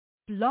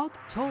Blog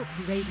Talk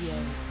Radio.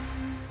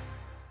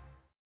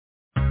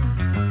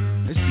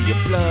 Is he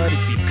a blood? Is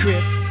he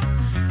Crip?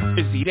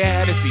 Is he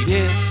that? Is he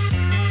this?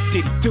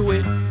 Did he do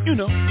it? You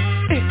know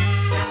it.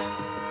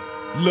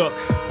 Look,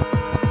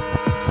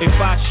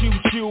 if I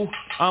shoot you,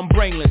 I'm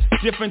brainless.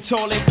 Different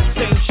toilet,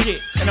 same shit.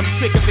 And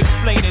I'm sick of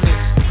explaining this.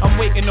 I'm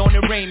waiting on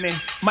the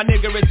raiment. My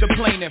nigga is the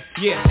plaintiff.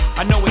 Yeah,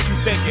 I know what you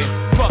thinking.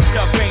 Fucked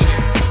up, ain't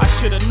it? I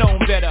should've known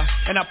better,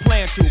 and I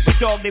plan to. But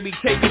dog, they be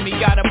taking me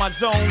out of my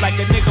zone like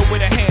a nigga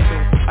with a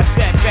handle. I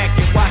sat back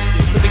and watched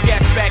it. Put the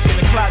gas back in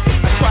the closet.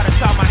 I try to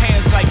tie my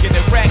hands like an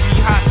Iraqi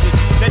hostage.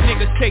 That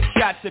niggas take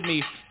shots at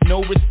me.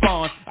 No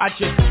response. I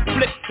just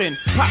flipped and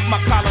pop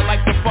my collar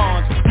like the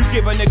fawns. You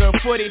give a nigga a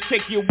foot, it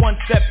take you one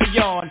step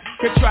beyond.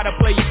 Could try to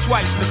play you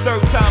twice, the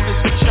third time is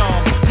the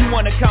charm. You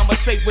wanna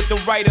conversate with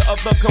the writer of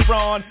the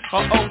Quran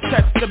or Old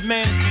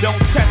Testament?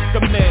 Don't test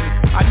the men.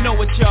 I know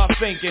what y'all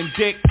thinking,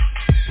 dick.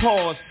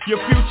 Pause, your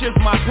future's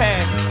my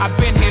past. I've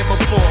been here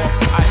before.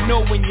 I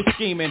know when you're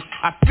scheming,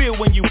 I feel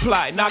when you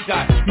plotting. I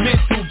got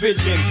mental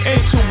vision,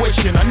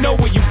 intuition. I know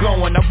where you're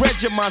going. I read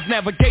your mind's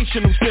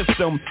navigational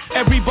system.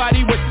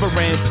 Everybody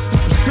whispering,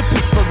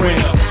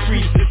 whispering.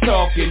 Streets is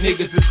talking,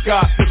 niggas is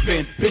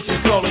gossiping.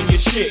 Bitches all in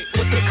your shit.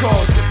 What's the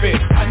cause of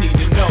it? I need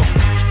to know.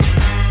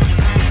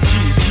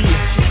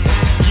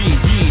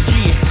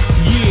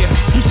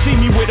 You see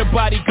me with a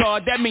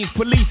bodyguard, that means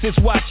police is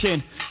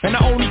watching. And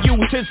I only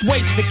use his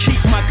weight to keep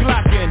my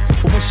Glock in.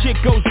 But when shit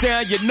goes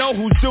down, you know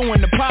who's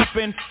doing the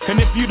popping. And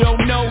if you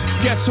don't know,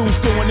 guess who's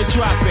doing the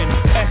dropping?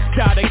 S.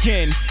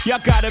 again, y'all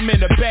got him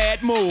in a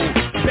bad mood.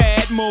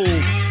 Bad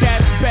mood,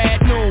 that's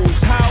bad news.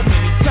 How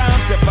many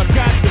times have I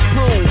got to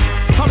prove?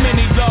 How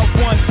many loved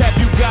ones have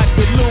you got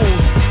to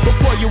lose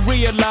before you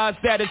realize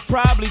that it's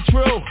probably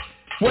true?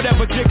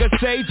 Whatever Jigga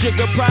say,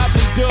 Jigga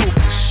probably do.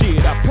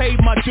 Shit, I paid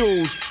my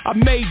dues, I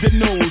made the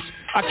news.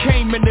 I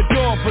came in the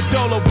door for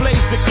Dolo Blaze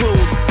the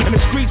Cruise. And the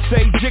streets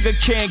say Jigga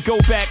can't go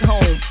back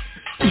home.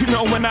 You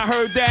know when I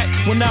heard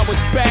that? When I was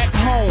back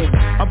home.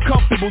 I'm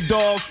comfortable,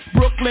 dog.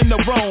 Brooklyn to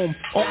Rome.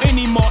 Or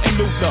any Martin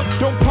Luther.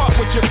 Don't part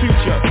with your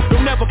future.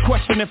 Don't ever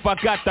question if I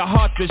got the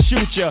heart to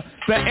shoot ya.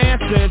 The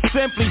answer is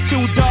simply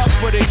too dark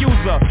for the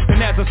user. And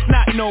as a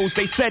snot nose,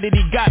 they said that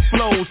he got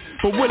flows.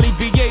 But will he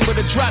be able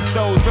to drop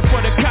those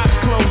before the cops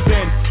close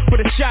in?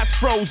 But the shots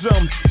froze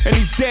him. And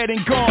he's dead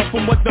and gone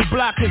from what the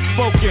block has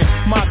spoken.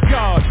 My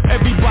God,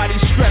 everybody's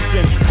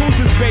stressing. Who's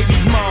his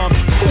baby's mom?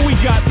 Who he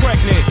got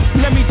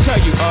pregnant? Let me tell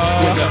you,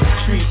 when the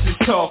streets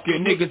is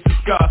talking, niggas is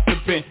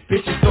gossiping.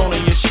 Bitches all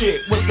in your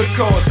shit, what's the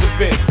cause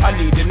of it? I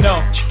need to know.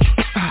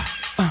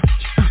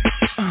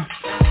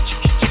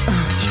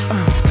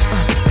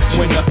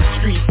 When the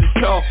streets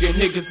is talking,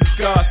 niggas is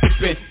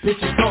gossiping.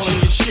 Bitches all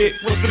in your shit,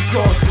 what's the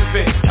cause of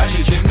it? I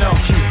need to know.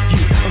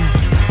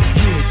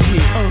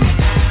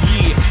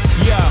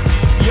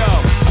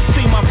 I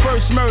seen my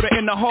first murder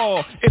in the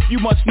hall. If you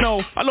must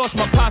know, I lost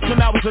my pops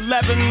when I was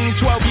 11,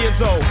 12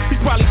 years old. He's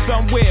probably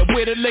somewhere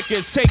where the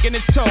liquor's taking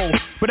its toll.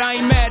 But I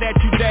ain't mad at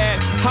you, Dad.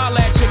 Holla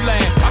at your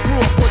land. I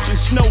grew up pushing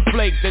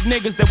snowflakes, the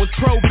niggas that was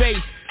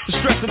pro-base. The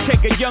stress to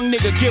take a young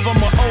nigga, give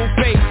him an old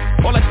face.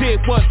 All I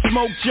did was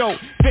smoke, joke,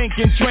 think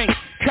and drink.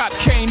 Cop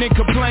cane and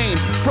complain,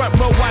 front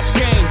row watch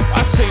game.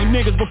 I seen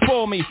niggas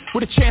before me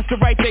with a chance to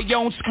write their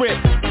own script.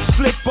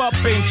 Slip up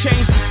and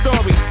change the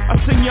story. I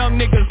seen young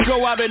niggas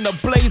go out in a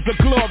blaze of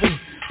glory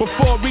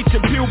before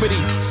reaching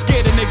puberty.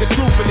 Scared a nigga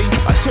truthfully.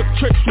 I took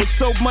trips with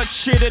so much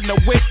shit in the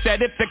whip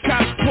that if the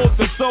cops pulled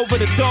us over,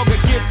 the dog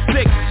would get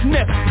sick.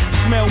 Sniff,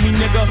 smell me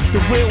nigga,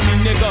 the real me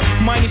nigga,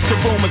 minus the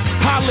rumors.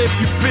 Holla if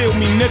you feel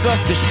me nigga.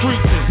 The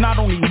streets is not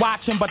only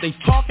watching but they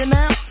talking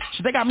now.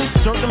 Shit, they got me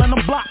circling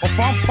the block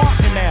before I'm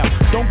parking now.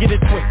 Don't get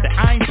it twisted,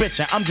 I ain't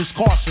bitching, I'm just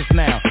cautious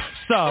now.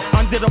 Sub,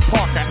 under the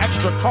parker,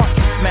 extra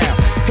cautious now.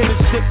 Hit a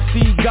sip,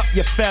 seed up,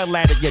 you fell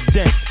at it, you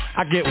dent.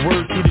 I get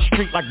word through the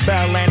street like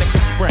Bell Atlantic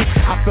Sprint.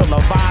 I feel the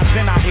vibes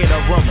and I hear the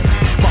rumors.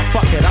 But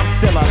fuck it, I'm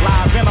still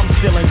alive and I'm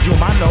still in June.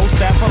 I know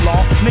staff of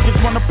law,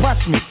 niggas wanna press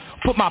me.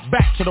 Put my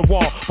back to the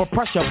wall, but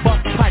pressure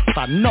bust pipes.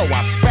 I know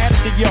I spat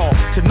to y'all.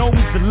 To know me,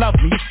 to love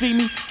me. You see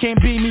me,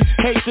 can't be me,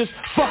 hate this.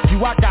 Fuck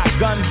you, I got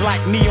guns like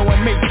Neo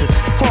and Matrix.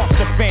 Cross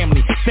the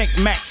family, think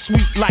Max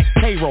sweet like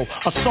Cairo.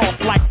 A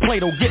soft like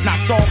Plato, get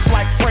knocked off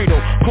like Fredo.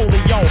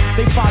 Coleon,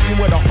 they find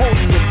you with a hole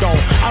in your dome.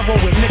 I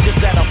roll with niggas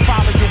that'll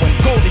follow you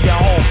and go to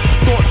your home.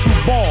 Thought you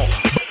ball.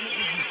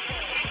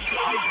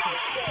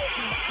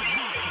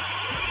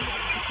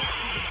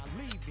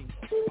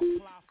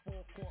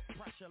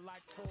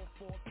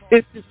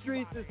 It's the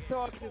Streets is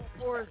Talking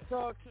Sports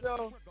Talk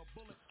Show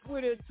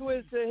with a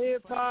twist of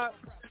hip-hop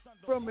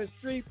from a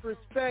street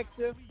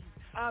perspective.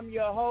 I'm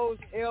your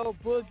host, L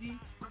Boogie.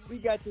 We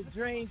got the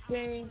Dream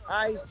Team,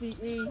 ICE,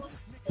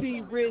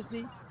 P.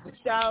 Rizzy,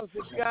 Styles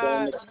of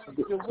God.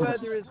 The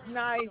weather is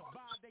nice.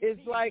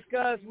 It's like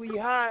us. We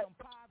hot.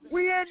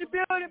 We in the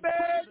building,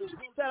 baby.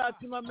 Shout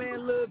out to my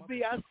man, Lil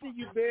B. I see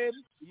you, baby.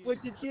 What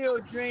the deal,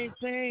 Dream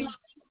Team?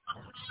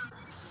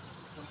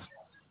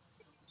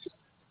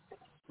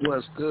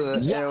 What's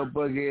good? L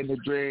Boogie and the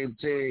Dream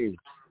Team.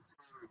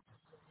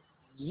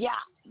 Yeah.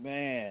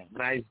 Man.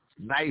 Nice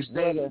Nice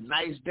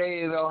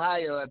day in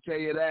Ohio, I tell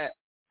you that.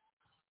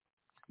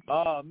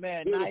 Oh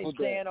man, Beautiful nice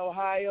day in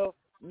Ohio.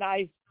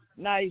 Nice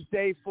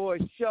day for a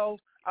show.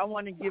 I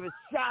want to give a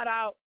shout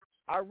out.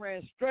 I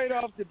ran straight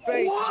off the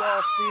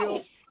baseball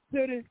field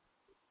to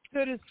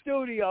the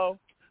studio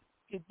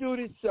to do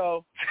the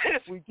show.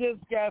 We just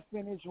got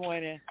finished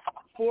winning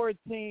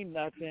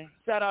 14-0.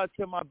 Shout out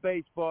to my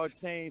baseball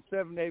team,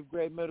 7th, 8th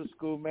grade middle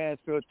school,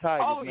 Mansfield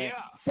Tigers, man.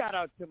 Yeah. Shout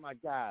out to my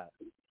guys.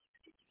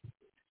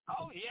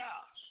 Oh, yeah.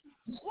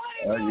 What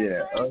it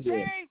do,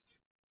 James?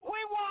 We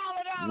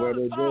walled out What on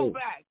the it do?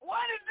 throwback.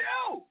 What it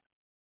do?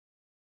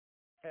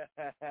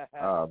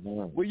 Oh,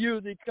 man. We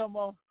usually come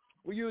on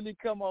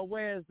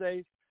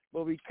Wednesdays,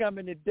 but we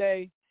coming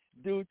today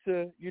due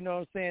to, you know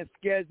what I'm saying,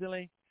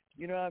 scheduling,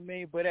 you know what I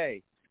mean? But,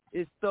 hey,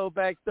 it's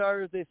Throwback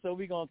Thursday, so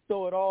we're going to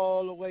throw it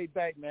all the way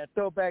back, man.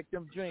 Throw back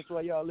them drinks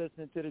while y'all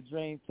listening to the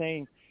Dream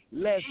Team.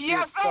 Let's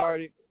get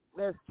started.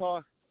 Let's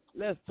talk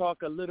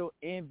a little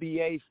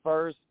NBA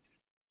first.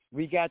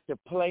 We got the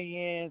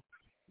play-ins.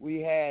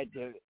 We had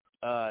the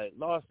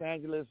Los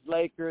Angeles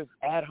Lakers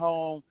at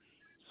home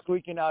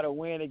squeaking out a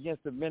win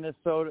against the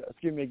Minnesota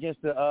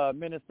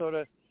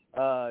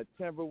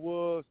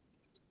Timberwolves.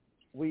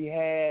 We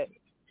had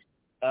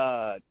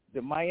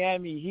the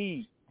Miami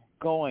Heat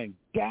going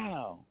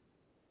down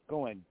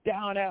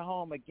at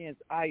home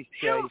against Ice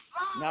Trae.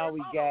 Now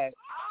we got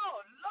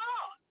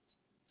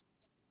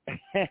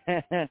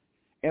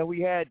and we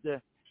had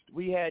the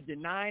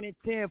 9 and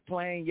 10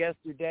 playing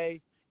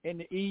yesterday in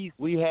the East.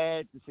 We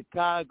had the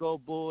Chicago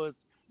Bulls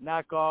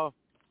knock off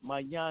my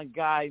young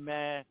guy,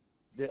 man,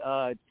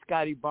 the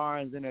Scotty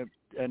Barnes and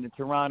the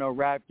Toronto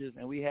Raptors,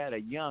 and we had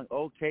a young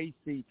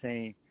OKC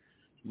team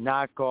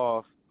knock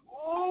off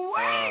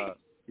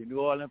the New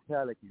Orleans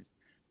Pelicans.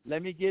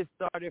 Let me get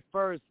started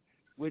first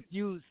with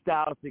you,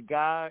 Styles the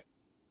God.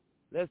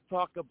 Let's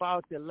talk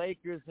about the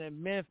Lakers and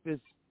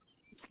Memphis.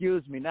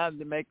 Excuse me, not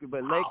the Lakers,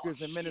 but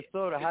Lakers and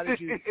Minnesota. How did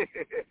you?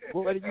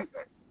 What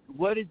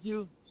did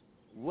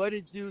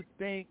you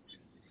think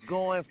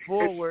going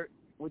forward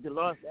with the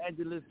Los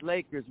Angeles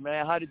Lakers,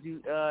 man? How did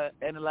you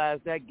analyze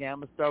that game? I'm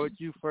gonna start with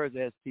you first,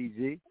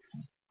 STG.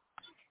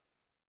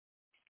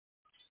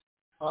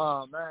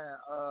 Oh man,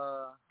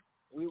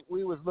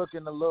 we was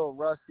looking a little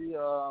rusty,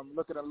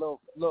 looking a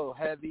little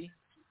heavy,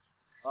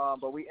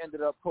 but we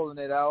ended up pulling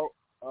it out.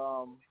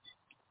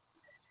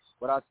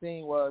 What I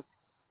seen was,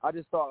 I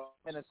just thought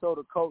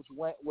Minnesota coach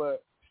went with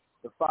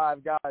the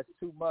 5 guys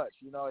too much.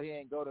 You know, he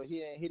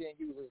didn't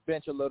use his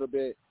bench a little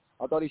bit.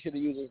 I thought he should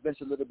have used his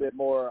bench a little bit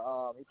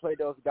more. He played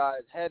those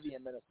guys heavy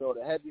in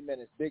Minnesota, heavy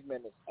minutes, big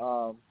minutes.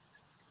 You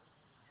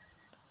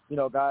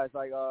know, guys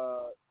like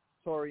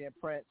Taurean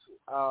Prince.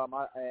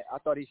 I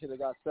thought he should have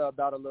got subbed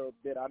out a little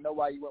bit. I know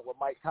why he went with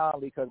Mike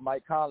Conley, because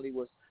Mike Conley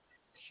was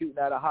shooting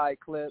at a high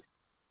clip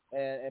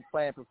and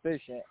playing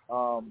proficient.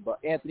 But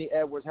Anthony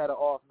Edwards had an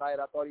off night.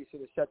 I thought he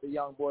should have shut the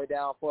young boy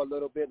down for a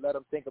little bit, let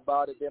him think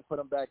about it, then put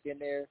him back in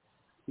there.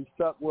 He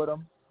stuck with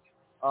him.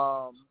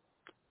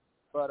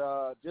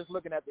 But just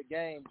looking at the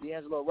game,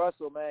 D'Angelo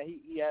Russell, man,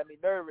 he had me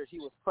nervous. He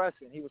was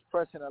pressing. He was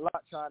pressing a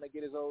lot, trying to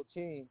get his old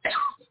team,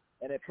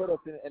 and it put us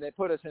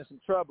in some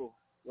trouble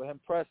with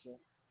him pressing.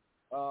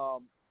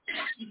 Coach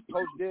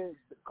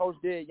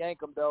did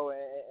yank him though,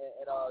 and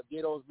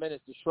get those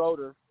minutes to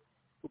Schroeder,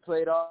 who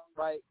played all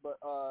right, but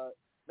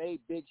made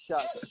big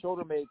shots.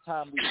 Schroeder made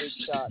timely big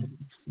shots.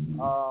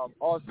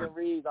 Austin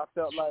Reeves, I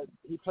felt like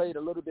he played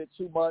a little bit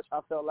too much.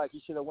 I felt like he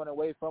should have went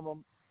away from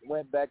him,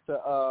 went back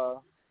to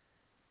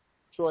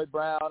Troy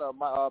Brown or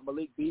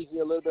Malik Beasley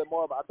a little bit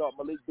more, but I thought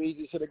Malik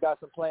Beasley should have got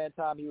some playing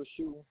time. He was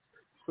shooting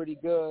pretty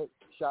good.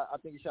 I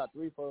think he shot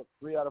 3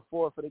 out of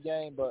 4 for the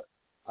game, but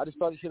I just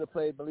thought he should have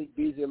played Malik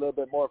Beasley a little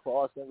bit more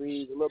for Austin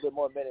Reeves, a little bit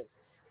more minutes.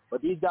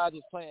 But these guys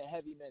is playing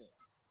heavy minutes,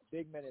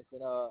 big minutes,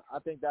 and I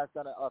think that's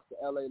going to up the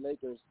L.A.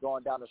 Lakers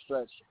going down the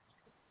stretch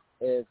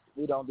if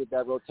we don't get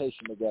that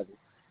rotation together.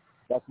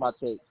 That's my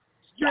take.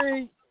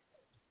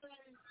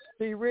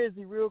 See,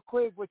 Rizzy, real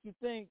quick, what you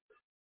think?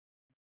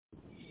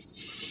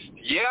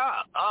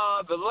 Yeah,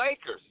 the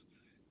Lakers.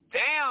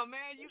 Damn,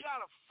 man, you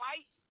got to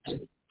fight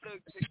to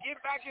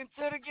get back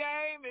into the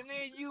game, and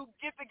then you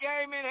get the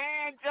game in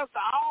hand just to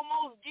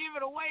almost give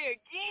it away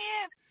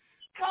again?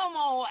 Come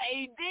on,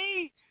 AD.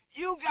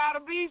 You got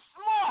to be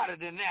smarter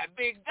than that,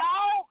 big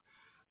dog.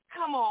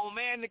 Come on,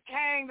 man. The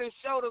King that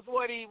showed us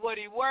what he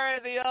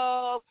worthy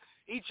of.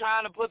 He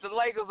trying to put the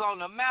Lakers on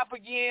the map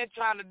again,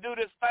 trying to do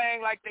this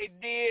thing like they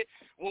did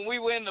when we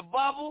were in the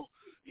bubble.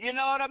 You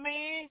know what I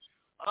mean?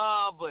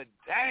 But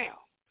damn,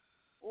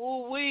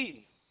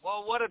 ooh-wee.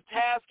 Well, what a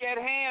task at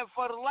hand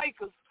for the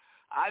Lakers.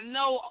 I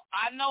know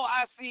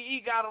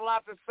ICE got a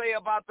lot to say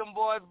about them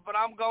boys, but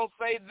I'm going to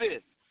say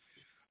this.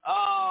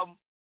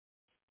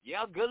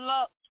 Yeah, good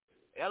luck,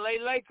 L.A.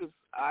 Lakers.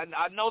 I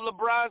know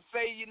LeBron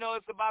say, you know,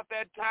 it's about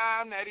that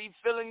time that he's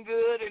feeling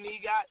good and he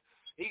got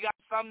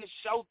something to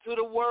show to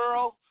the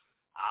world.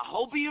 I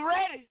hope he's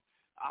ready.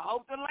 I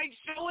hope the Lake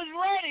Show is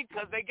ready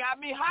because they got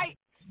me hyped.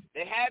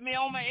 They had me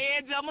on my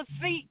edge of my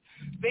seat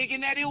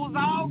thinking that it was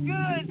all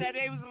good, that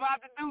they was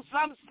about to do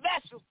something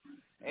special.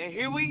 and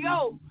here we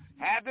go.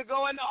 Had to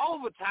go into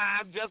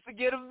overtime just to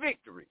get a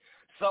victory.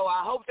 So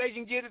I hope they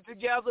can get it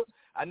together.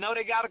 I know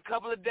they got a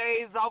couple of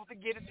days off to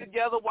get it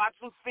together, watch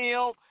some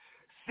film,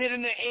 sit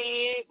in the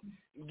egg,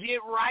 get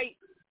right.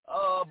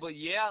 But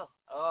yeah,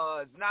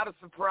 it's not a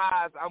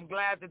surprise. I'm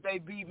glad that they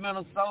beat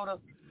Minnesota.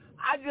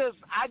 I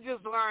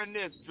just learned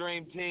this,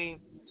 Dream Team.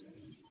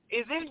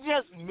 Is it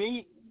just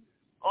me,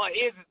 or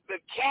is the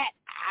cat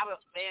out of,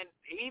 man,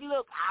 he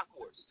look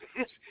awkward.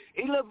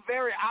 He look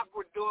very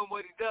awkward doing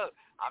what he does.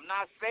 I'm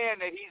not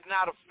saying that he's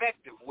not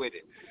effective with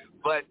it,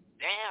 but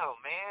damn,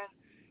 man,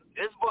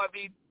 this boy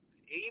he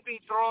be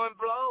throwing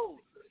blows.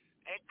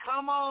 And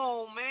come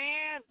on,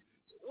 man,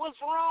 what's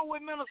wrong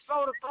with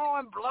Minnesota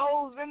throwing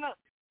blows in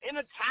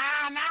the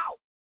timeout?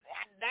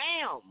 God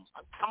damn,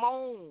 come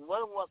on,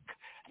 what?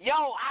 Yo,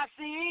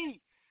 ICE,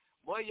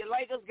 boy, your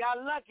Lakers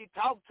got lucky.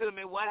 Talk to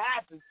me. What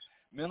happened?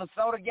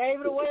 Minnesota gave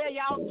it away.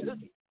 Y'all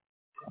took it.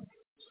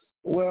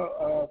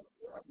 Well,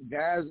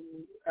 guys,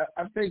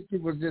 I think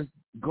people just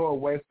go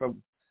away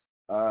from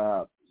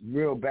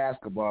real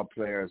basketball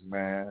players,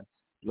 man.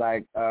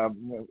 Like,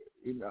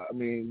 you know, I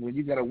mean, when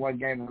you got a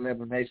one-game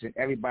elimination,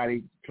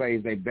 everybody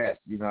plays their best.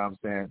 You know what I'm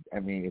saying? I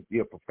mean, if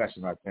you're a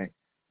professional, I think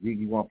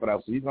you want for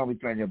that. So you're gonna be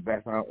playing your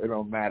best. It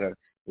don't matter.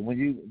 But when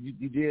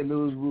you did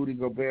lose Rudy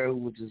Gobert,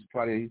 which is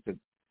probably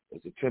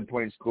it's a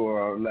 10-point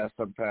scorer or less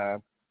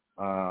sometimes,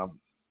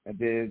 and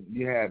then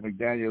you had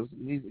McDaniels.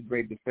 He's a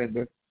great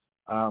defender.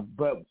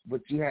 But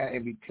you had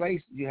in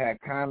replace, you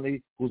had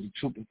Conley, who's a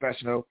true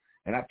professional,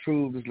 and I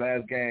proved this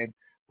last game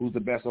who's the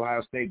best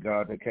Ohio State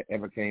guard that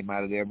ever came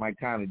out of there. Mike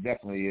Conley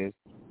definitely is.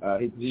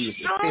 He was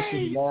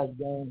efficient last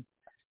game,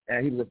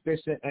 and he was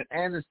efficient. And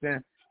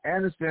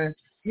Anderson,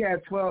 he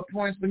had 12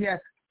 points, but he had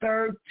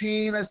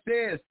 13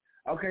 assists.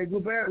 Okay,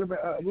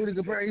 Rudy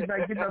Gobert, he's not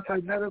getting up for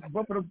another.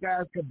 Both of those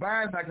guys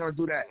combined not going to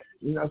do that.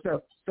 You know,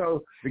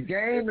 so the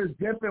game is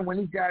different when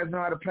these guys know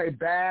how to play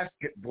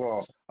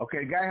basketball. Okay,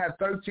 the guy had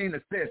 13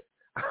 assists.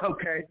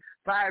 Okay,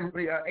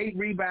 8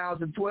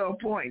 rebounds and 12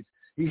 points.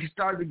 He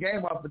started the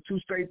game off with 2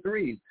 straight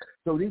threes.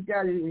 So these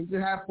guys, you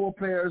can have 4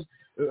 players,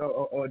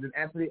 or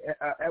Anthony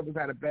Edwards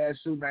had a bad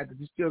shooting night, but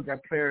you still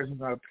got players who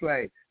know how to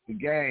play the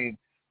game.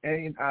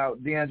 And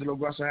D'Angelo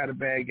Russell had a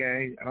bad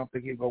game. I don't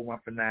think he'll go 1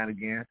 for 9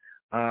 again.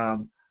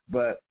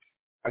 But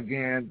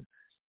again,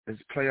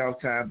 it's playoff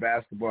time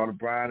basketball.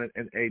 LeBron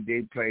and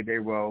AD played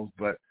their roles,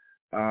 but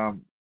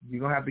you're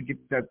going to have to get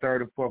that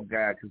third or fourth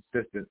guy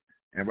consistent.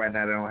 And right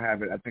now they don't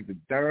have it. I think the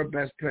third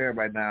best player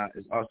right now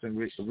is Austin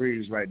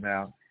Reeves right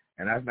now,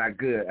 and that's not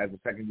good as a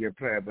second-year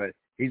player, but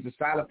he's a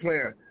solid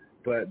player.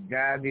 But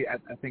I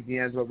think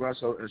D'Angelo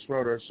Russell and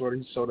Schroeder,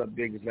 he showed up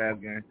big his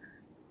last game.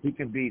 He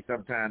can be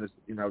sometimes,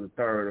 you know, the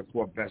third or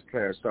fourth best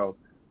player. So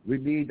we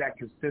need that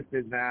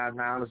consistent now.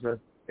 Now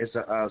it's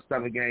a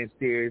 7-game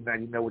series. Now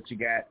you know what you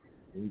got,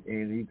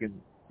 and you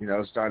can, you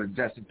know, start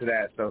adjusting to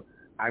that. So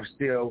I'm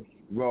still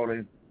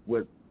rolling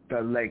with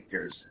the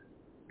Lakers.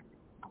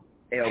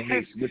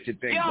 Mix, what you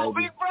think, Yo,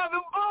 baby? Big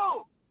Brother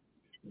Boo,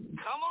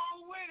 come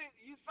on with it.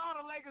 You saw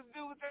the Lakers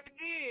do what they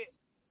did.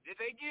 Did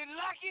they get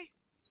lucky?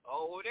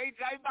 Oh, they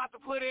about to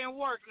put in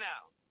work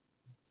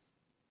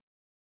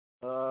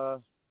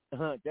now.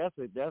 That's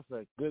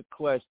a good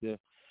question,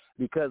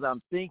 because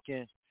I'm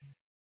thinking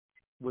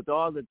with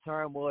all the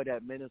turmoil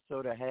that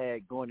Minnesota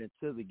had going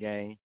into the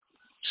game,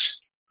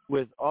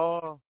 with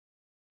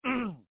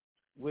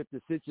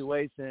the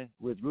situation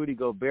with Rudy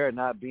Gobert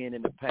not being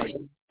in the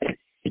paint,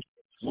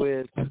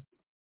 with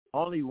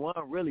only one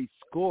really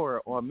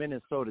scorer on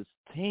Minnesota's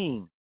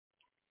team,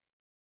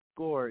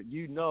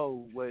 you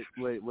know what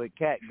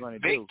Cat going to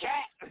do.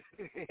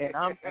 Big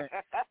Cat.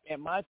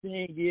 And my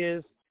thing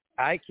is,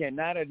 I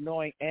cannot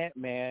anoint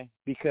Ant-Man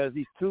because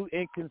he's too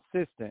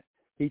inconsistent.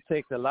 He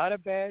takes a lot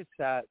of bad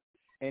shots,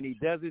 and he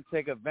doesn't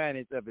take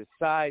advantage of his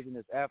size and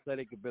his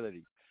athletic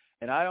ability.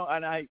 And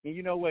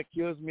you know what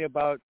kills me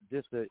about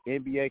just the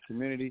NBA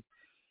community?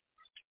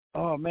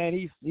 Oh man,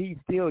 he's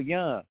still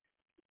young.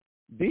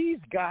 These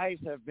guys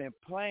have been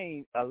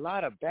playing a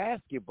lot of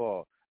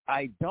basketball.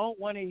 I don't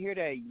want to hear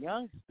that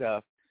young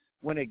stuff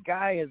when a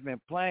guy has been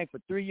playing for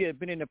 3 years,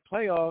 been in the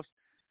playoffs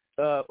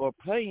or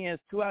play-ins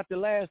 2 out the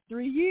last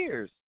 3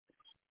 years.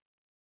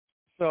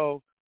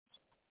 So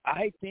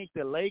I think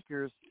the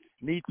Lakers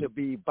need to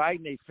be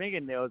biting their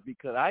fingernails,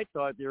 because I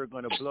thought they were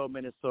going to blow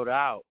Minnesota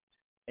out,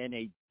 and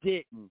they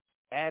didn't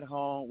at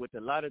home with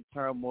a lot of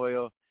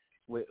turmoil.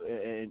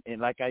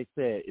 And like I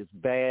said, it's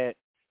bad.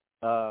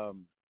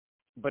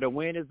 But a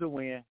win is a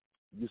win.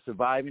 You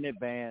survive in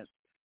advance.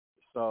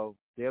 So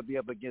they'll be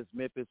up against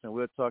Memphis, and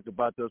we'll talk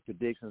about those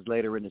predictions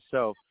later in the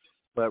show.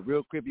 But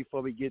real quick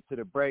before we get to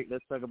the break,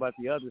 let's talk about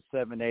the other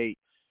 7-8,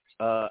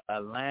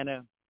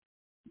 Atlanta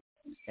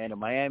and the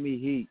Miami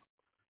Heat.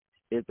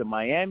 Is the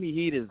Miami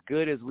Heat as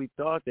good as we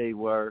thought they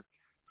were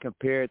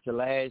compared to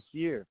last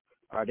year?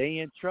 Are they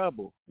in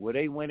trouble? Will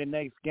they win the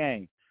next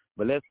game?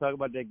 But let's talk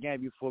about that game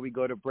before we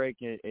go to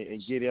break and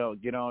get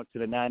on to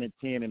the 9 and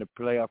 10 and the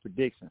playoff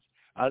predictions.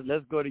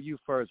 Let's go to you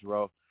first,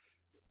 Ro.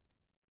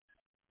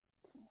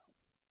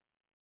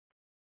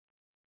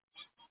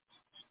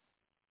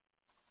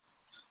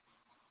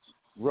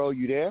 Ro,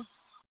 you there?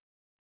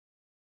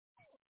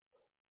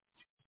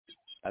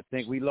 I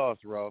think we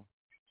lost, Ro.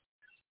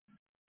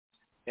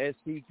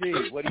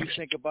 STG, what do you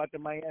think about the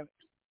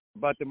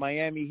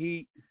Miami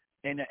Heat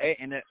and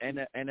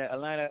the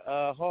Atlanta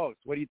Hawks?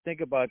 What do you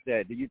think about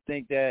that? Do you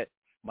think that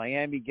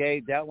Miami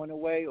gave that one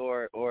away,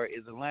 or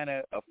is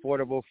Atlanta a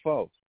formidable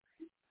foe?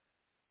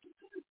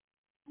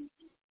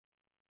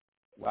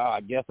 Wow,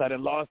 I guess I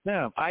done lost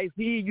him. IC,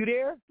 you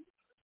there?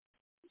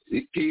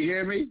 Can you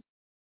hear me?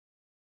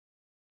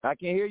 I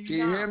can hear you. Can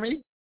you hear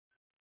me?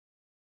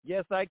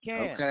 Yes, I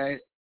can. Okay.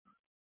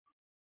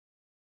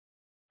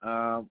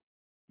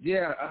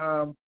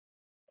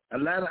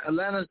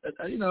 Atlanta,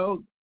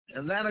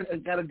 Atlanta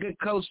got a good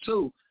coach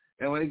too.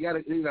 And when they got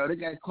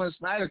Quinn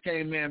Snyder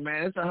came in,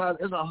 man, it's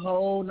a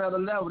whole nother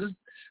level.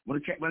 When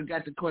it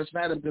got to Quinn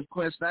Snyder, because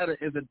Quinn Snyder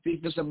is a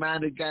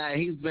defensive-minded guy.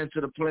 He's been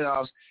to the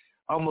playoffs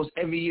almost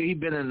every year he's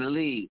been in the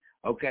league.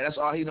 Okay, that's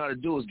all he know how to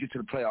do is get to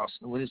the playoffs.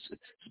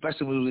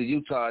 Especially when he was in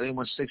Utah, they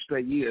won 6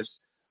 straight years.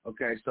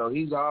 Okay, so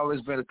he's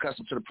always been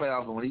accustomed to the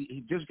playoffs. And when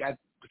he just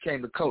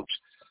became the coach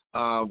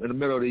in the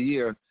middle of the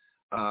year,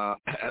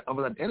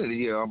 almost at the end of the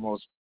year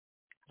almost.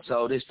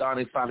 So they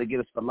finally get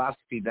his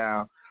philosophy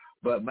down.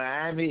 But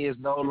Miami is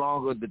no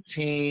longer the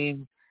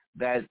team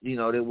that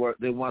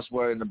they once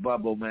were in the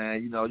bubble,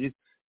 man.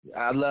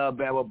 I love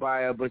Bam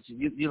Adebayo, but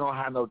you don't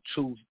have no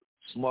true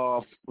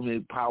small,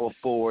 power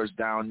forwards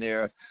down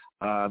there.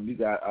 You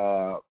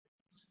got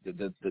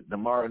the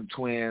Martin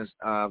twins.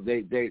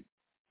 They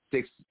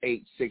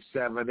 6'8",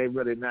 6'7". They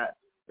really not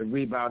the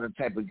rebounding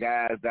type of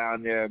guys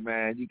down there,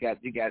 man. You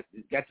got the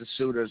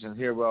shooters and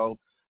Hero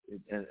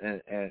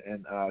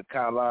and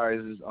Kyle Lowry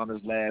is on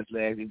his last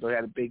leg. He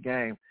had a big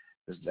game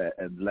this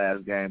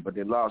last game, but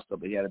they lost him.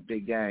 But he had a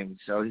big game,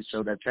 so he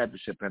showed that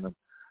championship in him.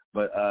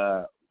 But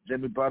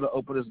Jimmy Butler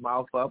opened his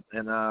mouth up,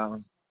 and as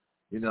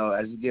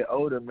you get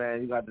older,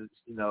 man, you got to,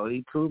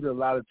 he proved it a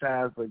lot of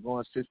times by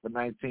going 6 for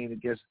 19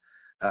 against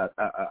a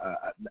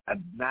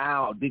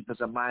now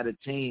defensive-minded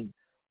team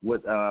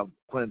with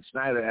Quinn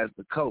Snyder as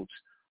the coach.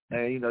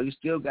 And you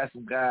still got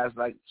some guys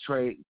like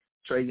Trae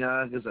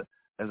Young is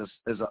an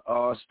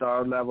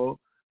all-star level,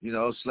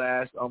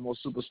 slash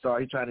almost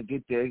superstar. He's trying to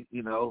get there,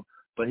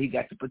 but he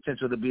got the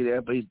potential to be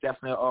there. But he's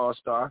definitely an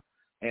all-star,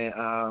 and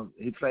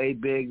he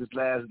played big this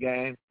last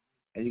game.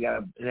 And he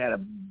had a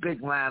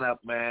big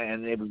lineup, man,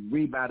 and they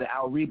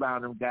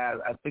out-rebounded them guys.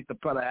 I think the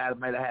brother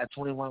might have had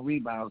 21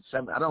 rebounds.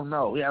 7, I don't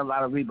know. He had a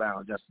lot of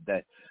rebounds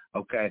yesterday.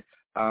 Okay,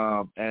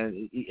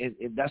 and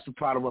that's the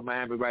problem with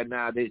Miami right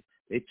now. They're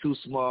too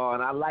small,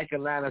 and I like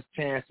Atlanta's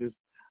chances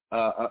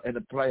in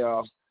the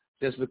playoffs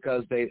just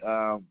because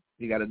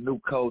you got a new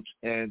coach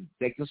and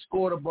they can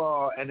score the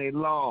ball and they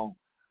long.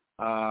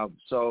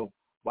 So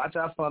watch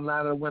out for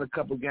Atlanta to win a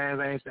couple games.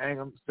 I ain't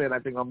gonna say I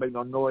think gonna make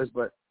no noise,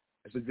 but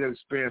it's a good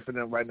experience for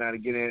them right now to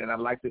get in. And I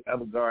like the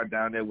other guard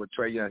down there with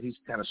Trae Young. He's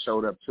kind of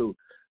showed up too,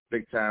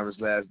 big time this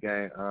last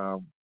game,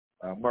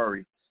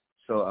 Murray.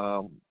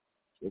 So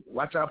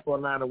watch out for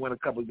Atlanta to win a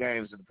couple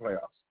games in the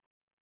playoffs.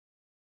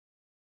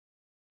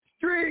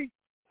 Street.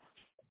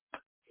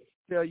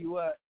 Tell you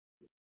what,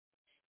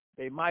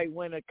 they might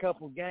win a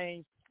couple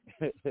games,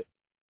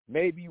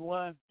 maybe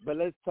one. But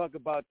let's talk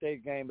about their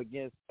game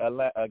against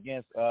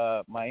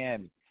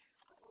Miami.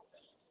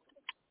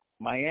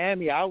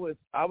 Miami, I was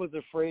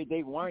afraid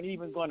they weren't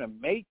even going to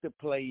make the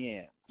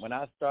play-in. When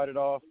I started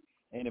off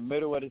in the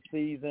middle of the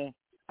season,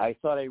 I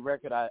saw their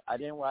record. I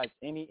didn't watch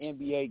any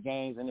NBA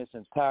games in its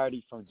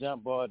entirety from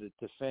jump ball to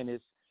finish.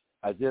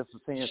 I just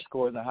was seeing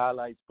scores and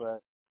highlights,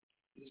 but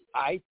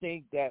I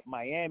think that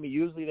Miami,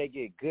 usually they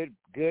get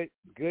good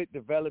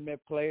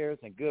development players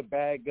and good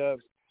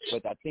bag-ups,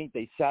 but I think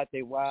they shot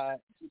their wide,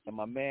 and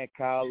my man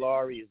Kyle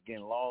Lowry is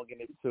getting long in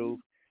the tooth,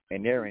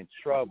 and they're in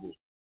trouble.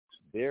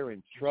 They're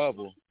in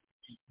trouble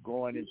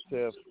going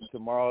into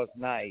tomorrow's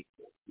night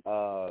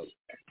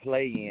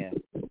play-in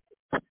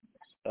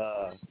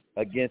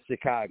against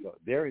Chicago.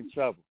 They're in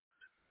trouble.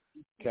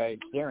 Okay,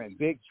 they're in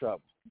big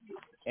trouble.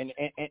 And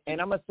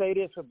I'm gonna say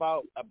this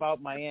about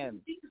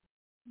Miami.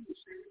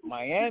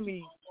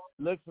 Miami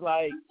looks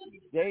like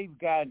they've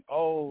gotten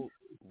old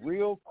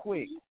real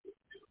quick.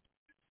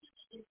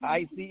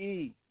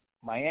 ICE.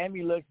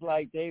 Miami looks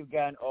like they've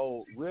gotten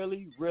old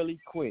really, really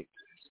quick.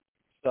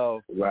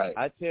 So right.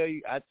 I tell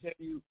you,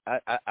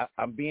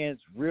 I'm being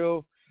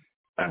real.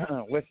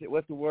 What's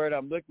the word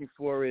I'm looking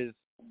for is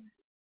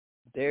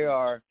they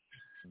are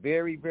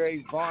very,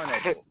 very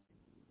vulnerable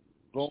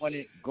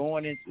going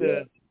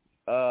into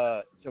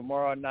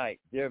tomorrow night.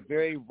 They're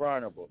very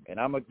vulnerable, and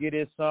I'm gonna get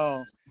this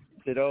song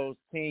to those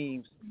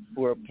teams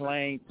who are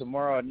playing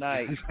tomorrow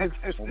night.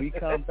 When we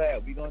come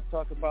back, we're gonna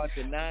talk about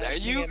the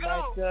 9-10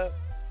 matchup,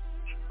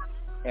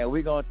 and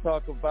we're gonna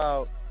talk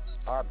about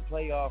our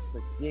playoff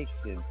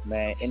predictions,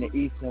 man, in the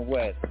East and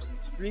West.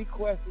 Street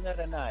question of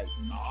the night.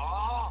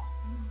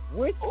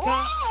 Which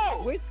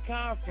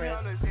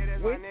conference is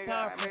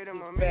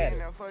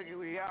better?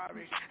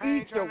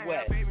 East or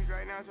West?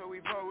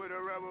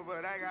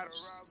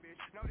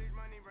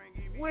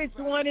 Which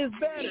one is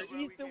better,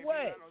 East or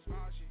West?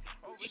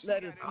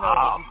 let us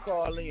know when you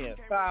call in.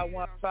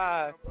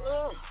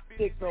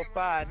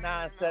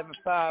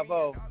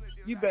 515-605-9750.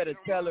 You better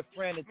tell a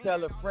friend to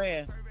tell a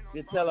friend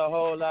to tell a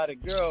whole lot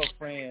of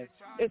girlfriends.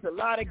 It's a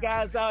lot of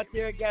guys out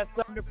there got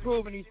something to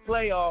prove in these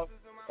playoffs,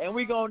 and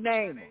we gonna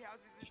name them.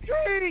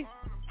 Street.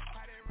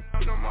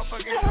 No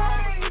motherfucking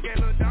drama, look at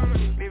Lil Donna.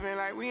 Living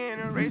like we in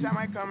a race, I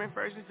might come in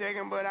first and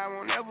second, but I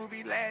won't ever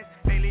be last.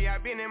 Lately I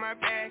been in my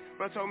bag,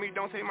 bro told me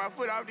don't take my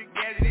foot off the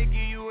gas. They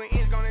give you an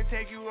inch, gonna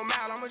take you a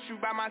mile. I'ma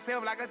shoot by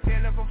myself like a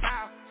tender for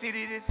foul.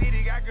 City to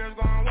city, got girls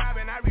going wild,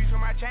 and I reach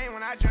for my chain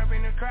when I jump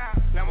in the crowd.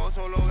 Lambo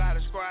Solo got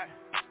a squad.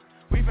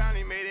 We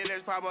finally made it,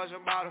 let's pop us a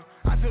bottle.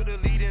 I took the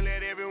lead and let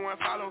everyone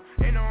follow.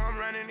 They know I'm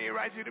running it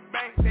right to the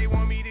bank. They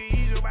want me to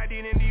ease up, I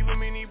didn't leave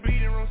them in the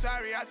breathing room.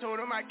 Sorry, I told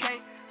them I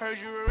can't. Heard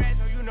you a rat,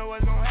 so you know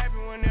what's gonna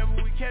happen whenever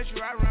we catch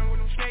you. I run with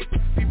them snakes.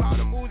 See all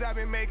the moves I've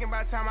been making.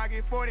 By the time I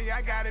get 40,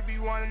 I gotta be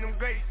one of them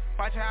greatest.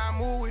 Watch how I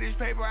move with this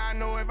paper. I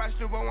know if I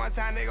stoop on one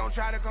time, they gon'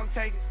 try to come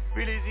take it.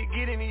 Really is it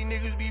getting, these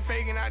niggas be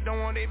faking. I don't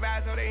want they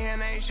vibes, so they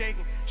hand ain't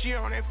shaking. She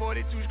on that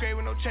 42 straight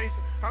with no chaser.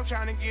 I'm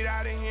trying to get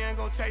out of here and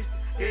go taste it.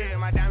 Yeah,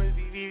 my diamonds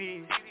be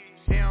VVs.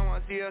 They don't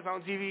wanna see us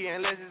on TV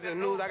unless it's the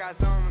news. I got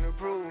something to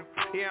prove.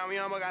 Yeah, I'm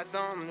young, but got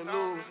something to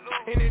lose.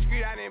 In the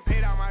street, I didn't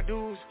pay all my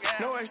dues.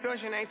 No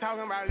extortion, ain't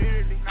talking about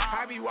literally.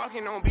 I be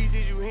walking on beats,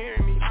 is you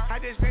hearing me? I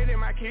just pray that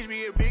my kids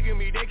be a bigger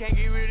me. They can't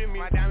get rid of me.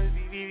 My diamonds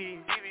be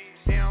VVs.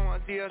 They don't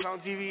wanna see us on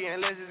TV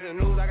unless it's the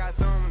news. I got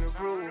something to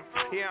prove.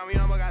 Yeah, I'm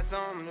young, but got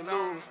something to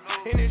lose.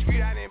 In the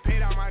street, I didn't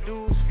pay all my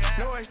dues.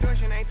 No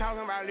extortion, ain't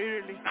talking about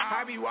literally.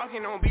 I be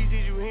walking on beats,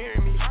 is you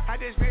hearing me? I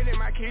just pray that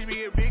my kids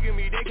be a bigger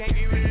me. They can't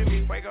get rid of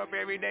me. Wake up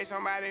every day,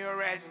 somebody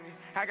harassing me.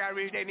 I got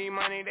rich, they need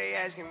money, they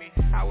asking me.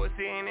 I was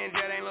sitting in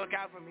jail, they look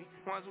out for me.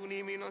 Ones who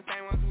need me, no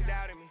same ones who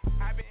doubted me.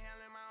 I been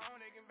handling my own,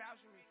 they can vouch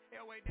for me.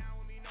 They'll wait down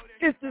with me, know that.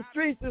 It's the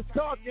Streets is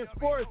Talking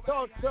Sports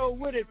Talk Show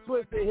with it,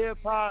 Twisted Hip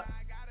Hop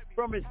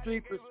from a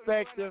street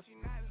perspective.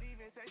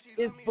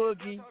 It's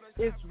Boogie,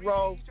 it's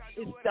Ro,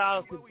 it's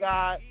Styles of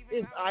God,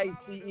 it's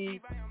ICE.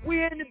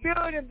 We in the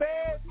building,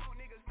 man.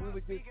 We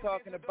were just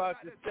talking about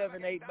the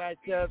 7-8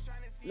 matchups.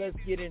 Let's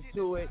get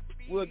into it.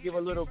 We'll give a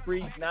little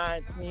brief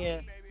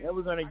 9-10, and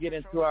we're going to get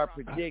into our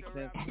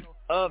predictions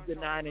of the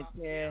 9 and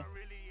 10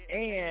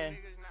 and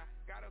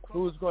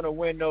who's going to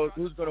win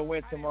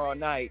tomorrow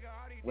night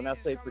when I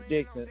say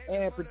predictions,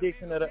 and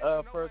prediction of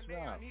the first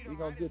round. We're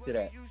going to get to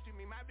that.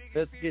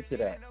 Let's get to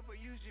that.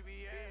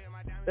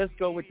 Let's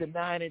go with the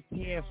 9 and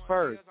 10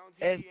 first.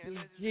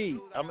 SCG.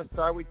 I'm going to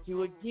start with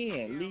you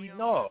again,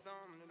 leading off.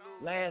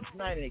 Last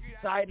night, an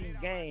exciting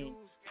game,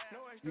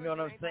 you know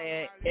what I'm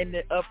saying, in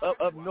the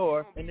up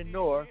north, in the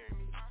north,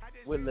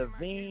 with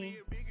Levine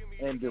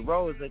and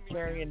DeRosa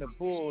carrying the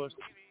Bulls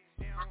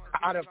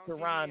out of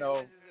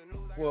Toronto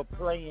for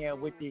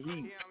playing with the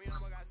Heat.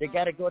 They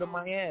got to go to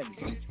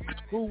Miami.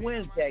 Who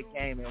wins that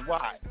game and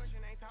why?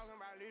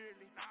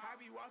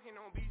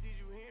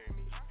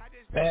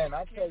 Man,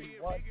 I tell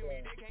you one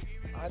thing.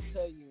 I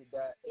tell you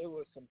that it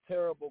was some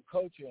terrible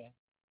coaching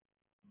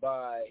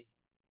by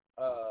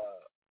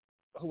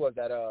who was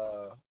that?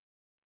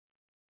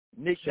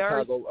 Nick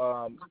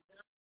Chicago.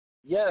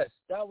 Yes,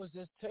 that was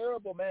just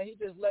terrible, man. He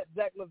just let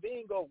Zach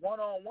LaVine go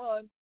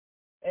one-on-one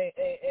and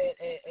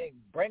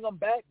bring him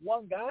back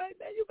one guy.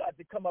 Man, you got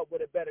to come up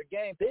with a better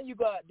game. Then you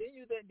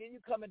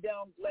coming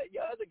down, let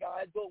your other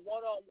guys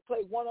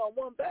play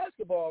one-on-one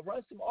basketball,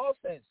 run some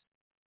offense.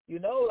 You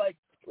know, like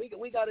we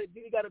gotta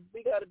do better.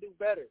 We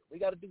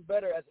gotta do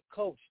better as a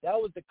coach. That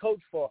was the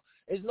coach fault.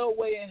 There's no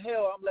way in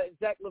hell I'm letting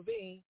Zach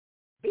LaVine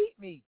beat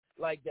me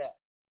like that.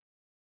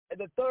 In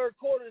the third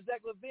quarter,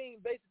 Zach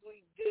LaVine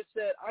basically just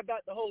said, I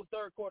got the whole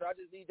third quarter. I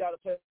just need y'all to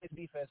play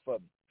defense for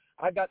me.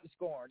 I got the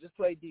scoring. Just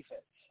play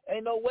defense.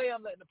 Ain't no way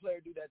I'm letting the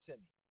player do that to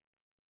me.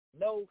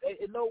 No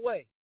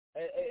way.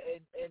 And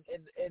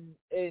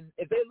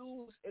if they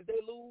lose,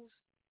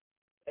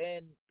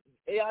 and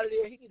out of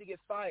there, he need to get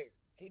fired.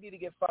 He need to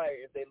get fired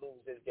if they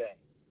lose this game.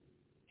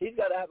 He's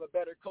got to have a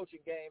better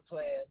coaching game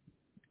plan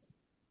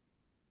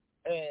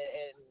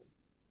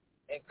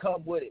and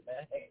come with it,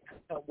 man. And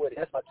come with it.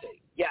 That's my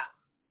take. Yeah.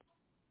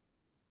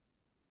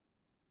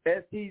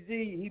 STZ,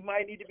 he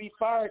might need to be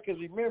fired because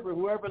remember,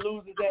 whoever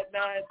loses that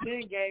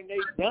 9-10 game, they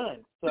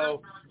done.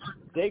 So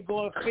they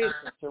going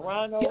fishing.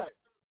 Toronto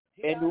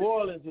and New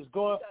Orleans is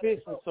going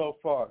fishing so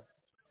far.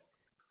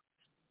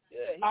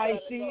 Yeah,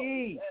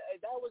 ICE.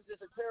 That was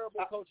just a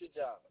terrible coaching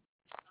job.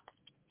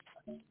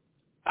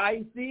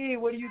 ICE,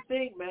 what do you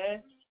think,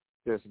 man?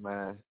 Yes,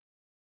 man.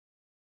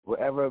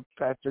 Wherever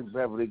Patrick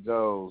Beverly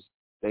goes,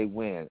 they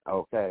win,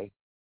 okay?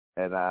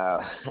 And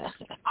oh,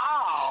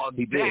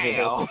 he did.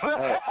 damn.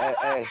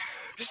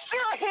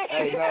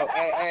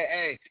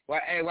 Hey.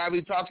 Why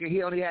we talking?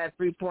 He only had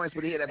 3 points,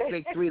 but he had a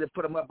big three to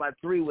put him up by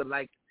 3 with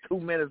like 2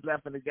 minutes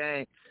left in the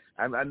game.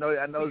 I know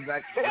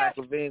Zach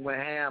LaVine went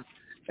ham.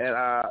 And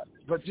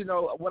but you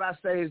know what I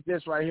say is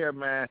this right here,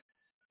 man.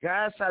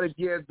 Guys try to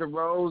give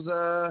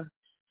DeRosa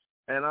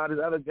and all these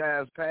other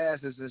guys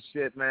passes and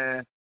shit,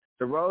 man.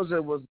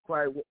 DeRosa was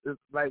quite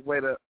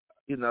lightweight,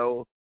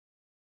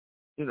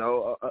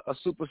 a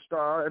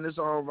superstar in his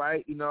own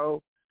right,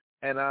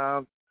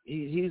 and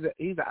he's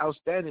an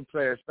outstanding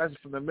player, especially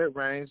from the mid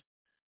range,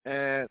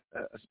 and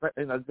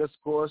a good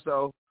scorer.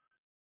 So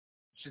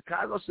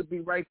Chicago should be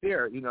right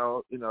there. They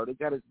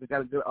got a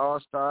good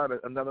all-star,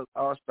 another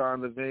all-star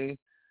in Levine,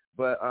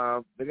 but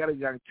they got a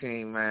young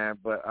team, man.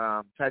 But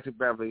Patrick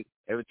Beverley,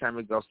 every time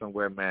he goes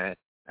somewhere, man,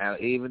 and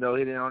even though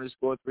he didn't only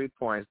score 3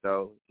 points,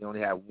 though, he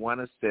only had 1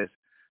 assist,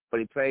 but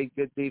he played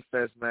good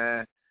defense,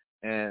 man.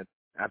 And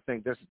I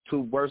think that's the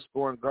 2 worst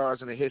scoring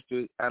guards in the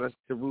history out of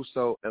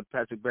Caruso and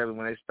Patrick Beverley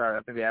when they started.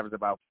 I think they averaged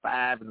about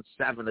 5 and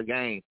 7 a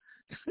game.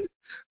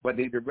 But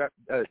they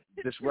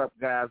disrupt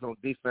guys on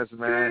defense,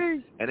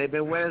 man. And they've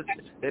been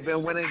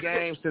winning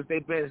games since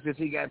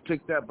he got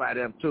picked up by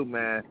them too,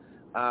 man.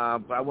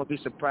 But I wouldn't be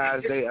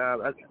surprised they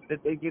got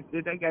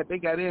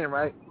in,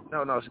 right?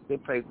 No, they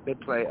play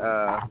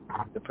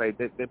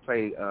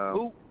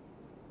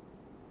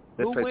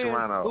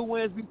Toronto. Who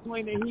wins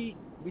between the Heat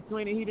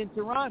and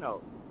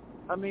Toronto?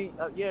 I mean,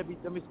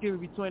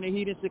 between the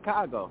Heat and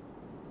Chicago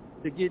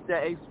to get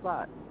that 8th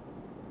spot.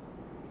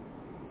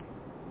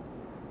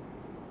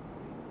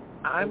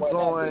 I'm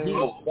going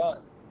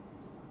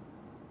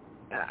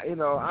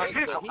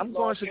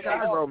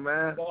Chicago,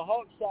 man. The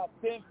Hawks shot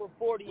 10 for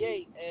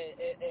 48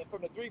 and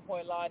from the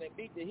 3-point line and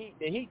beat the Heat.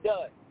 The Heat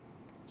done.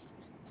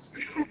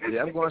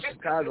 Yeah, I'm going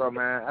Chicago,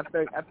 man. I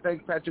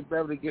think Patrick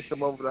Beverley gets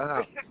them over the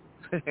hump.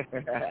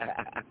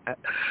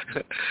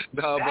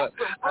 No, but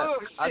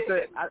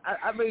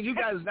I mean, you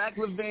got Zach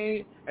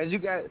LaVine and you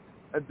got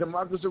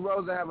DeMarcus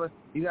DeRozan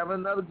have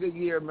another good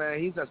year, man.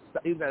 He's a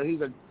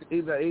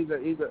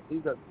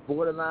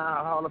borderline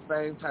Hall of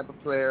Fame type of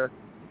player.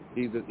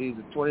 He's a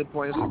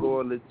 20-point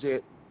scorer,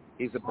 legit.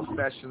 He's a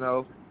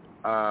professional.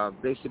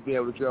 They should be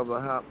able to get over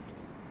the hump.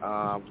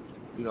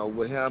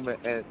 With him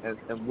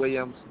and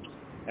Williams.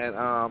 And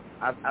I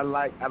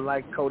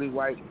like Cody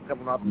White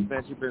coming off the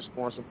bench. He's been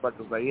scoring some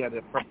buckets. Like, he had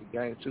a perfect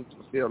game, 2 for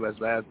the field last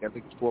game. I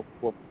think it's 4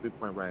 for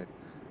 3-point range.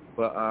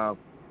 But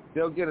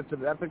they'll get it to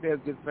the. I think they'll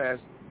get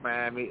past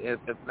Miami. If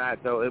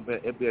not, though,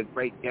 it'll be a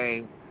great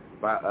game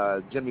by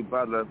Jimmy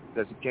Butler,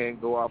 because he can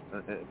go off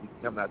and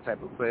become that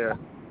type of player.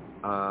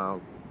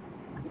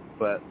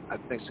 But I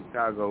think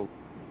Chicago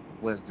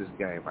wins this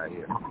game right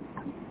here.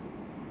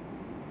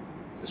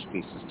 This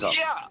piece is tough.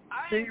 Yeah,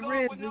 I ain't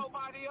going with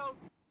nobody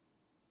else.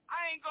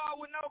 I ain't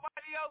going with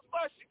nobody else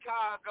but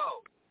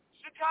Chicago.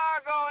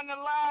 Chicago in the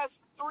last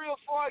 3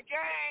 or 4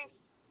 games,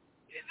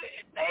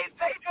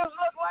 they just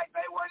look like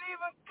they weren't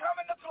even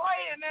coming to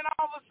play, and then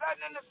all of a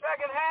sudden in the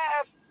second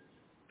half,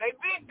 they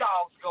big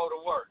dogs go to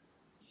work.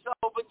 So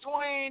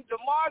between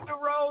DeMar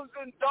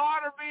DeRozan's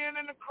daughter being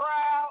in the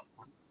crowd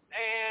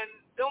and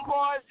them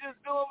boys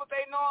just doing what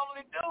they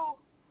normally do,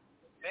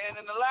 man,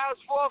 in the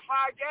last 4 or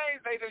 5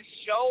 games, they just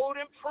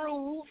showed and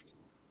proved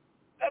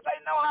that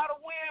they know how to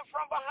win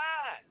from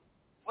behind.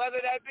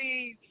 Whether that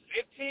be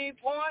 15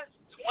 points,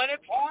 20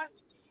 points,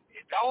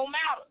 it don't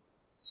matter.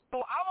 So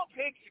I'm going to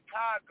pick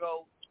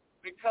Chicago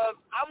because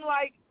I'm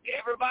like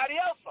everybody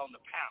else on the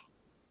panel.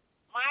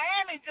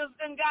 Miami just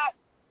done got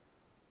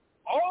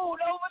old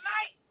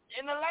overnight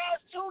in the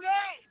last 2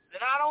 games.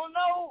 And I don't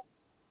know.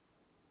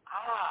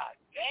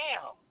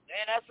 Damn.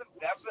 Man, that's a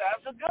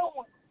good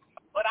one.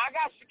 But I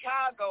got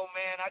Chicago,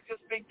 man. I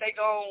just think they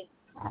gonna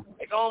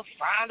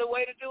find a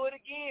way to do it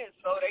again.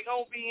 So they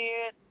gonna be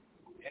in,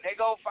 and they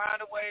gonna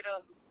find a way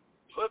to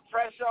put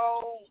pressure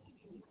on.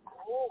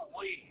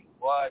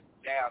 Boy,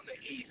 down the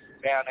East.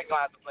 Down, they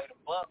gonna have to play the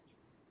Bucks.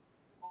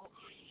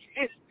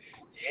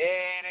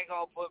 Yeah, they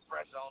gonna put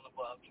pressure on the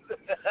Bucks.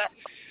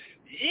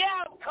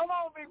 Yeah, come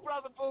on, big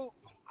brother Boo.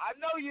 I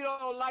know you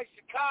don't like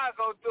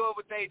Chicago doing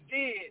what they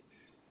did,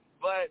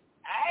 but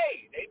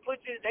hey, they put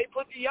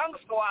the young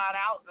squad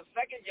out, the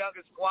second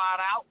youngest squad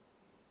out.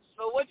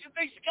 So what you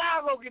think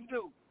Chicago can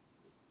do?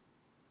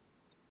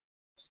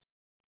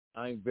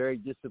 I'm very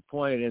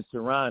disappointed in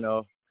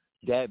Toronto.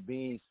 That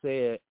being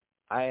said,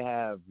 I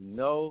have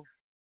no,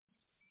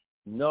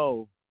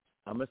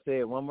 I'm going to say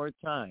it one more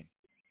time.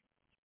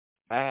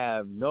 I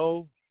have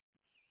no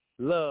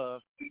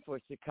love for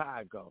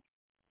Chicago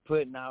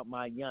putting out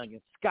my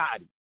youngest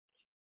Scotty.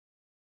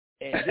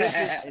 And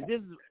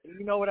this is,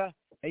 you know what I'm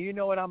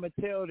going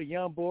to tell the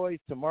young boys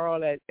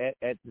tomorrow at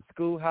the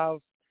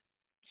schoolhouse?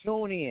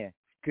 Tune in,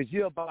 because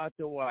you're about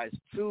to watch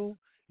 2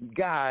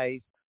 guys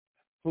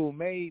who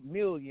made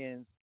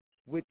millions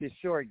with the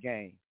short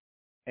game,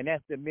 and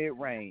that's the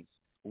mid-range.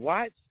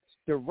 Watch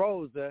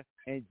DeRozan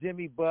and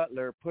Jimmy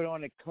Butler put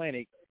on a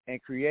clinic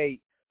and create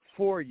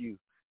for you.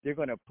 They're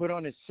going to put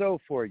on a show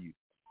for you.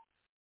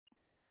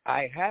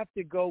 I have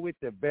to go with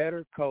the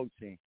better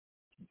coaching.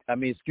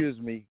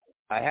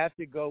 I have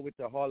to go with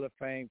the Hall of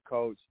Fame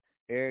coach,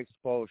 Eric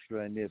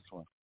Spoelstra, in this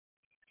one.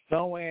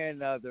 Somewhere or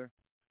another,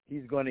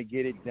 he's going to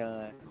get it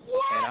done,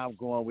 and I'm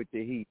going with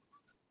the Heat.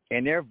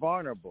 And they're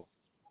vulnerable.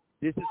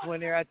 This is when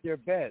they're at their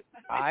best.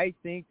 I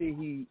think the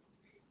Heat,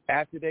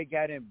 after they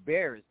got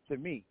embarrassed, to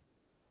me,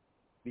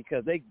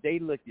 because they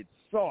looked at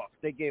soft.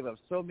 They gave up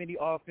so many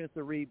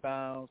offensive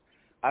rebounds.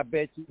 I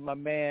bet you my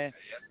man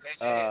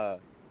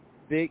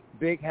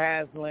Big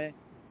Haslam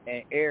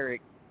and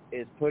Eric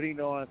is putting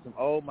on some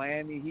old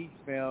Miami Heat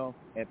film,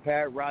 and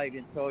Pat Riley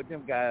then told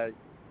them guys,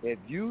 if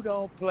you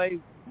don't play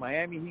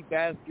Miami Heat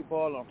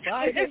basketball on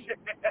Friday,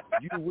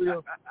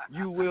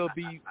 you will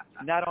be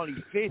not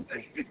only fishing,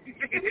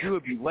 but you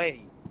will be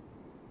waived.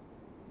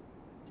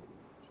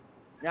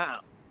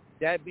 Now,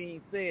 that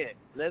being said,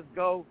 let's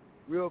go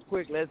real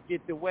quick. Let's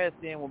get the West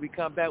in. When we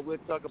come back, we'll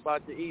talk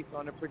about the East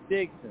on the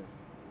predictions.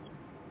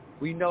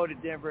 We know the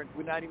Denver.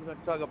 We're not even going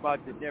to talk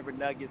about the Denver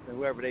Nuggets and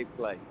whoever they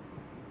play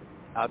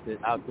out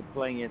to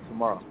play in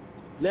tomorrow.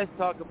 Let's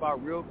talk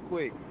about real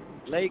quick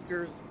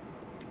Lakers,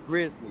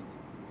 Grizzlies.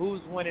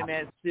 Who's winning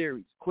that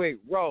series? Quick,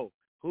 roll.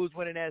 Who's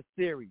winning that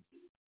series?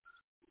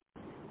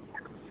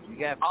 You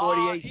got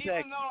 48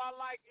 seconds.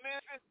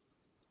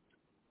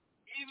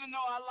 Even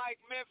though I like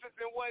Memphis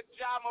and what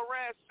Ja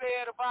Morant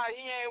said about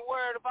he ain't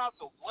worried about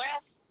the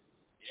West,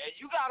 yeah,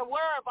 you got to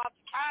worry about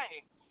the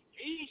King.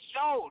 He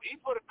showed. He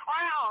put a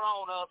crown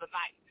on the other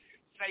night.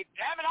 Say,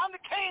 damn it, I'm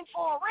the king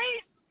for a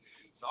reason.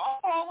 So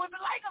I'm going with the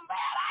Lakers, man.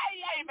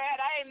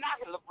 I ain't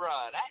knocking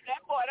LeBron.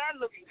 That boy,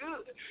 they're looking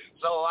good.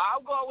 So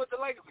I'm going with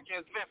the Lakers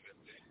against Memphis.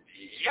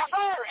 Yes,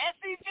 sir.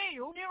 SCG,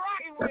 who you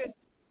rocking with?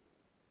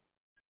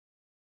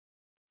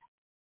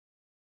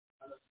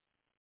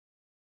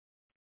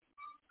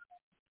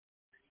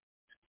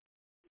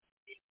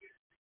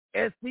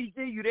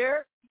 SCG, you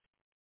there?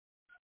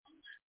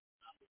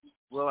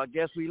 Well, I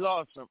guess we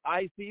lost him.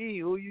 ICE,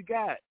 who you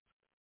got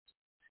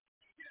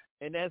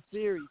in that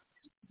series?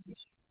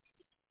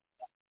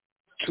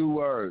 2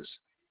 words.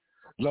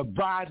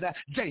 LeBron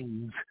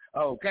James.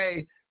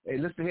 Okay. Hey,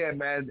 listen here,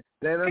 man.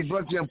 Then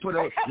Brooke, you put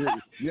a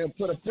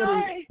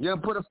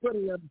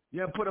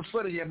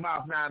foot in your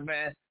mouth now,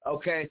 man.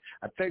 Okay.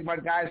 I think my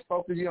guys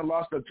focused. You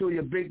lost 2 of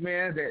your big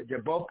men.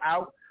 They're both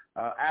out.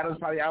 Adams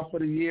probably out for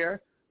the year.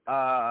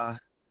 My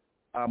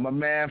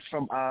man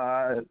from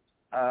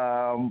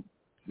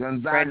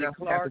Gonzaga,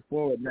 Clark.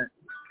 Forward, man.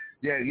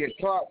 Yeah,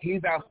 Clark.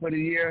 He's out for the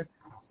year.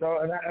 So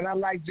and I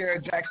like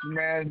Jared Jackson,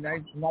 man.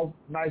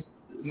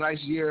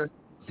 Nice year,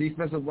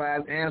 defensive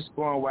wise and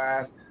scoring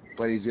wise.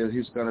 But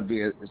it's gonna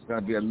be a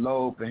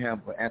load for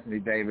him, for Anthony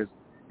Davis.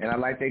 And I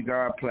like their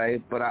guard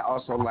play, but I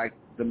also like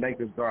the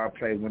Lakers guard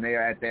play when they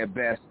are at their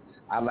best.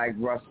 I like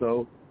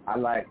Russell. I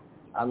like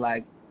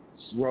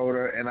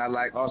Schroeder, and I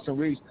like Austin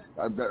Reeves,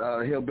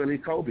 the hillbilly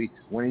Kobe.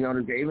 When he on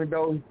the game, even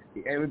though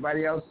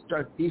everybody else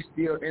struck, he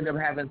still ended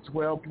up having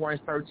 12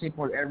 points, 13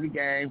 points every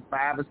game,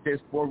 5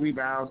 assists, 4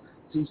 rebounds,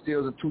 2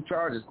 steals, and 2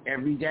 charges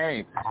every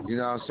game. You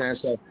know what I'm saying?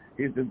 So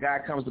if the guy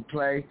comes to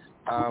play,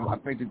 I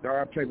think the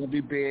guard play gonna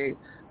be big.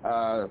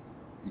 I'll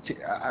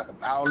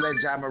let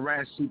Ja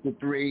Morant shoot the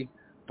 3,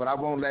 but I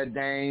won't let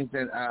Dames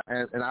and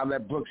I'll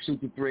let Brooks shoot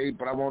the 3,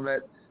 but I won't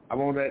let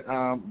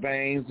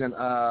Baines and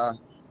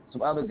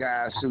some other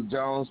guys shoot.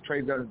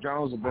 Trey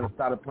Jones has been a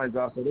solid point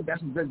guard, so they got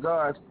some good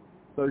guards.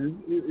 So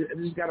you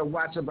just got to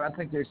watch them. But I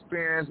think the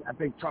experience. I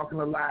think talking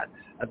a lot.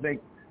 I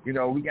think we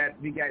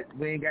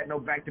ain't got no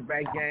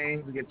back-to-back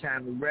games. We get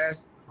time to rest,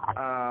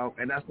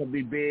 and that's gonna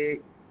be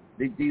big.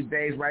 These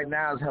days right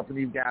now is helping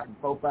these guys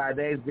for 4-5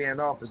 days being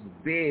off. Is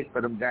big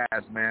for them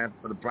guys, man.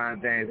 For the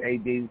LeBron James,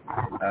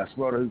 AD,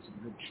 Schroeder who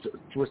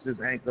twisted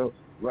his ankle,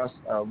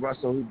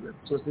 Russell who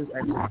twisted his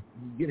ankle.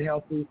 Get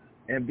healthy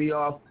and be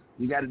off.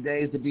 You got the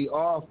days to be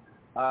off.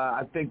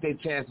 I think their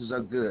chances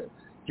are good.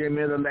 Give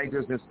me the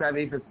Lakers in 7.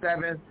 If it's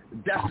 7,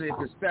 definitely if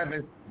it's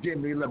 7, give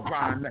me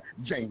LeBron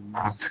James.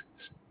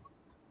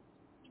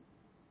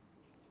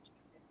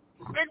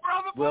 Big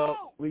brother Boo.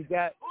 Well, who you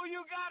got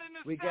in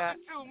this 7-2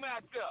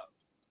 matchup?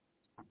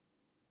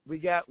 We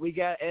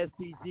got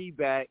SCG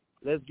back.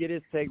 Let's get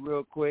his take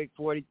real quick.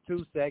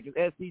 42 seconds.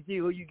 SCG,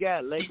 who you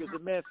got? Lakers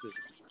and Memphis.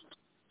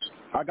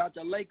 I got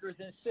the Lakers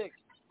in 6.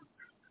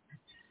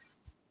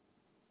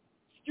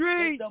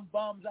 Street. Get them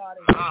bums out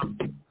of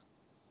here.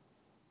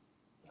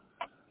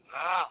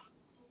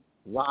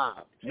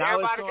 Wow. Now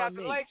Everybody it's got on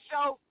the me. Lake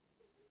Show?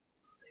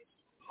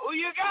 Who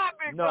you got,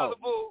 Big brother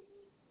Boo?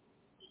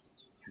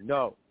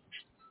 No.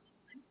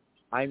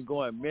 I'm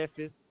going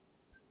Memphis.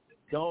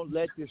 Don't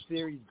let the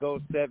series go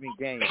 7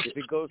 games. If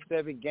it goes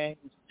 7 games,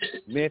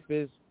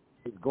 Memphis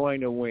is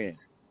going to win.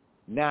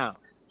 Now,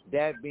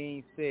 that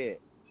being said,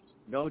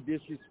 no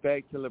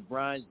disrespect to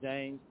LeBron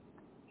James,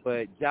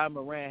 but Ja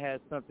Morant has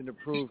something to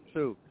prove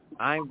too.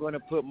 I'm going to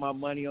put my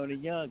money on a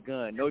young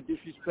gun. No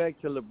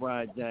disrespect to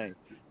LeBron James.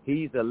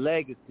 He's a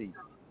legacy.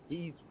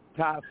 He's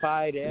top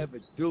 5 to ever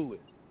do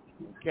it.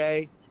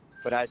 Okay?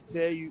 But I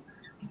tell you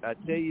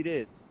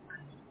this.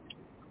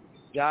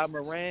 Ja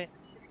Morant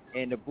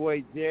and the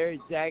boy Jared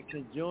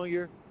Jackson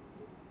Jr.,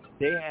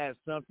 they have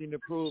something to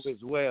prove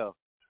as well.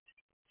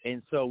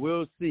 And so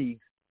we'll see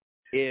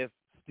if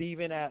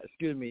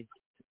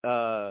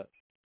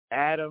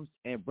Adams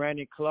and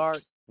Brandon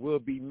Clark will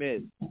be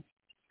missed.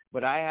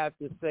 But I have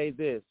to say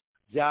this,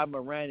 Ja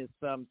Morant is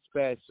something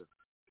special.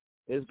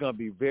 It's going to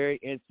be very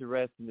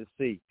interesting to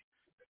see.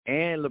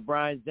 And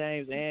LeBron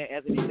James and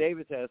Anthony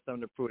Davis has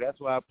something to prove.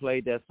 That's why I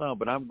played that song.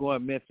 But I'm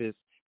going Memphis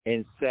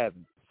in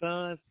 7.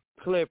 Suns,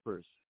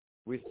 Clippers.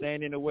 We're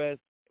staying in the West.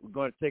 We're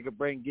going to take a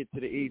break and get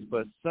to the East.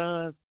 But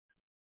Suns,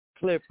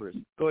 Clippers.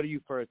 Go to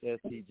you first,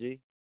 STG.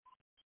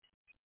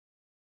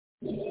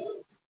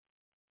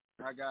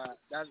 I got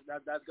that's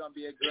gonna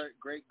be a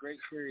great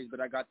series, but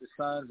I got the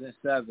Suns in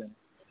 7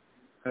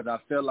 because I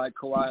feel like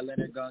Kawhi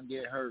Leonard gonna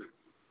get hurt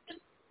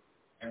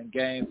in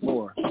Game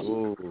 4.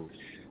 Ooh.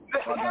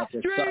 I got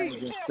the Suns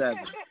in 7.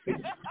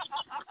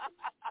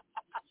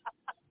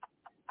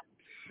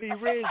 See,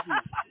 Rizzy.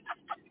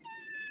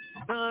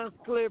 Suns,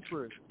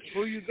 Clippers.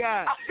 Who you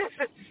got?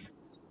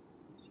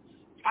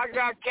 I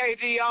got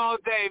KD all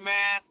day,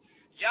 man.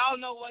 Y'all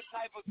know what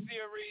type of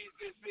series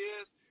this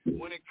is.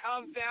 When it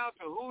comes down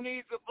to who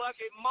needs the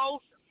bucket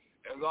most,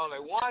 there's only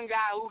one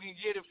guy who can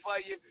get it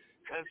for you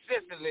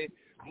consistently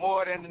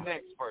more than the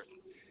next person.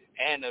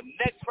 And the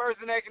next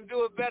person that can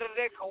do it better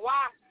than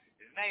Kawhi,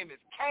 his name is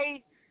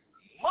K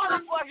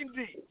motherfucking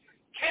D,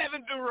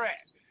 Kevin Durant.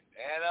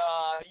 And,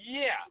 I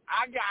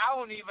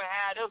don't even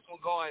have this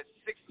one going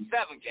 6 or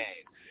 7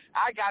 games.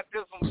 I got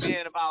this one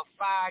being about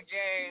 5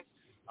 games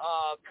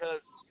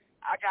because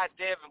I got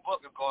Devin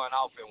Booker going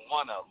off in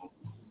one of them.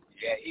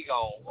 Yeah, he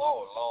going,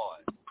 oh,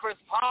 Lord. Chris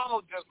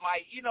Paul just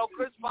might,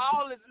 Chris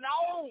Paul is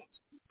known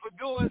for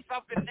doing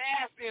something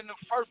nasty in the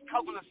first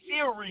couple of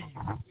series.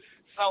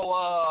 So,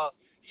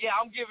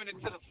 I'm giving it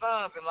to the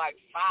Suns in like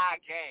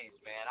 5 games,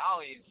 man. I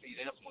don't even see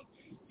this one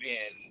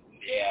being,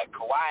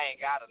 Kawhi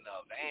ain't got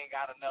enough. They ain't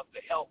got enough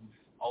to help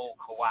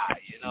old Kawhi,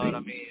 you know what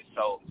I mean?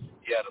 So,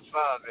 the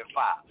Suns in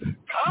 5.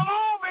 Come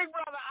on, big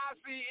brother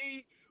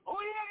ICE. Who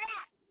you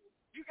got?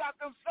 You got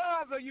them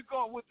Suns or you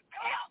going with the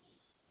Cavs?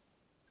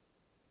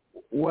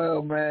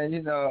 Well, man,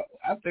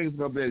 I think it's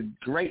gonna be a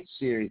great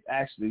series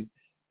actually,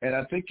 and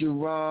I think you're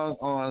wrong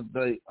on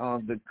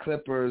the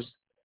Clippers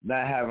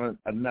not having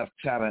enough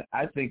talent.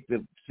 I think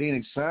the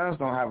Phoenix Suns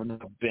don't have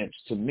enough bench.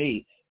 To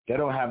me, they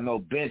don't have no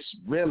bench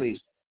really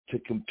to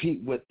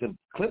compete with the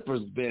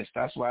Clippers bench.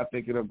 That's why I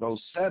think it'll go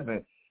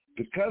 7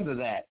 because of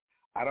that.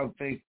 I don't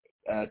think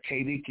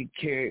KD can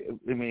carry.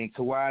 I mean,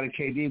 Kawhi and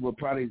KD will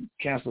probably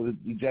cancel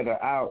each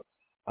other out,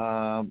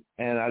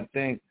 and I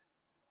think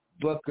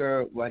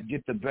Booker will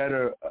get the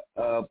better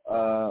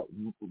of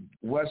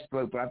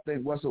Westbrook, but I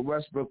think Russell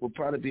Westbrook will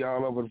probably be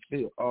all over the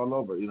field,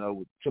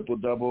 with triple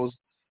doubles,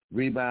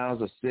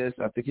 rebounds, assists.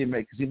 I think he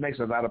makes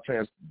a lot of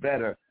players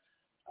better.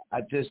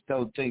 I just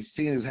don't think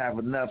Phoenix have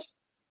enough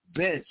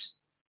bench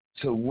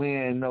to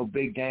win no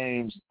big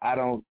games. I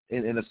don't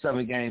in a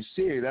 7-game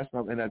series. That's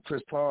not, and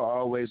Chris Paul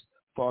always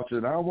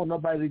faltered. I don't want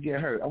nobody to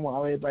get hurt. I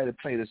want everybody to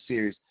play the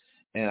series,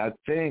 and I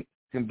think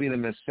can beat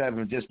them in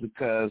 7 just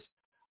because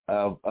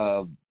of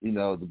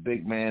the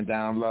big man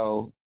down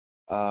low.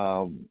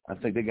 I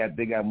think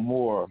they got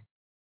more,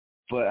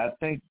 but I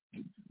think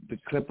the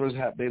Clippers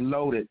they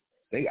loaded.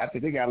 I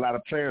think they got a lot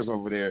of players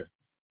over there.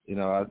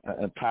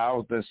 And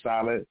Powell's been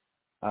solid.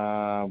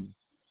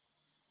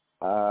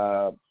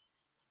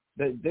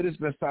 They just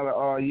been solid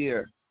all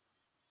year,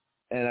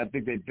 and I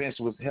think their bench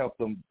was helped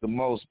them the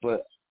most.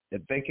 But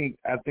if they can,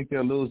 I think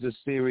they'll lose this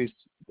series.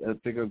 I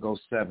think it'll go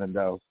 7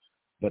 though.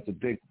 But the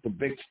big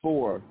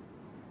 4.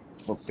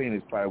 For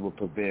Phoenix probably will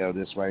prevail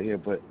this right here,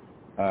 but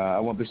I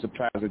won't be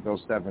surprised if it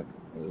goes 7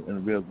 in a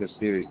real good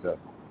series, though.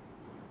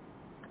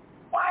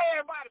 Why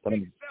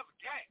everybody pick 7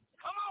 games?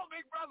 Come on,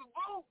 big brother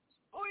Boo.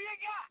 Who you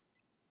got?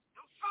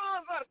 The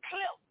Suns are the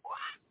Clip. What?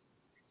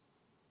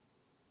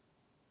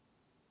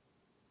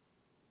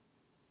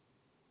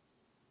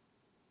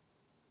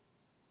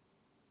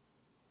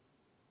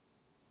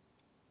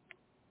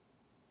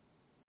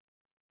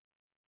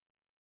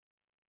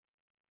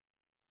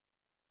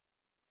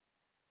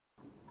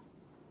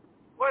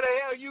 Where the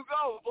hell you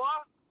go, boy?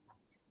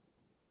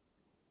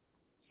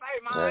 Say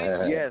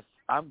mine.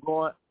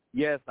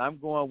 Yes, I'm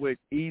going with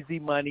Easy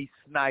Money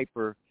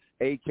Sniper,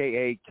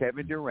 a.k.a.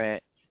 Kevin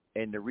Durant,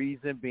 and the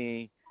reason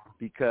being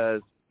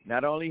because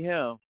not only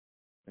him,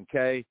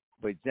 okay,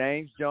 but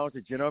James Jones,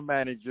 the general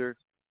manager,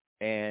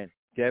 and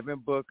Devin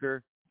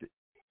Booker,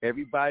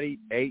 everybody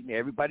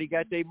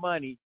got their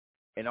money,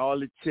 and all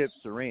the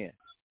chips are in.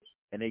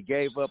 And they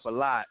gave up a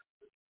lot,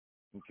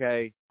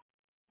 okay,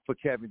 for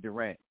Kevin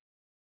Durant.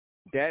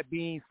 That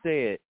being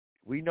said,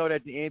 we know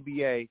that the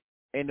NBA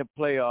and the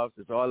playoffs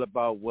is all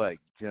about what,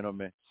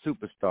 gentlemen?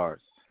 Superstars.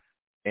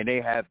 And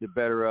they have the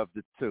better of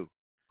the two.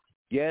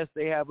 Yes,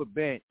 they have a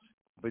bench,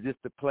 but it's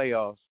the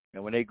playoffs.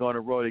 And when they go on the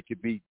road, it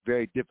could be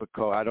very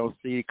difficult. I don't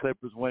see the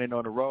Clippers winning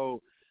on the road.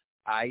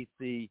 I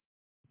see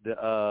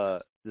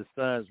the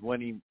Suns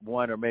winning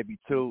 1 or maybe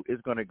 2.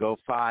 It's going to go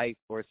 5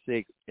 or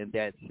 6, and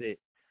that's it.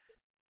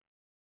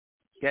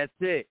 That's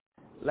it.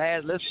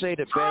 Let's say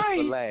the best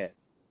for last.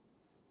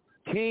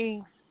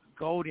 Kings,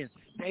 Golden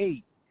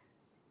State,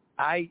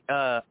 ICE.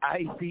 I'm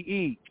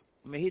going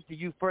to hit to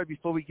you first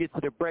before we get to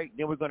the break,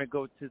 then we're going to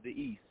go to the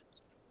East.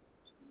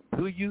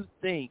 Do you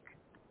think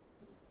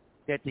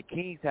that the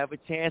Kings have a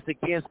chance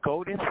against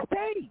Golden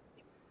State?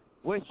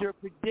 What's your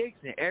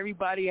prediction?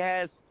 Everybody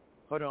has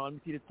 – hold on, let me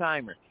see the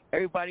timer.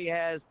 Everybody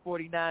has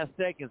 49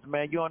 seconds,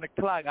 man. You're on the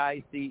clock,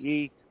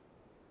 ICE.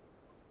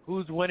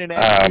 Who's winning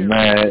that series?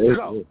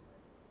 Man,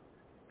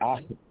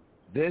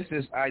 This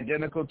is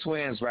identical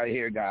twins right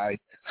here, guys.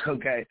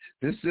 Okay,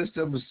 this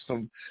system is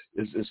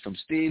from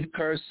Steve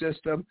Kerr's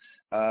system.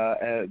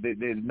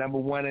 They're number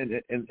one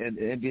in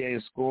NBA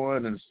in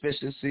scoring and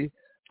efficiency,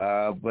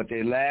 but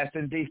they're last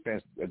in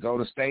defense.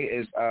 Golden State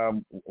is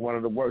one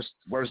of the worst.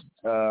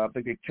 I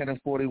think they're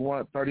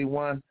 10-41,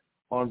 31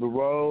 on the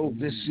road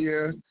this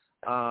year.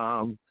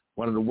 One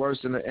of the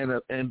worst in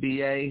the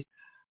NBA.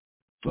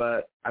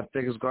 But I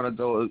think it's going to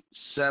go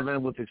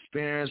 7 with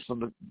experience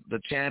from the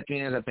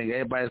champions. I think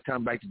everybody's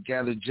coming back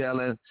together,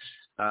 gelling.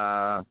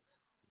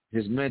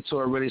 His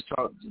mentor really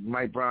taught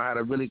Mike Brown how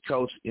to really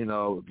coach. You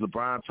know,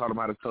 LeBron taught him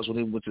how to coach when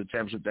he went to the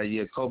championship that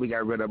year. Kobe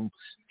got rid of him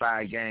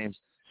 5 games.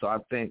 So I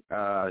think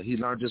he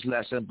learned this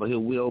lesson, but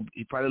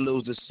he probably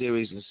lose this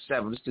series in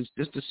 7. This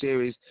is the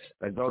series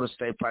that Golden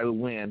State probably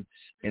win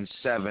in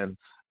 7,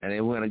 and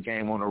they win a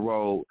game on the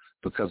road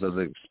because of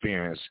the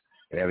experience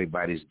and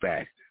everybody's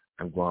back.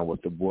 I'm going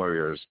with the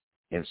Warriors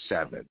in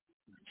 7.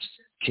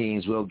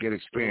 Kings will get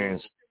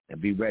experience and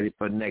be ready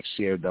for next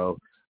year, though,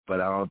 but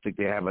I don't think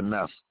they have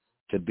enough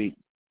to beat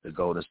the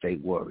Golden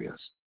State Warriors.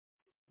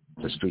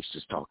 The streets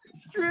is talking.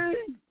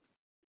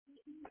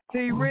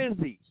 T.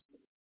 Rizzy,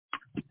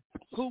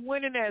 who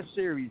winning that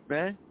series,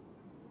 man?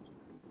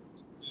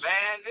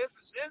 Man, this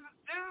is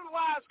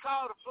why it's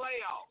called a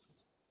playoff.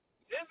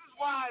 This is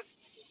why it's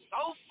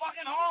so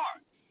fucking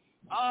hard.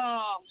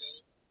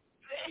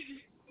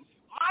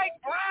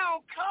 Mike Brown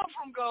come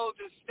from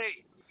Golden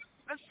State.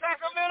 The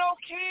Sacramento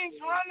Kings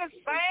run the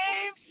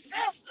same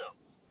system.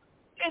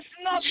 It's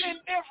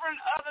nothing different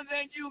other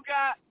than you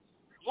got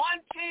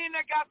one team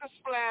that got the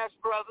Splash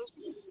Brothers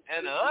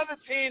and the other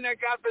team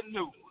that got the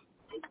new one.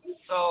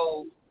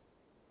 So,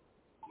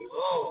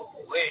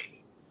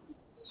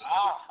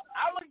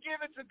 I would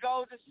give it to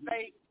Golden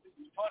State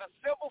for the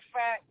simple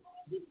fact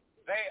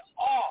they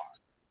are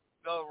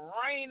the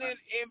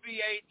reigning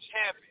NBA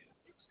champions.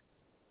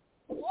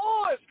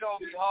 Oh, it's going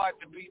to be hard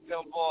to beat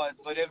them boys.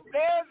 But if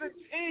there's a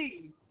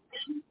team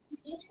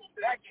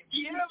that can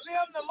give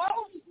them the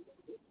most,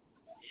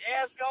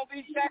 yeah, it's going to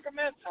be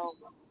Sacramento.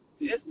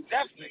 It's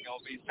definitely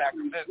going to be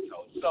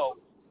Sacramento. So,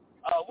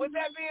 with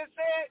that being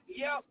said,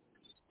 yep,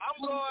 I'm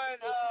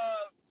going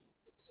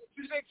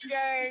 6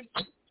 games.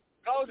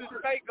 Golden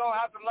State going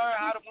to have to learn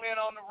how to win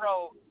on the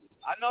road.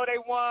 I know they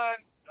won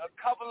a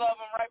couple of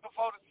them right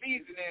before the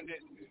season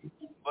ended.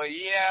 But,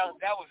 yeah,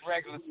 that was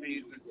regular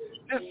season.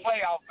 This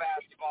playoff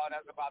basketball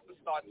that's about to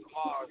start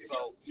tomorrow.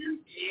 So,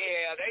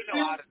 yeah, they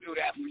know how to do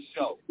that for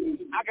sure.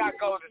 I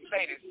got Golden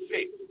State at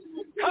 6.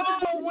 Come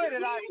on with it.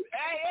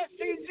 Hey,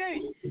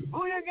 SCG, who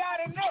you got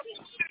in this?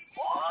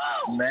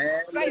 Whoa!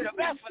 Man, say the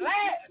best for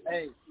last.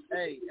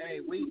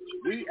 Hey,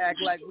 we act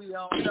like we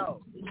don't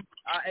know.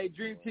 Hey,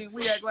 Dream Team,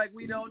 we act like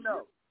we don't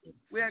know.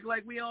 We act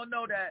like we don't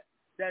know that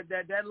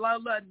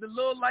the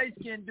little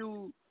light-skinned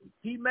dude,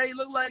 he may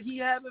look like he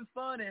having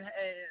fun and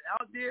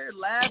out there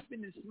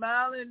laughing and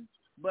smiling,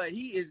 but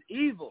he is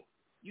evil.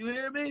 You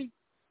hear me?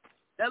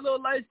 That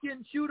little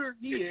light-skinned shooter,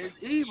 he is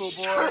evil,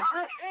 boy.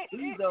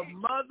 He's a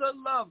mother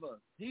lover.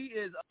 He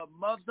is a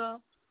mother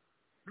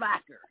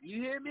blacker.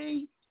 You hear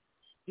me?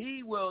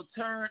 He will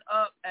turn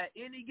up at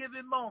any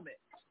given moment.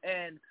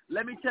 And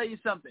let me tell you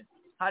something.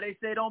 How they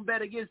say don't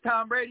bet against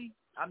Tom Brady?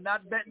 I'm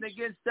not betting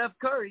against Steph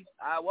Curry.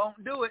 I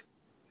won't do it.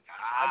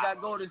 I got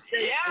to go to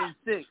State in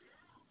 6.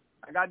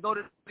 I got to go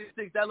to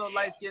 6. That little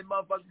light-skinned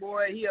motherfucker,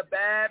 boy, he a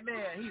bad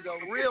man. He's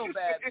a real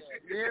bad man.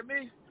 You hear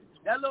me?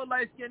 That little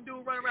light-skinned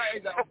dude running around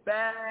is a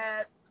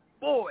bad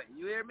boy.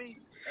 You hear me?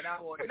 And I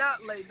will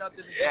not lay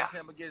nothing against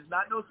him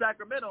not no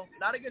Sacramento.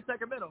 Not against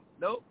Sacramento.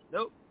 Nope.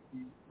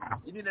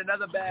 You need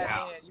another bad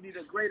man. You need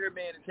a greater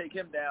man to take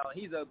him down.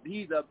 He's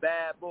a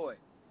bad boy.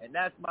 And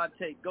that's my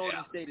take.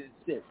 Golden State is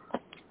 6.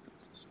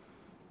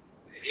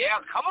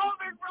 Yeah, come on,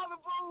 big brother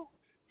Boo.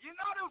 You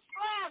know them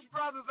Splash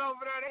Brothers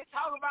over there, they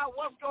talk about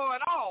what's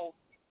going on.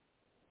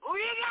 Who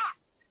you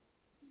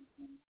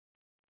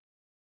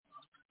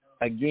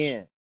got?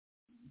 Again,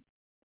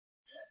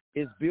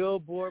 it's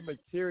billboard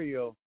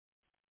material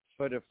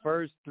for the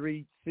first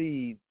 3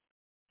 seeds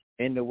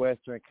in the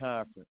Western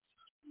Conference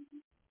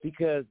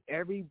because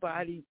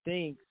everybody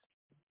thinks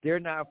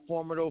they're not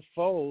formidable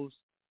foes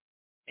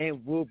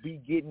and will be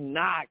getting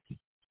knocked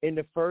in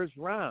the first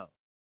round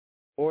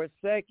or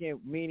second,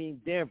 meaning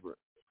Denver.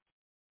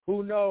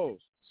 Who knows?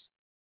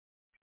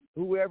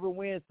 Whoever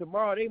wins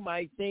tomorrow, they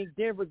might think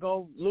Denver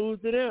going to lose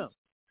to them,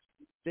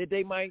 that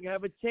they might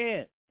have a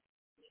chance.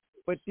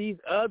 But these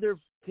other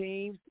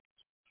teams,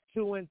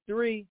 2 and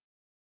 3,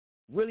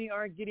 really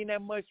aren't getting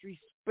that much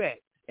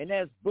respect. And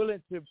that's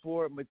bulletin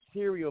board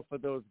material for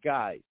those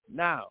guys.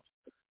 Now,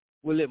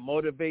 will it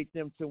motivate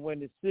them to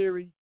win the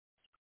series?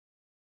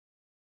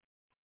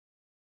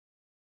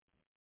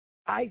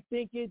 I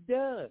think it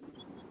does.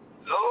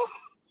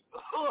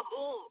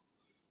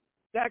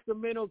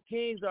 Sacramento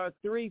Kings are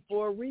 3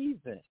 for a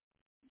reason.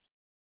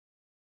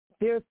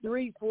 They're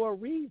 3 for a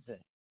reason.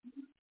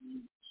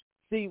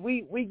 See,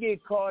 we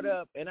get caught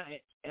up, and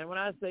when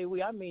I say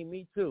we, I mean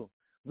me too.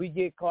 We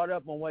get caught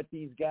up on what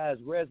these guys'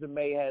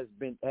 resume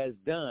has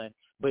done.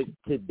 But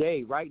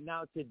today, right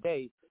now,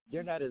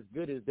 they're not as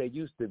good as they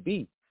used to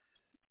be.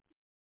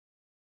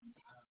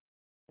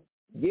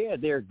 Yeah,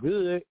 they're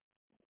good.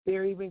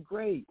 They're even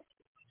great.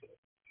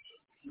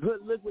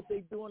 But look what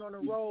they're doing on the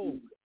road.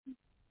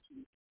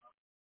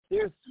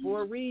 They're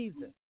for a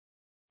reason.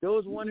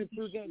 Those 1 and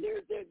 2 games,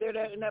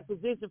 they're in that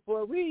position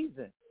for a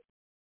reason.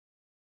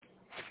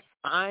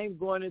 I'm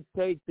going to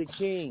take the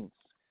Kings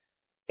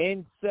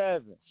in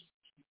 7.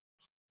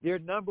 They're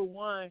number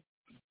 1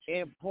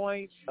 in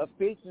point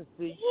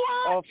efficiency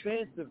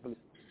offensively.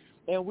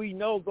 And we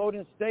know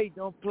Golden State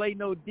don't play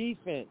no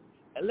defense.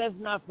 And let's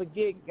not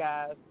forget,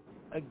 guys,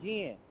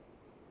 again,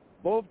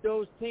 both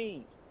those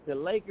teams, the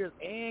Lakers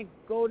and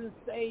Golden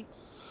State,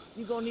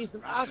 you're going to need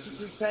some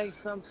oxygen tanks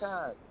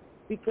sometimes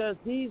because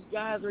these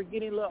guys are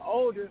getting a little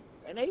older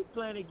and they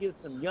playing against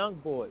some young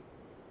boys.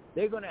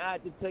 They're going to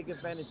have to take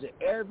advantage of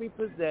every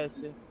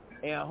possession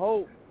and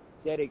hope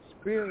that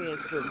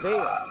experience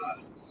prevails.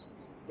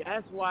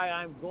 That's why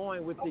I'm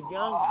going with the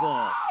young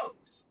guns.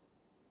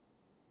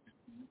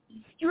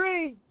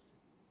 Street.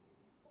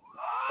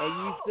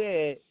 And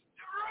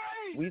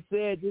we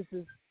said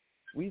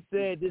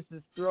this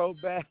is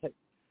throwback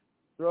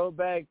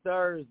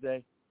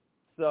Thursday.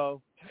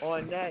 So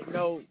on that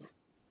note,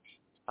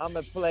 I'm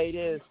gonna play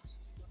this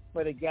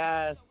for the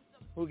guys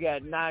who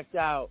got knocked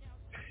out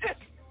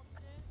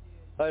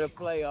of the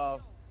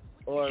playoffs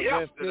or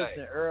went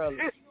fishing early.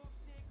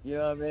 You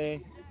know what I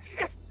mean?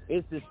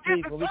 It's the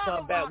street. When we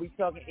come back, we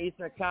talking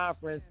Eastern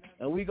Conference,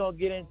 and we gonna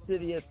get into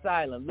the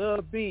asylum.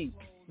 Lil B,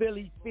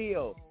 Philly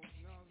Field,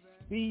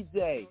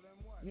 BJ.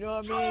 You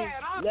know what I mean?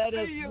 Let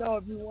us know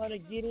if you want to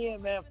get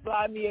in, man.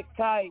 Fly me a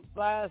kite.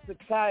 Fly us a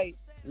kite.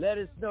 Let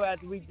us know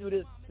after we do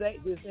this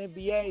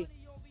NBA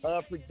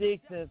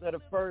predictions of the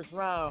first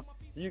round.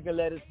 You can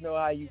let us know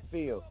how you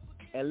feel.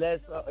 And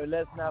let's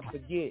not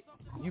forget,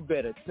 you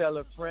better tell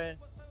a friend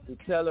to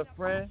tell a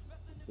friend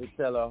to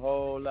tell a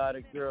whole lot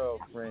of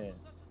girlfriends.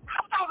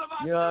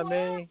 You know what I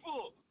mean?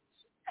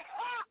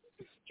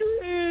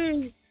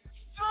 Street.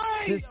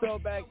 This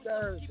Throwback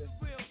Thursday.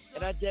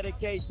 And I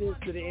dedicate this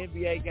to the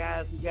NBA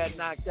guys who got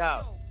knocked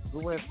out, who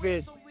went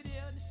fishing.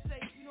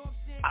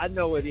 I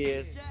know it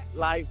is.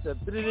 Life's a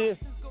street,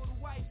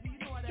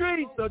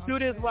 so do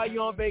this while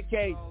you're on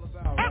vacation.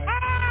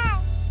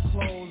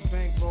 Clothes,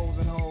 bank rolls,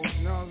 and hoes,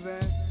 you know what I'm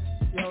saying?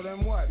 Yo,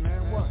 then what,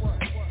 man? What?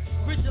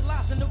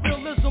 Visualizing the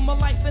realism of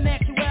life and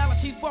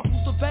actuality. Fuck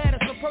who's the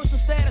baddest, a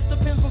person's status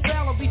depends on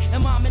salary.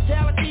 And my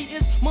mentality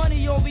is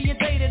money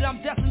orientated.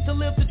 I'm destined to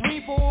live the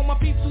dream for all my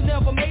peeps who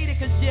never made it.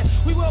 Cause yeah,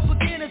 we were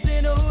beginners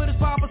in the hood as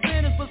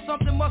 5%ers. But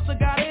something must have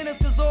got in us,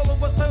 cause all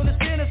of us turn to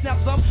sinners. Now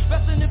some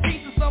resting in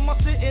peace and some are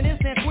sitting in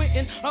San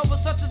Quentin.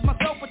 Others such as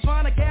myself are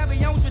trying to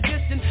carry on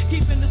tradition,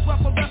 keeping this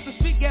weapon less and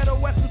speak ghetto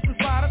essence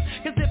inside us.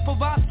 Cause it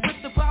provides with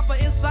the proper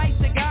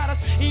insights that guide us.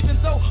 Even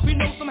though we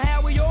know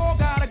somehow we all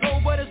gotta go,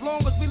 but as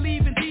long as we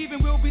leave and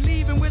thieving, we'll be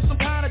leaving with some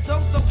kind of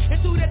dope. So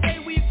into that day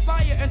we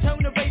expire and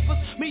turn to vapors.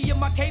 Me and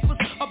my capers,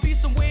 I'll be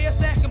somewhere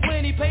stacking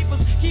plenty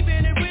papers,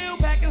 keeping it real,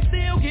 packing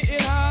still getting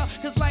high.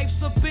 Cause life's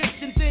a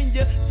bitch and then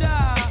you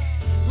die.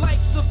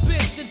 Life's a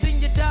bitch and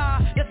then you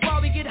die. That's why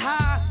we get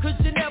high, cause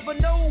you never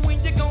know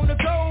when you're gonna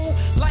go.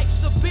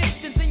 Life's a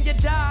bitch and then you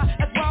die.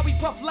 That's why we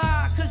puff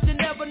lie, cause you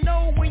never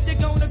know when you're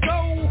gonna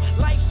go.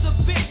 Life's a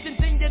bitch and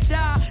then you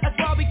die. That's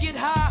why we get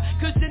high,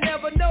 cause you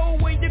never know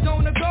when you're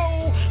gonna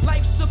go.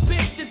 Life's a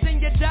bitch and then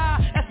you die.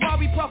 That's why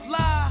we puff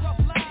lie.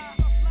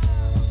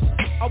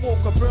 I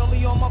woke up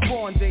early on my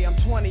born day. I'm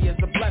 20 is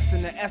a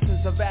blessing. The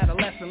essence of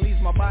adolescence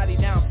leaves my body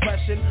now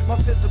freshened. My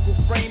physical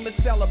frame is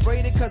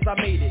celebrated cause I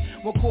made it.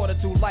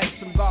 1/4 through life,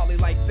 some godly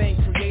like thing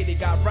created.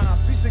 Got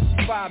rhymes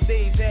 365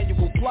 days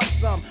annual plus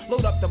some.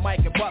 Load up the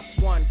mic and bust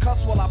one. Cuss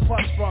while I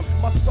push from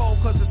my skull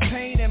cause it's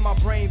pain in my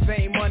brain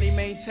vein. Money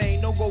maintain,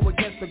 no go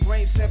against the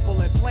grain,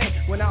 simple and plain.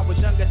 When I was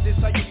younger this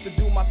I used to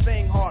do my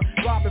thing hard.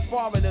 Robbing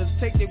foreigners,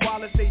 take their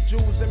wallets, they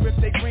jewels and rip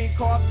their green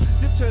cards.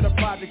 Dip to the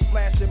project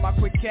flashing my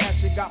quick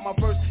cash and got my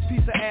first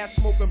piece of ass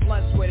smoking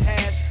blunts with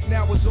hash.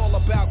 Now it's all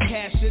about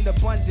cash in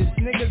abundance.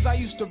 Niggas I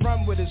used to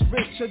run with is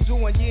rich are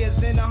doing years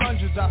in the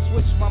hundreds. I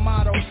switched my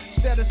motto.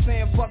 Instead of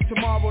saying fuck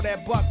tomorrow,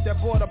 that buck that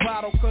bought a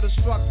bottle could've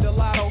struck the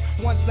lotto.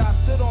 Once I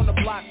stood on the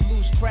block,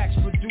 loose cracks,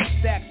 produced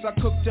stacks. I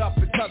cooked up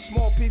and cut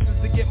small pieces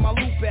to get my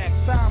loot back.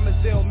 Time is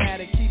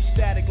illmatic, keep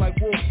static like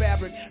wool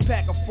fabric.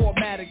 Pack of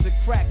formatics to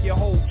crack your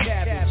whole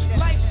cabbage.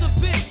 Life's a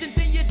bitch and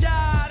then you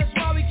die. That's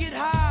why we get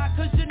high,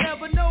 cause you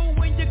never know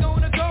when you're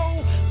gonna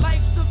go.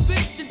 Life's a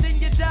bitch and then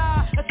you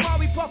die. That's why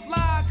we puff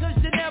lie, cause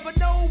you never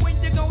know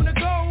when you're gonna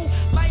go.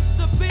 Life's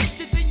a bitch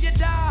and then you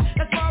die.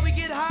 That's why we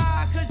get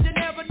high, cause you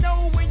never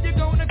know when you're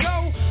gonna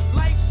go.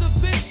 Life's a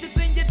bitch and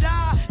then you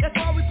die. That's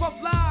why we puff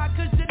lie,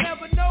 cause you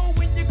never know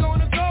when you're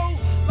gonna go.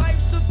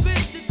 Life's a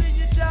bitch and then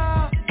you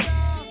die.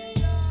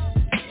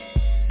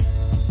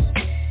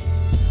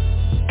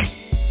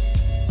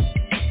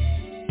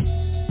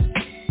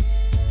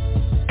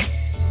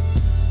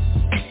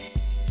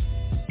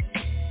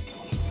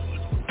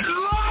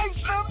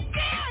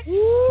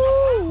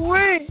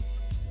 Woo-wee!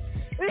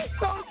 It's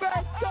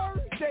Throwback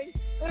Thursday,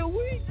 and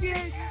we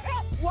get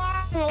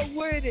wild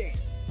with it.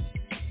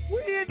 We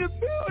in the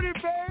building,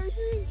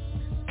 baby.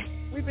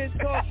 We've been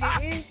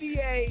talking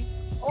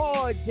NBA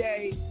all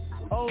day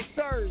on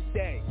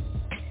Thursday.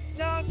 You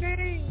know what I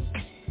mean?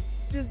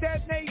 Does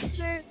that make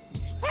sense?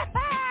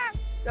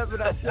 That's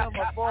what I tell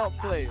my ball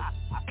players.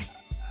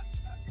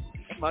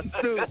 My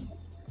students.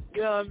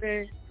 You know what I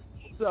mean?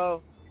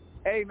 So,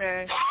 hey,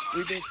 man,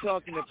 we've been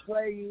talking the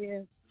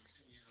play-in.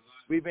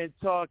 We've been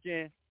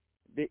talking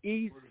the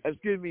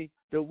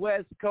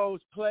West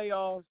Coast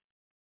playoffs.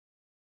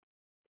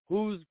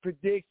 Whose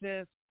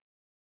predictions?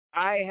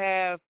 I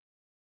have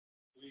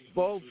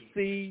both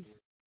seeds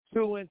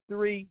 2 and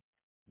 3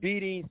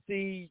 beating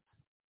seeds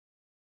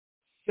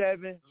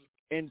 7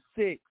 and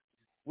 6,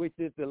 which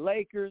is the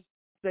Lakers,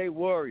 State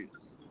Warriors.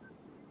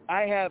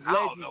 I have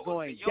Legends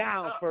going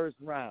down first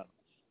round.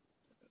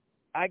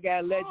 I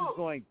got Legends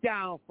going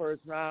down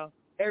first round.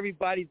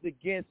 Everybody's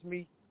against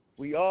me.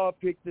 We all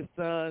picked the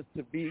Suns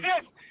to beat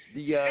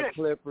the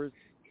Clippers.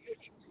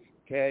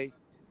 Okay.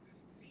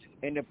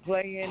 And the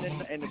play-in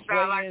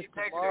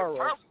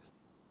tomorrow.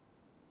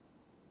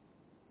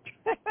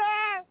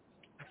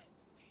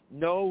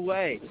 No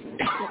way.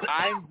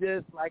 I'm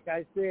just, like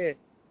I said,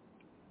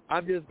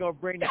 I'm just going to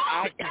bring the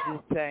oxygen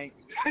tank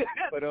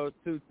for those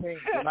two teams.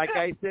 And like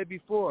I said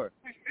before,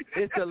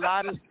 it's a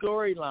lot of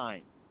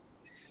storylines.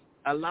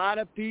 A lot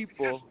of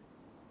people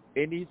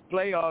in these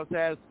playoffs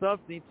have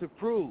something to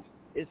prove.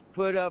 It's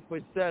put up or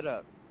set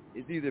up.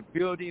 It's either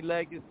building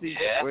legacy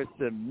or it's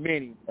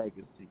cementing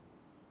legacy.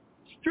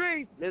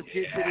 Street, let's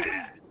get to the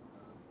East.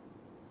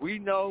 We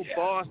know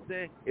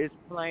Boston is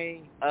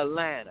playing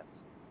Atlanta.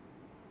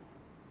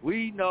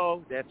 We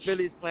know that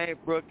Philly's playing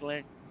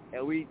Brooklyn,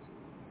 and we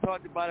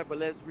talked about it, but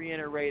let's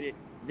reiterate it.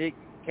 Nick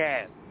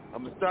Cass.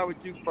 I'm going to start with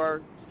you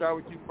first.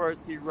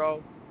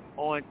 T-Row,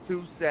 on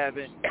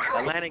 2-7.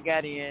 Atlanta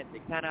got in.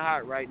 They're kind of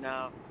hot right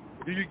now.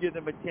 Do you give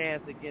them a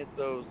chance against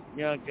those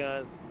young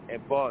guns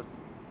at Boston?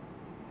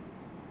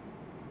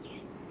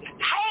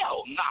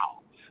 Hell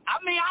no. I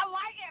mean, I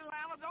like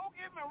Atlanta. Don't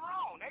get me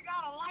wrong. They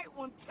got a light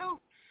one, too.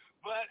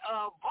 But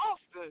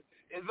Boston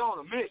is on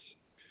a mission.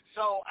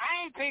 So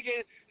I ain't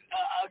picking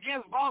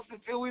against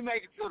Boston till we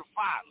make it to the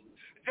finals.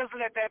 Just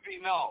let that be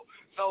known.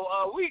 So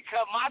we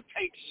cut my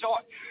take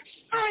short.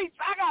 Streets,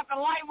 I got the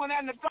light one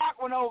and the dark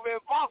one over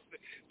in Boston,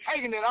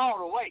 taking it all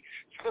the way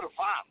to the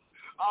finals.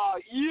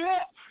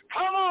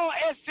 Come on,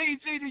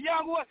 STG, the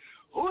young one.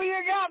 Who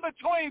you got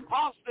between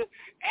Boston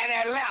and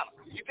Atlanta?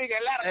 You think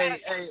Atlanta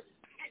got a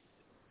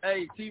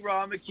Hey,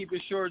 T-Raw, I'm going to keep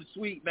it short and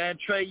sweet, man.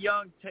 Trae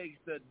Young takes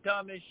the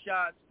dumbest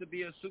shots to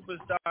be a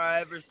superstar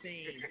I've ever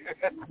seen.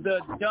 The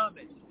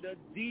dumbest, the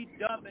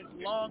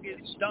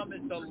longest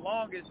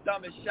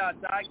shots.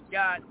 I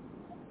got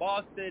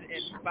Boston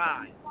in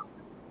 5.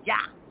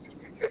 Yeah.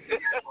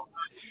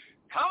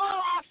 Come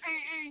on,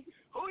 ICE.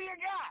 Who you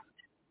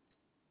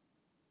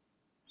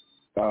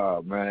got?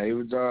 Oh, man,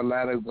 even though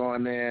Atlanta's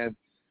going in,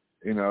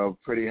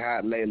 pretty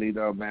hot lately,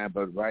 though, man.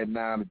 But right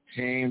now, the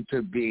team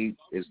to beat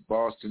is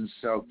Boston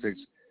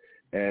Celtics.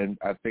 And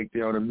I think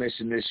they're on a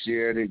mission this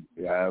year.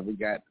 We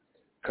got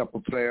a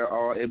couple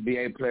all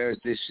NBA players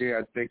this year.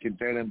 I think in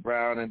Jaylen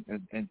Brown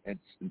and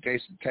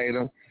Jason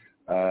Tatum.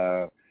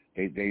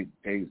 They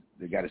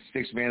got a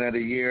 6th man of the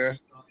year.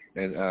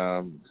 And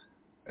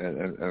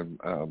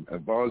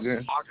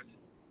Bogan.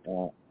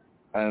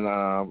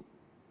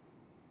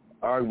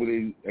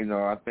 Arguably,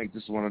 I think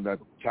this is one of the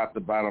top to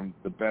bottom,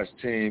 the best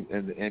team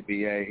in the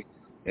NBA,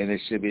 and they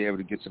should be able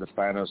to get to the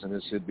finals, and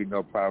there should be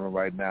no problem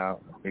right now.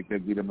 I think they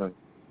beat them in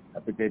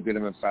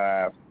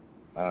 5.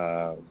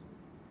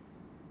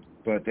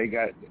 But they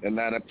got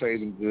Atlanta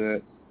plays them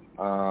good.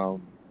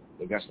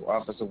 They got some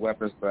offensive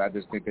weapons, but I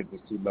just think they're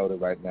just too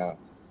loaded right now.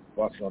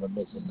 Boston on a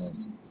mission,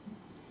 man.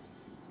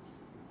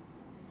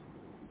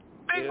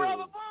 Big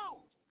brother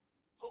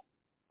Boo,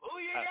 who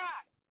you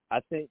got?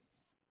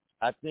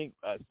 I think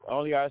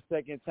only our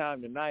second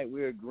time tonight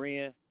we're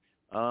agreeing.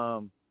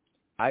 I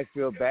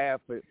feel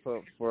bad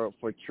for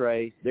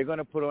Trae. They're going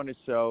to put on a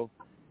show.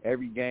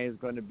 Every game is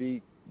going to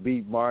be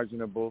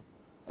marginable.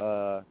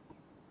 But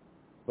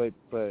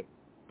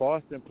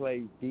Boston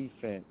plays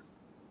defense,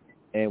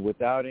 and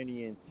without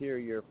any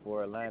interior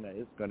for Atlanta,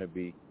 it's going to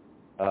be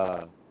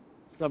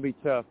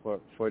tough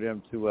for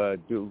them to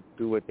do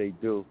what they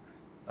do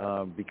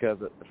because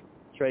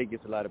Trae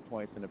gets a lot of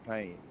points in the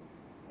paint.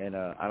 And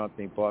I don't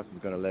think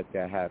Boston's going to let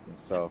that happen.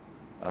 So,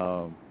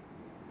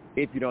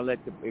 if you don't let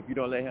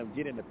him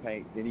get in the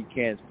paint, then he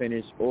can't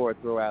finish or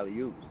throw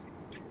alley-oops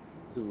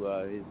to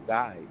his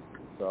guys.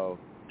 So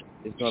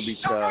it's going to be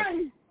tough.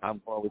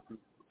 I'm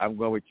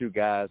going with you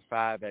guys.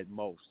 5 at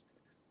most.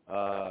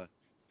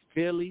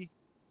 Philly,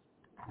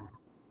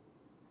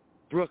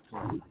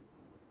 Brooklyn.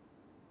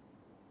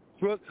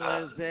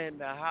 Brooklyn's in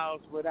the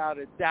house without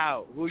a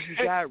doubt. Who you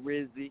got,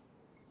 Rizzy?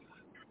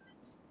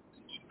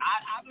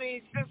 I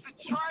mean, since the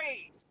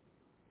trade,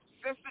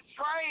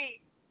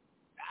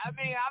 I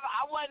mean,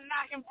 I wasn't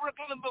knocking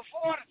Brooklyn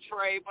before the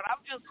trade, but I'm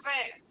just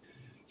saying,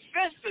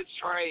 since the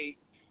trade,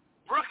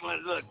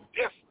 Brooklyn looked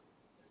different.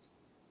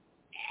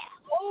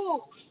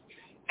 Ooh.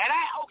 And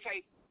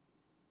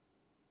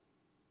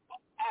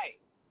hey,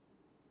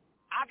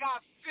 I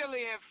got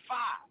Philly in 5.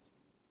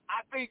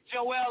 I think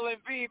Joel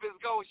Embiid is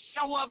going to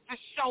show up to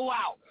show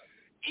out.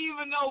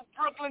 Even though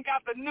Brooklyn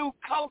got the new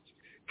coach,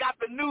 got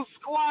the new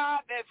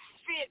squad that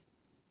fit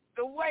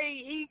the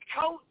way he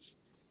coached,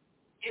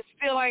 it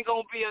still ain't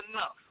going to be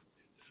enough.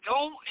 It's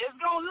going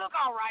to look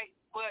all right,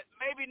 but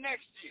maybe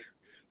next year.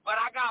 But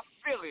I got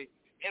Philly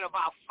in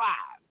about 5.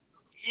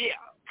 Yeah.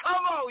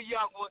 Come on,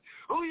 young one.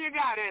 Who you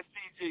got,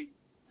 SCG?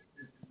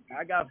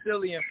 I got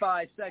Philly in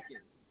 5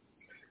 seconds.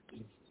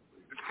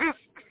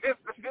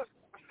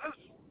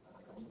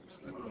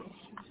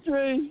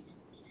 Three.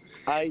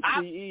 ICE.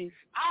 ICE.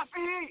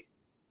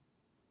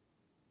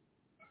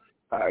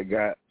 I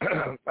got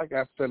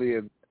Philly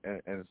in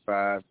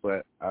 5,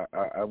 but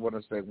I want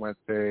to say one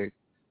thing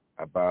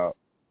about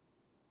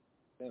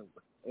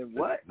And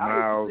what?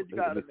 Miles,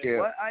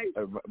 Mikal.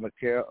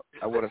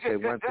 I want to say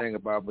one thing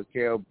about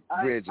Mikal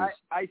Bridges.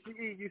 ICE,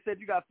 you said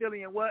you got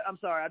Philly in what? I'm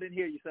sorry, I didn't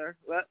hear you, sir.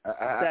 What?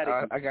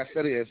 I got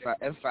Philly in 5.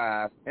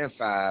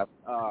 MVP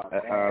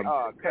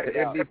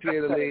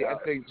of the league. I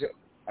think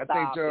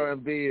Joel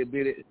Embiid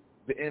be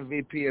the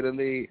MVP of the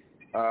league.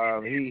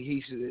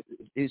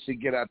 He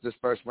should get out this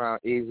first round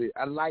easy.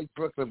 I like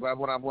Brooklyn, but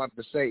what I want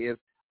to say is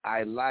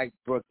I like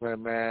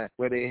Brooklyn, man,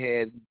 where they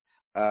had.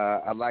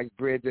 I like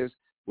Bridges,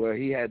 where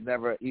he had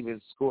never even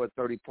scored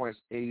 30 points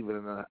even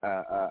in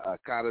a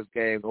college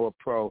game or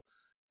pro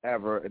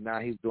ever, and now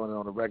he's doing it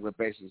on a regular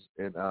basis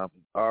and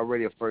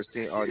already a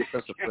first-team or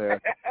defensive player.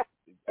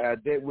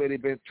 Dinwiddie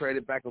been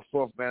traded back and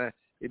forth, man.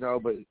 You know,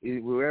 but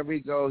wherever he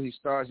goes, he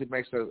starts. He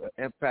makes an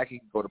impact. He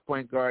can go to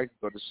point guard. He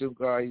can go to shoot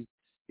guard.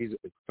 He's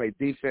play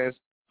defense.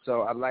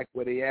 So I like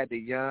where they at. They're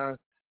young.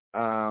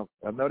 I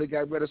know they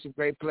got rid of some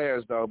great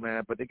players, though,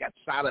 man, but they got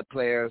solid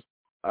players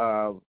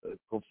who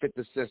fit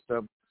the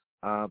system.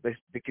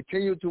 They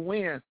continue to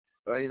win,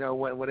 you know,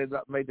 when they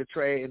made the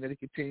trade, and then they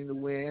continue to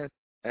win.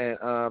 And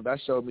that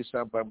showed me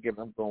something. But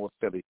I'm going with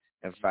Philly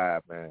in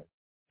 5, man.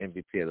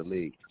 MVP of the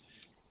league,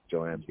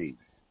 Joel Embiid.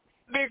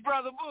 Big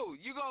Brother Boo,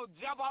 you going to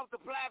jump off the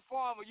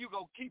platform or you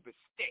going to keep it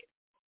steady?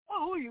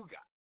 Well, who you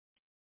got?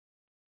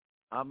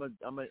 I'm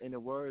in the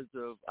words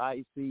of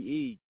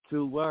ICE,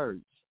 2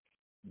 words,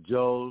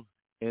 Joel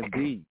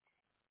Embiid.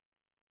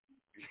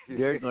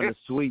 They're going to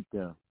sweep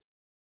them.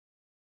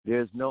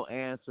 There's no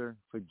answer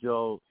for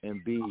Joel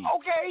Embiid.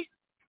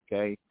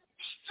 Okay.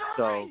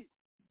 So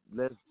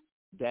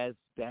that's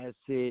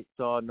it.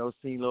 So no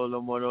seen,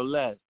 no more, no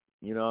less.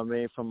 You know what I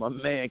mean? From my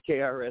man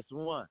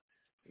KRS-One.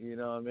 You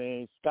know what I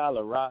mean?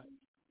 Scholar Rock.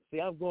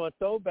 See, I'm going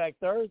Throwback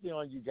Thursday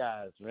on you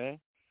guys, man.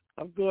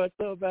 I'm going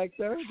Throwback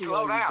Thursday Slow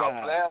on down, you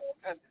guys.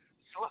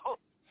 Slow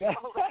down.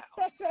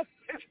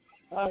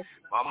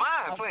 My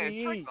mind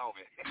playing tricks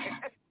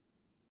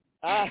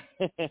on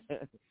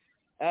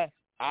me.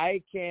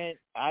 I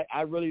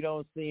really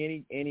don't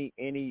see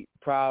any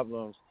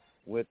problems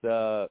with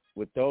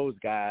those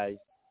guys.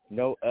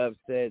 No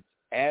upsets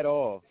at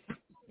all.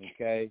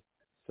 Okay,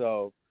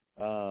 so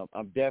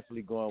I'm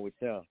definitely going with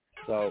them.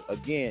 So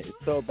again, it's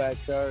Throwback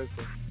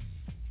Thursday.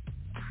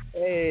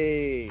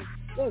 Hey,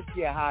 let's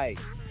get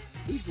hyped.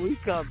 We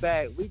come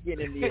back. We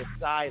get in the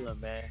asylum,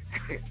 man.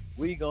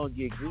 We gonna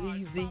get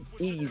greasy,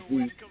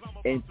 easy,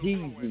 and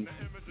cheesy.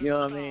 You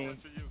know what I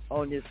mean?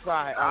 On this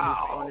Friday,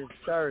 on this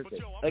Thursday.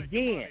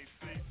 Again.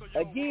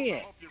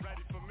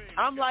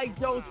 I'm like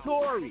Joe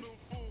Torre.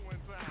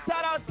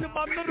 Shout out to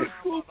my middle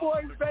school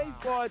boys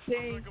baseball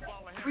team.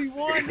 We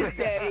won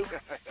today.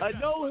 A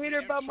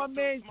no-hitter by my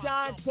man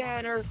Sean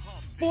Tanner.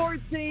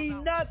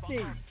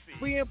 14-0.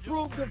 We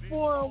improved to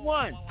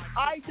 4-1.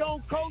 I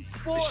don't coach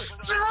sports.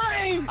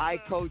 I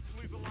coach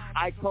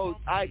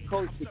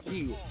the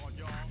kids.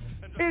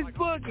 It's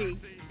Boogie,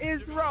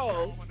 it's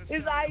Roll,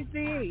 it's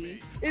ICE,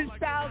 it's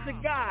Styles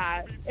of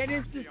God, and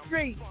it's the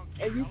street.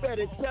 And you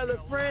better tell a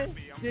friend,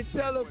 then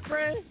tell a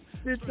friend,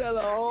 then tell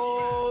a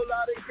whole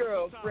lot of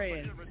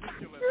girlfriends.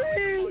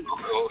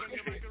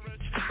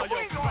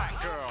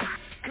 Girl,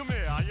 come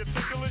here, are you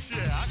ticklish?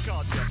 Yeah, I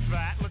called you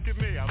fat. Look at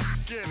me,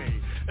 I'm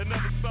skinny. It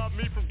never stopped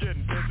me from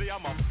getting busy.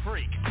 I'm a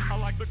freak. I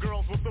like the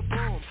girls with the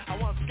boom. I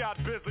once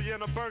got busy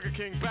in a Burger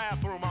King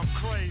bathroom. I'm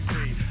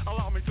crazy.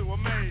 Allow me to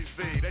amaze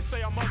thee. They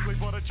say I'm ugly,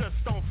 but it just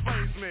don't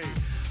faze me.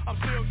 I'm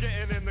still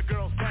getting in the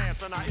girls'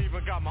 pants, and I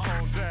even got my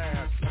own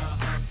dance. The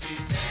Humpty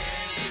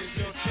Dance is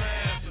your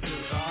chance to do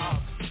the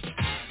hump.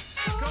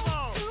 Come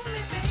on.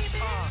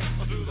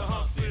 Do the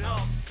Humpty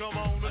Hump. Come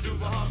on, do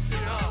the Humpty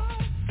Hump.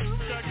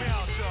 Check me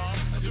out, y'all.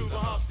 I do the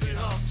Humpty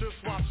Hump.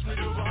 Just watch me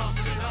do the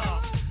Humpty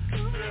Hump.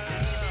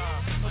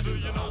 Yeah. Do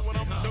you know what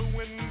I'm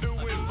doing the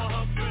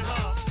Humpty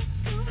Hump?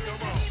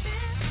 Come on.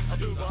 I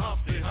do the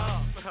Humpty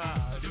Hump.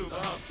 I do the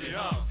Humpty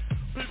Hump.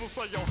 People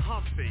say, yo,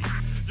 Humpty,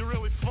 you're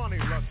really funny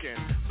looking.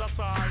 That's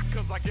alright,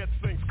 cause I get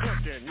things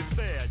cooking. You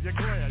stare, you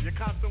glare, you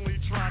constantly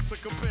try to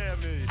compare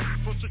me,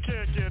 but you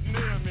can't get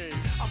near me.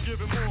 I'm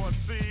giving more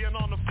C, and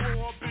on the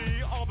floor B,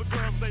 all the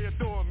girls, they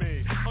adore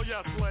me. Oh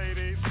yes,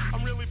 ladies,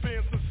 I'm really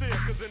being sincere,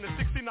 cause in the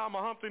 69, my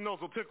Humpty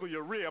nose will tickle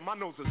your rear. My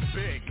nose is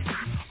big.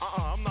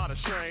 I'm not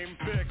ashamed,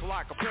 big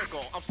like a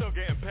pickle, I'm still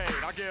getting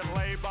paid. I get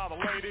laid by the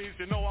ladies,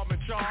 you know I'm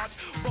in charge.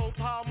 Both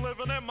how I'm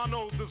living and my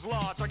nose is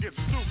large. I get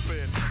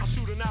stupid, I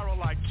shoot an arrow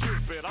like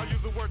Cupid. I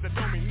use a word that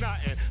don't mean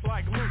nothing,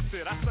 like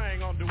lucid. I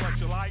sang on Do What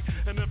You Like,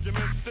 and if you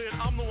missed it,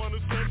 I'm the one who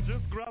said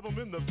just grab them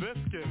in the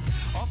biscuit.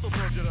 Also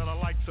told you that I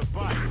like to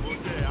bite. Well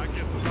yeah, I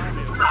get some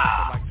ideas, I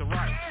also like to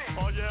write.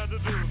 All you had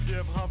to do was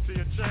give Humpty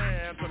a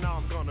chance, so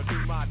now I'm gonna do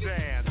my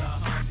dance. The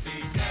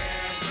Humpty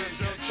dance, it's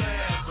your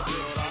chance to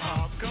build a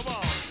hump, come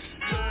on.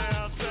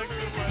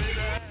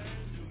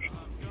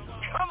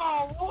 Come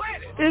on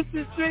with it. It's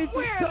the Streets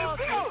We're is in the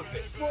Talking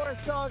building. Sports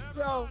Talk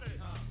Show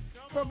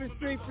from a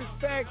street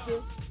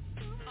perspective.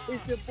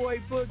 It's your boy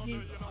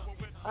Boogie,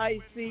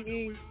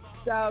 ICE,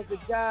 Styles of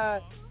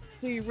God,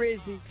 T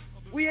Rizzy.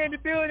 We in the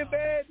building,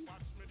 baby.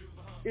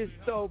 It's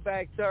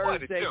Throwback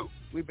Thursday.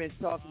 We've been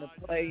talking to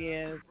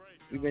play-ins.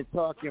 We've been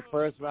talking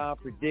first-round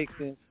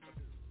predictions.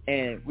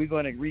 And we're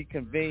going to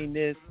reconvene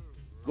this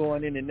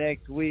going into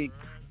next week.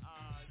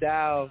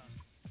 Styles,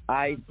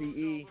 ICE,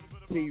 T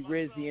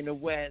Rizzy in the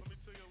West.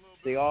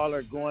 They all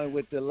are going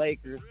with the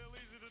Lakers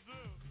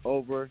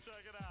over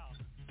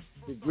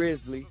the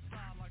Grizzlies.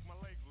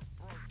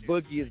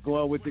 Boogie is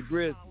going with the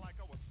Grizzlies.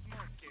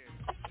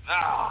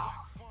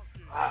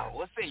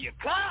 What's in your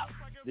cup?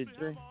 The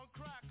drink.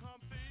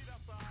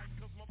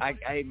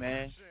 Hey,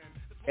 man.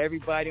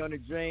 Everybody on the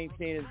Dream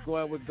Team is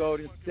going with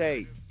Golden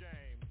State.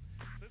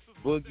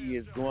 Boogie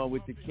is going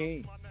with the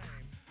King.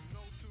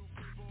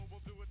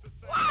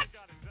 What?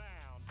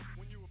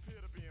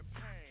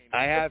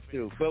 I have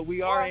to, but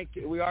we are in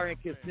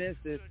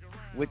consensus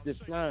with the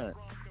Sun.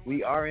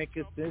 We are in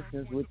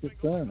consensus with the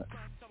Sun,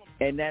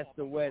 and that's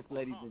the West,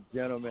 ladies and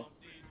gentlemen.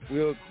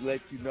 We'll let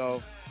you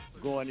know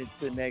going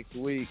into next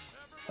week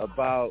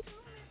about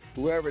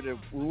whoever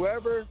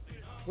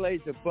plays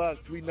the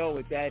Bucks. We know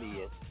what that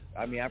is.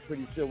 I mean, I'm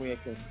pretty sure we're in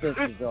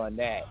consensus on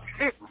that.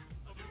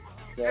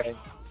 Okay,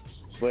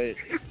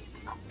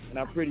 and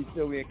I'm pretty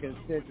sure we're in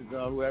consensus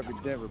on whoever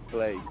Denver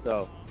plays.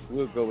 So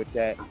we'll go with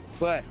that,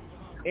 but.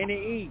 In the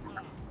East,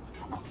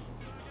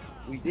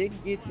 we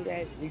didn't get to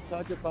that. We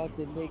talked about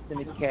the Knicks and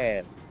the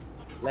Cavs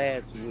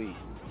last week.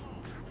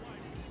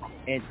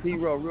 And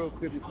T-Row, real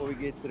quick before we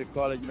get to the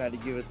caller, you have to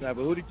give us time.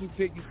 But who did you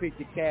pick? You picked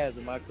the Cavs,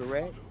 am I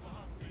correct?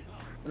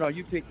 No,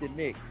 you picked the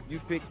Knicks. You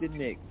picked the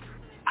Knicks.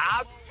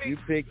 You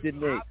picked the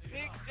Knicks. I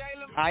picked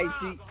Jaylen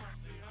Brown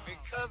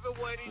because of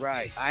what he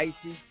right.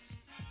 did.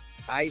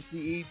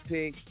 ICE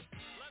picked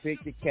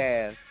the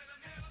Cavs.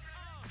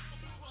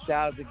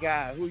 Styles the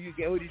guy. Who did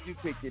you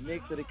pick? The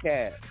Knicks or the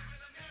Cavs?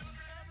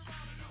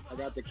 I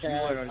got the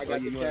Cavs. I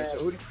got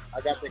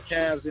the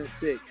Cavs in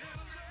 6.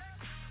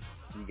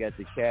 You got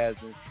the Cavs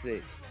in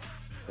 6.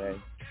 Okay.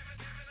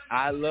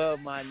 I love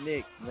my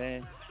Knicks,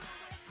 man.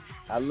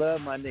 I love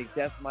my Knicks.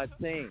 That's my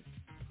team.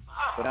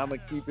 But I'm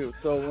gonna keep it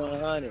so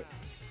 100.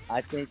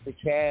 I think the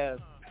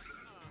Cavs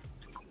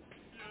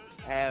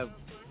have,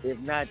 if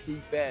not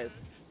the best,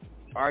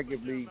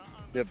 arguably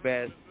the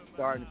best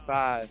starting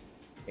 5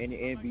 in the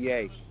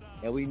NBA,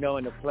 and we know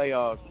in the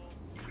playoffs,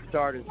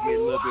 starters get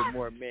a little bit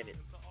more minutes.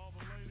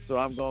 So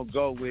I'm going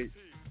with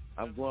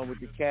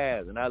the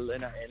Cavs, and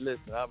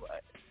listen,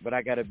 but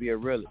I got to be a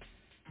realist.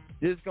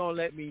 This is going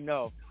to let me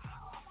know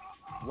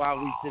why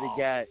we should have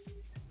got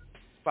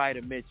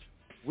Spider Mitchell.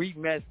 We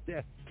messed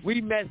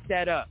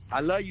that up. I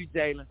love you,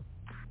 Jalen,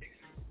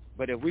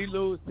 but if we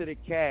lose to the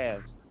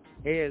Cavs,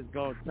 heads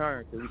going to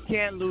turn. So we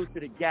can't lose to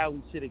the guy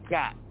we should have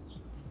got.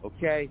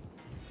 Okay.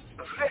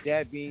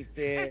 That being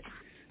said,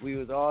 we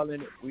all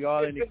in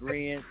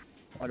agreement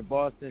on the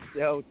Boston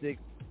Celtics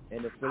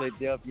and the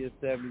Philadelphia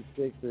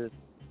 76ers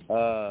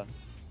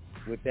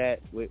with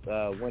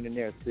winning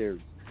their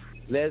series.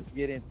 Let's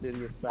get into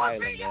the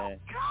asylum, man.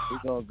 We're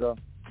going to go.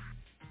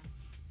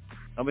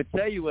 I'm going to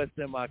tell you what's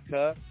in my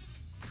cup.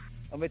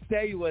 I'm going to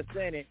tell you what's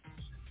in it.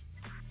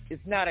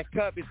 It's not a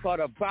cup. It's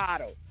called a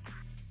bottle.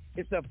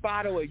 It's a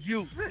bottle of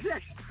youth.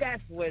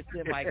 That's what's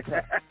in my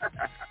cup.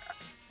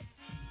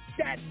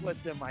 That's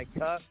what's in my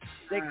cup.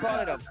 They call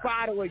it a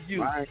bottle of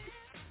youth. Right.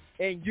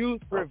 And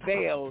youth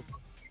prevails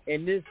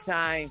in this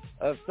time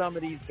of some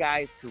of these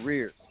guys'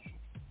 careers.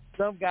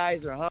 Some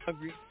guys are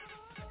hungry,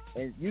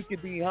 and you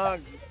could be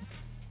hungry,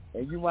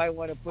 and you might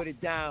want to put it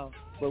down,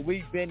 but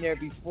we've been there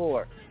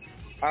before.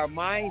 Our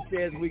mind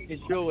says we can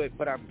do it,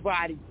 but our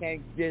body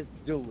can't just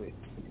do it.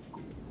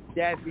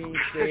 That being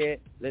said,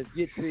 let's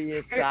get to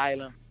the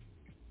asylum.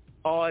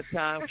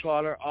 All-time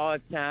caller,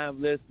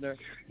 all-time listener.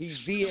 He's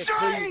via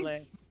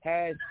Cleveland.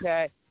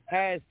 Hashtag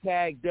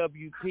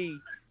WP.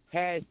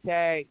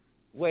 Hashtag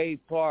Wade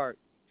Park.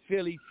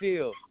 Philly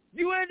Field.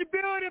 You in the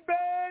building,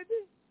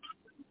 baby.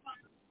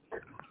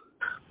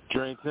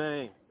 Dream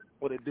Team.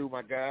 What it do,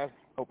 my guys?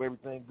 Hope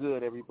everything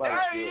good. Everybody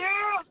good.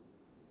 Yeah.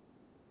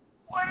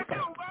 What it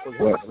do,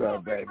 baby? What's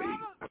up, baby?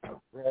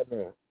 What's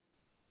happening?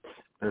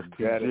 That's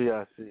TG,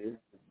 I see it.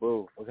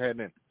 Boo. What's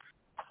happening?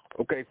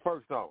 Okay,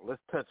 first off,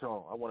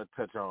 I want to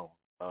touch on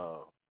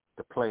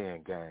the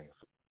play-in games.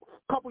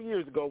 A couple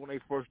years ago when they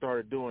first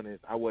started doing this,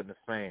 I wasn't a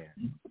fan.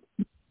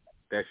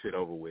 That shit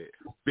over with.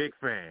 Big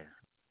fan.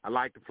 I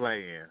like the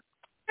play-in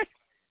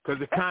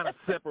because it kind of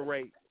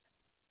separates.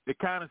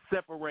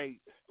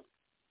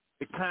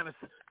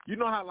 You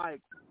know how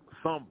like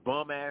some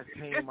bum-ass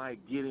team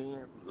might get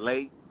in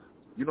late?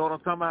 You know what I'm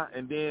talking about?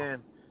 And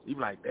then you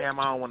be like, damn,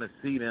 I don't want to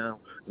see them.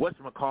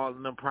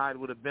 Whatchamacallit them probably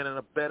would have been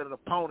a better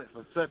opponent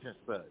for such and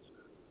such.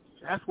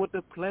 That's what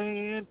the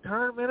play-in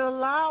tournament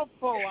allowed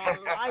for. I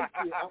like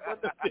it.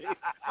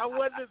 I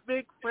wasn't a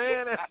big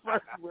fan at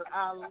first, but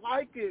I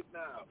like it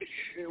now.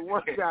 It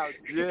worked out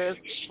just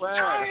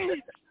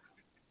fine.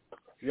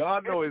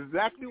 Y'all know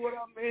exactly what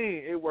I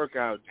mean. It worked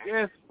out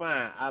just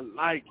fine. I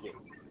like it.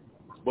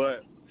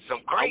 But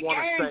some great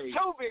games say,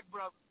 too, big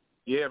brother.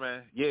 Yeah,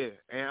 man. Yeah.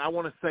 And I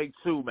want to say,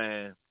 too,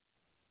 man,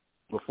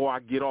 before I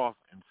get off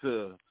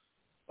into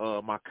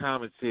my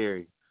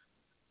commentary,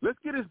 let's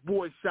get this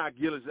boy Shai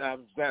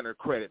Gilgeous-Alexander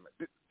credit,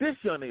 man. This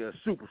young nigga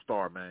a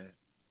superstar, man.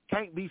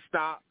 Can't be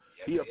stopped.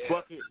 He a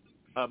bucket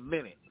a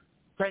minute.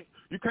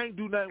 You can't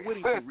do nothing with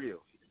him for real.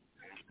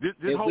 Just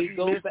hope he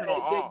missing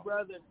or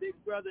Big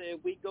brother,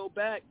 if we go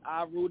back,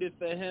 I rooted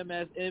for him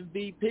as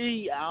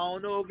MVP. I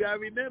don't know if y'all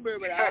remember,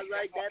 but I was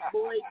like, that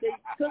boy, they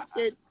cooked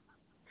it.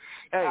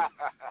 Hey,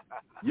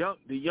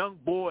 the young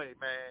boy,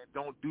 man,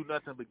 don't do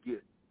nothing but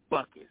get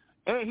buckets.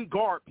 And he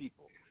guard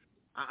people.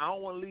 I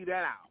don't want to leave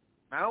that out.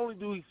 Not only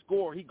do he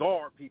score, he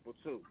guard people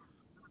too.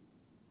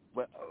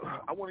 But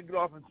I want to get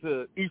off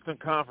into Eastern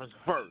Conference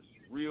first,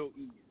 real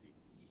easy.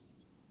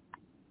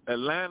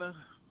 Atlanta,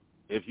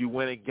 if you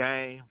win a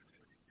game,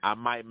 I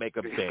might make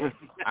a bet.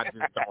 I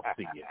just don't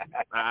see it.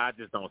 I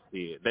just don't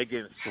see it. They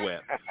getting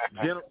swept.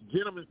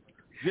 Gentlemen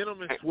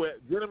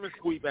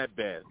sweep at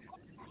best.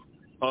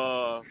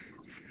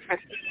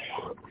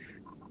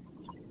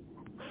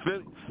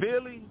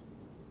 Philly,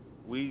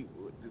 we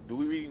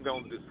even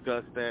gonna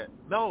discuss that?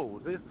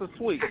 No, it's a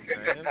sweep,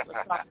 man.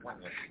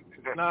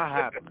 It's not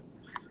happening.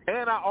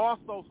 And I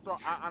also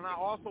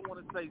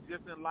want to say,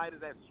 just in light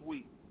of that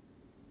sweep,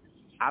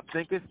 I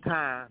think it's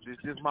time. This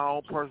is my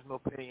own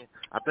personal opinion.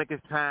 I think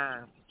it's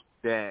time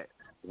that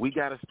we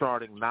got to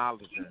start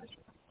acknowledging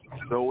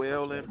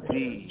Joel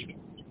Embiid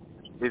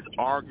is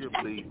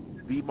arguably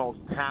the most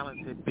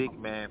talented big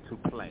man to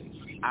play.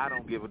 I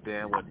don't give a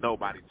damn what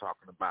nobody's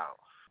talking about.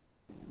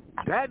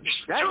 That is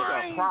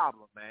a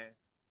problem, man.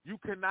 You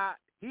cannot.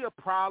 He a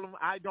problem.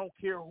 I don't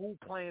care who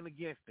playing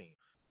against him.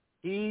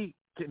 He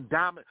can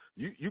dominate.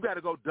 You got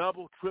to go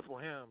double, triple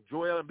him.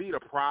 Joel Embiid a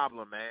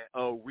problem, man.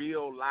 A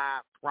real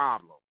live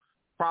problem.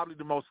 Probably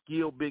the most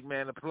skilled big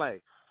man to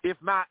play. If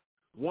not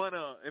one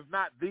of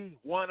the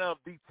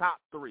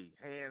top three,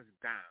 hands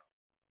down.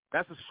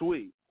 That's a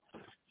sweep.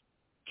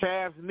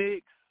 Cavs,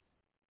 Knicks,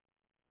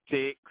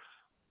 6.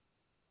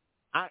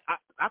 I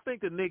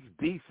think the Knicks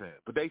decent,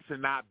 but they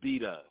should not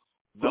beat us.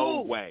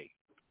 No way.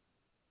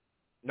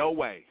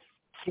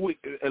 Sweet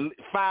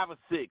 5 or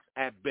 6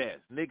 at best.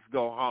 Knicks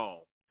go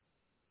home.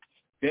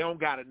 They don't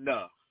got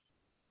enough.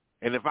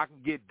 And if I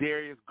can get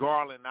Darius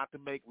Garland not to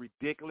make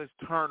ridiculous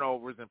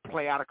turnovers and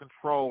play out of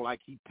control like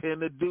he tend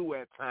to do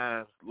at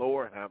times,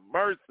 Lord have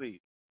mercy,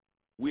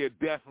 we'll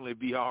definitely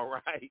be all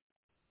right.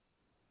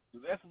 So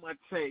that's my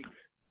take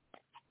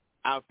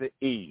out the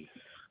East.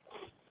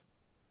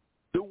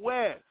 The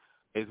West,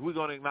 as we're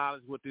going to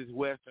acknowledge what this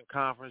Western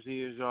Conference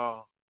is,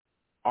 y'all,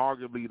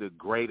 arguably the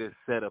greatest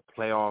set of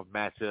playoff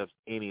matchups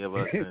any of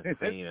us have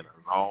seen in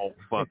a long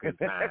fucking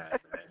time, man.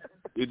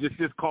 You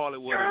just call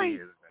it what it is,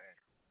 man.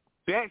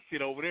 That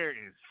shit over there is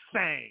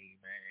insane,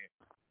 man.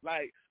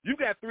 Like, you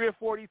got 3 or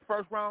 4 of these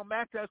first-round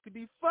matchups could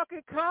be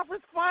fucking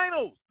conference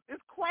finals.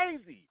 It's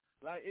crazy.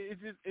 Like,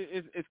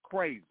 it's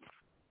crazy.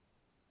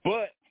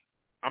 But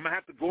I'm going to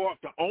have to go off.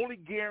 The only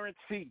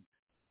guarantee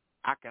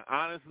I can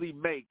honestly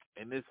make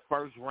in this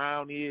first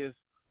round is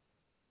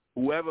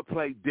whoever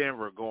played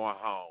Denver going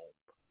home.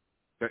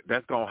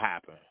 That's going to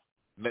happen.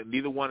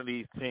 Neither one of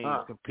these teams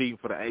competing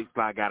for the 8th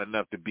spot got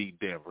enough to beat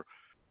Denver.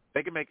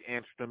 They can make it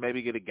interesting,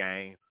 maybe get a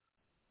game.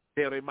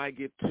 Hell, they might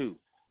get 2.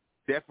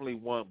 Definitely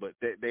 1, but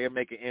they'll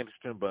make it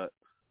interesting, but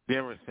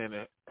Denver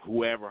sending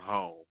whoever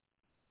home.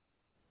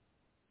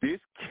 This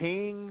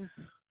Kings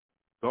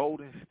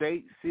Golden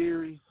State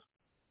series,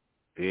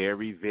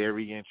 very,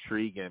 very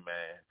intriguing,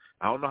 man.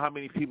 I don't know how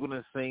many people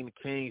have seen the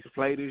Kings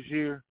play this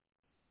year.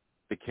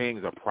 The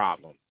Kings are a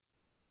problem.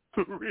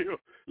 For real.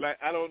 Like,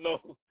 I don't know.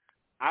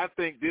 I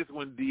think this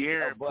when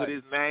De'Aaron put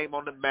his name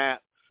on the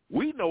map,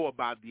 we know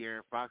about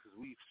De'Aaron Fox because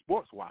we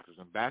sports watchers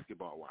and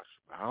basketball watchers.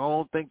 I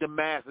don't think the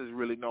masses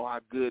really know how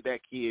good that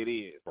kid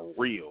is, for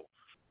real.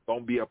 Going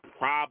to be a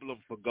problem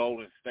for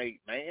Golden State,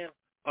 man.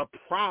 A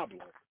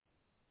problem.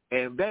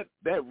 And that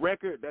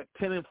record, that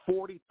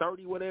 10-40,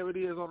 30, whatever it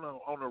is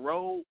on the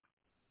road,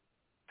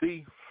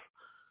 see,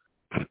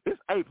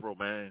 it's April,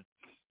 man.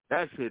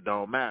 That shit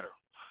don't matter.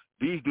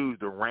 These dudes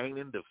the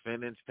reigning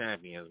defending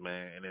champions,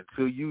 man. And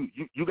until you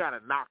got to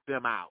knock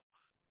them out,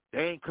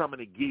 they ain't coming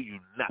to give you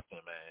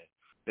nothing, man.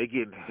 They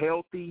getting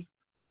healthy,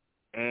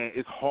 and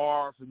it's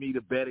hard for me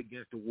to bet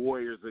against the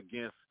Warriors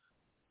against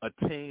a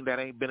team that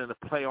ain't been in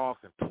the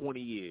playoffs in 20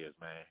 years,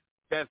 man.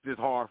 That's just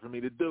hard for me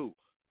to do.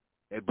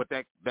 But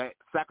that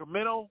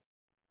Sacramento,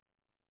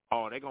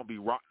 Oh, they're gonna be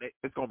rock.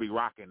 It's gonna be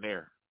rocking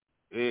there.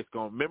 It's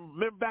gonna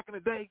remember back in the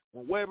day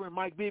when Weber and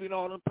Mike Bibby and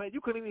all them played.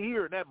 You couldn't even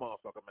hear that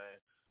motherfucker, man.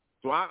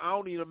 So I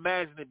don't even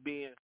imagine it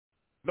being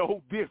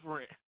no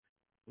different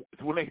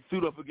when they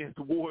suit up against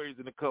the Warriors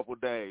in a couple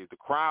of days. The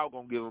crowd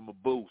gonna give them a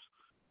boost,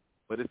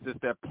 but it's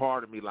just that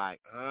part of me like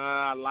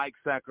I like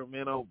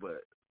Sacramento,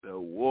 but the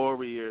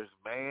Warriors,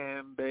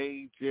 man,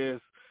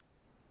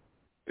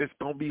 it's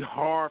going to be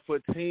hard for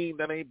a team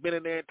that ain't been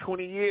in there in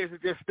 20 years to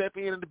just step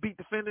in and to beat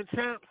defending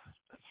champs.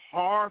 It's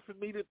hard for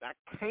me I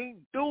can't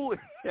do it.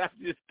 I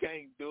just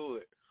can't do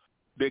it.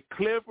 The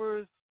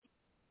Clippers,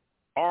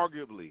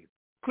 arguably,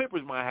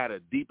 Clippers might have the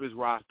deepest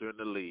roster in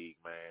the league,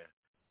 man.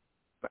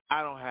 But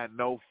I don't have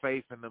no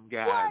faith in them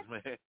guys,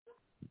 man.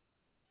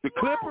 The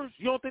Clippers,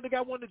 you don't think they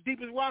got one of the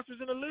deepest rosters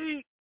in the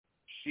league?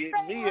 Shit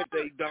me if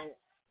they don't.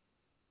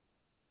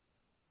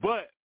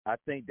 But I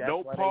think that's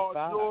no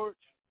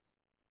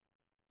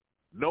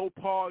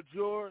Paul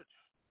George,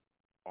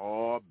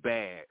 all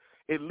bad.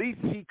 At least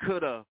he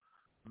could have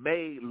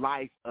made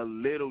life a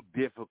little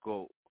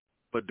difficult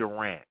for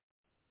Durant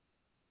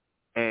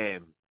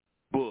and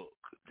Book.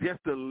 Just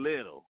a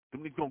little.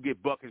 He's going to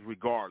get buckets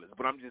regardless.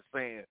 But I'm just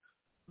saying,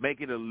 make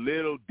it a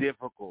little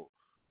difficult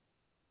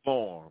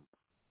for him.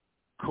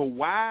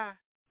 Kawhi,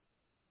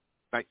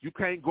 like you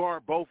can't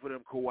guard both of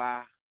them,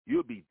 Kawhi.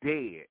 You'll be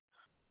dead.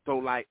 So,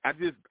 like, I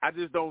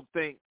just don't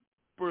think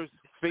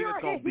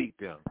Phoenix gonna beat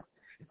them.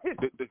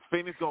 The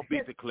Phoenix gonna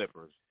beat the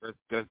Clippers.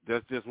 That's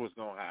just what's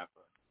gonna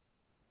happen.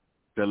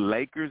 The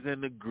Lakers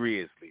and the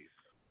Grizzlies.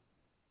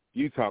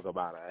 You talk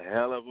about a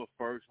hell of a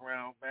first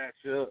round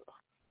matchup.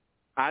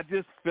 I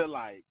just feel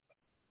like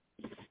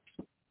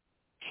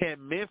can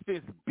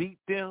Memphis beat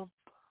them?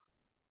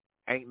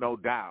 Ain't no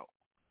doubt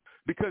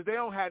because they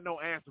don't have no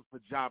answer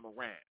for Ja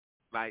Morant.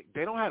 Like,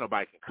 they don't have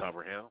nobody can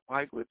cover him.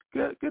 Like,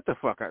 get the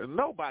fuck out.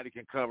 Nobody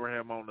can cover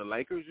him on the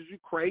Lakers. Is you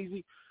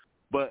crazy?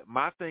 But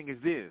my thing is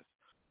this.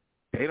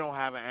 They don't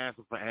have an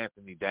answer for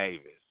Anthony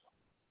Davis.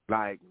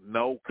 Like,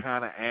 no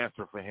kind of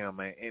answer for him,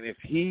 man. And if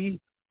he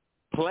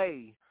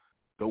play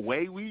the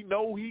way we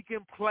know he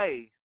can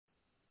play,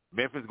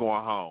 Memphis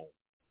going home.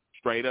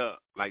 Straight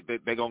up. Like,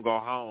 they're going to go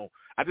home.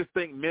 I just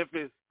think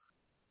Memphis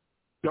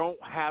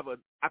don't have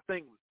I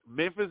think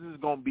Memphis is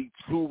going to be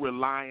too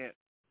reliant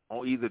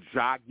on either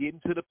Ja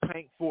getting to the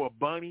paint for a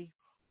bunny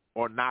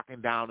or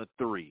knocking down a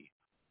three.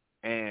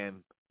 And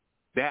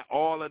that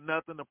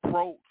all-or-nothing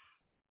approach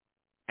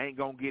ain't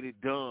going to get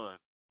it done.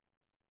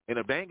 And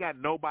if they ain't got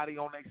nobody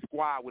on their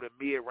squad with a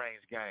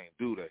mid-range game,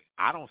 do they?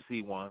 I don't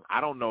see one.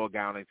 I don't know a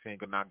guy on their team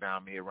can knock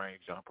down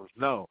mid-range jumpers.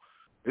 No.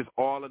 It's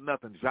all or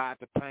nothing. Ja at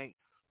the paint,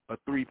 a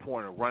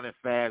three-pointer, running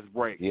fast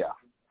break. Yeah.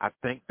 I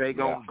think they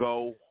going to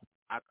go.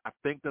 I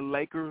think the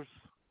Lakers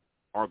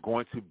are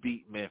going to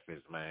beat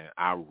Memphis, man.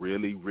 I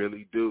really,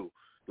 really do.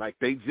 Like,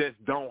 they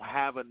just don't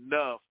have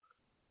enough.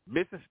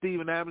 Missing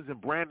Steven Adams and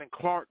Brandon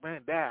Clark,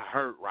 man, that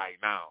hurt right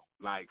now.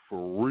 Like,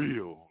 for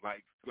real.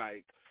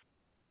 Like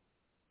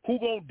who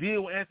gonna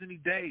deal with Anthony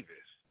Davis?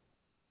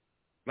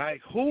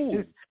 Like,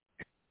 who?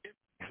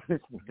 It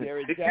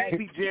can't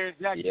be Jared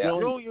Jackson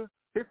Jr.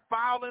 His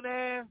fouling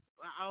ass.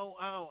 I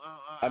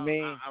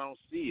don't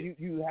see it.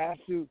 You have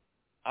to.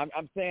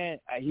 I'm saying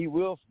he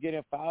will get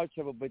in foul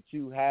trouble, but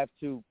you have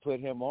to put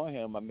him on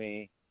him. I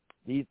mean,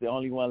 he's the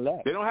only one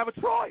left. They don't have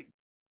a choice.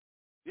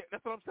 Yeah,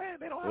 that's what I'm saying.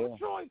 They don't have a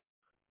choice.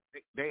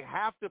 They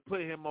have to put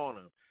him on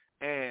him.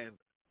 And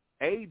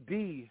AD,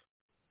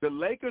 the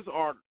Lakers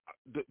are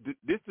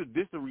this is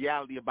the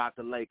reality about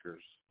the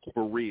Lakers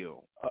for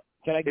real.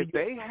 Can I give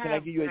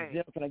you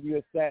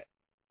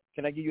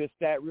a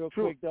stat real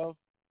quick though?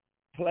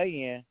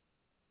 Play-in,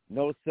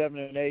 no 7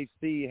 and 8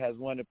 seed has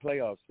won the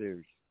playoff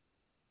series.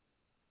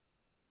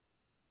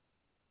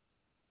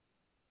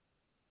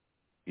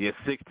 Yeah,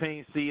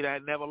 16 seed I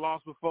never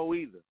lost before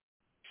either.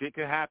 Shit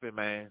can happen,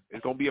 man.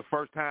 It's gonna be a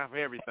first time for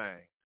everything.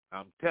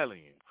 I'm telling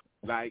you.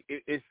 Like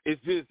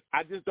it's just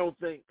I just don't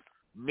think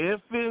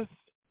Memphis,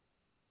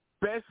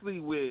 especially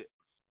with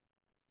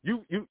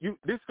you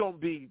this gonna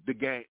be the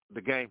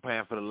game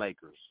plan for the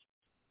Lakers.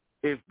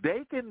 If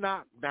they can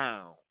knock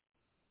down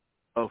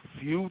a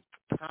few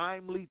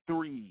timely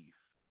threes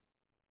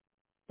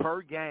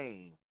per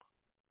game,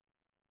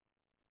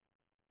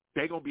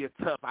 they're gonna be a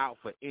tough out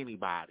for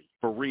anybody,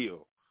 for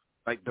real.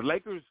 Like the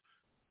Lakers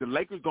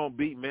gonna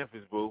beat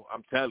Memphis, boo.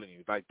 I'm telling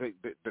you, like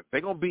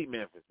they gonna beat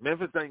Memphis.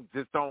 Memphis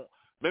just don't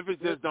have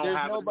enough. There's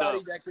nobody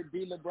that could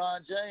beat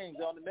LeBron James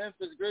on the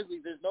Memphis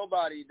Grizzlies. There's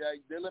nobody.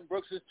 Dylan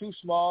Brooks is too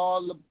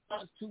small.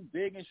 LeBron's too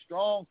big and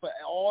strong for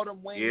all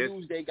them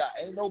wings they got.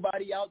 Ain't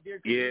nobody out there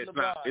to beat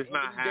LeBron. It's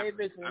not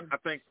happening. I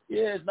think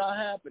it's not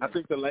happening. I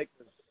think the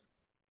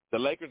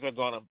Lakers are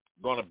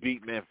gonna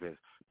beat Memphis.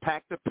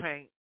 Pack the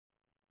paint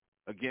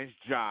against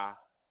Ja.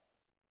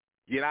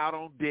 Get out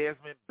on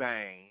Desmond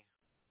Bain.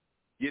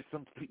 Get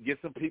some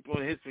people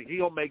in his. He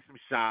gonna make some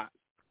shots.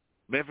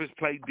 Memphis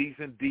play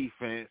decent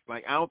defense.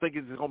 Like I don't think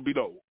it's gonna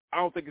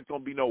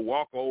be no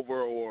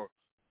walkover or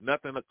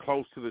nothing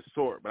close to the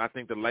sort. But I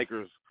think the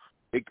Lakers,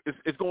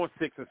 it's going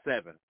 6 or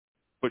 7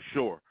 for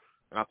sure.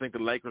 And I think the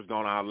Lakers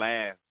gonna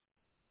outlast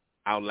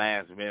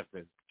outlast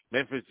Memphis.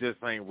 Memphis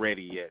just ain't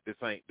ready yet.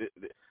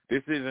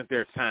 This isn't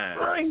their time.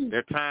 Right.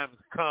 Their time's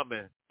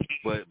coming,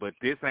 but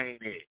this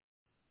ain't it.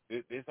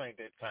 This ain't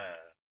their time.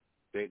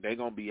 They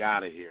gonna be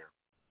out of here.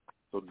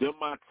 So them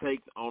my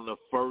takes on the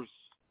first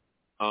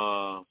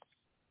round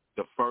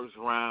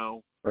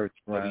of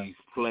these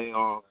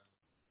playoffs,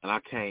 and I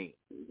can't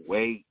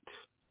wait.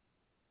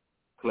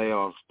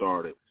 Playoffs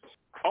started.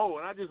 Oh,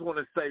 and I just want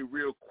to say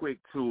real quick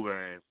too,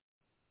 man,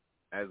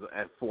 as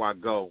before I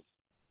go.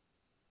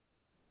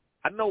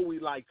 I know we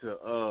like to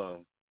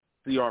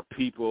see our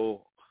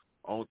people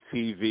on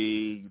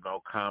TV,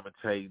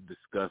 commentating,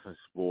 discussing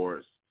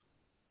sports,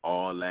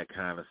 all that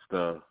kind of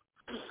stuff.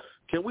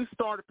 Can we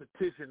start a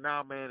petition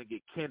now, man, and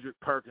get Kendrick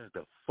Perkins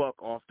the fuck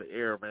off the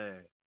air, man?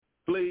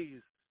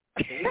 Please.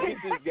 Can we get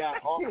this guy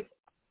off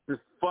this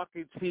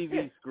fucking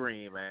TV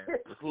screen, man?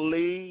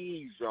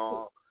 Please,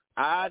 y'all.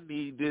 I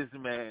need this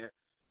man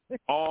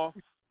off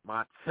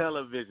my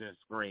television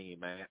screen,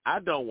 man. I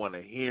don't want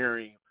to hear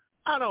him.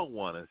 I don't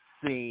want to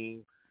see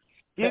him.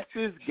 Get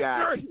this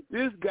guy.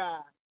 This guy,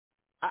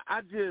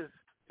 I just,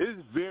 it's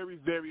very,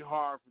 very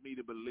hard for me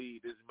to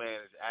believe this man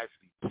is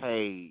actually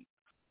paid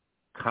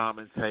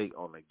commentate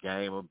on the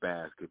game of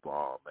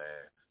basketball,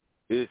 man.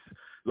 It's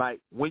like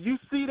when you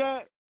see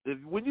that,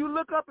 when you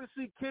look up and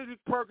see Kendrick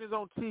Perkins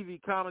on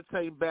TV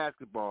commentating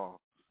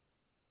basketball,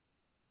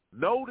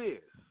 know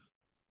this.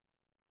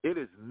 It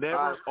is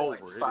never over.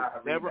 It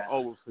is never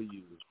over for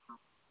you.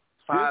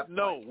 Just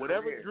know,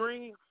 whatever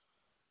dream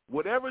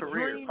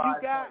you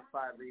got,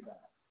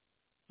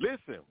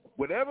 listen,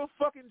 whatever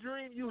fucking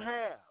dream you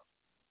have,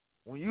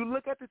 when you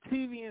look at the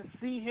TV and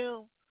see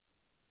him,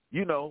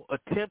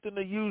 attempting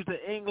to use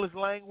the English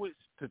language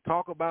to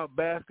talk about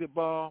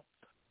basketball,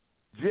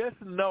 just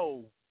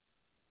know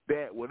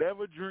that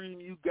whatever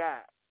dream you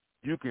got,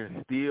 you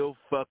can still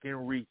fucking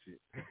reach it.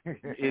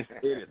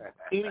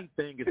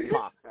 Anything is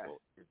possible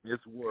in this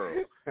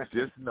world.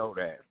 Just know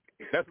that.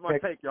 That's my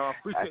take, y'all.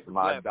 Appreciate That's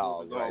my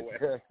dog right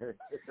there.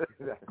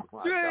 That's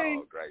my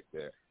dog right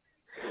there.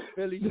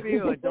 Philly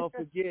Phil, and don't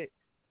forget,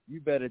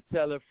 you better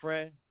tell a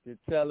friend to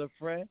tell a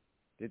friend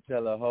to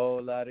tell a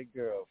whole lot of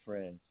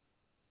girlfriends.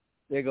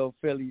 There go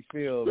Philly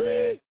Phil,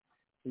 man.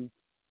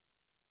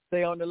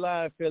 Stay on the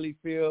line, Philly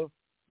Phil.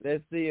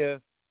 Let's see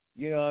if,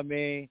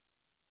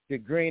 the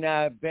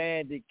green-eyed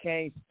bandit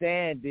can't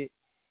stand it.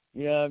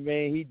 You know what I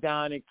mean? He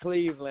down in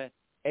Cleveland,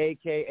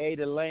 a.k.a.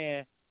 The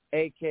Land,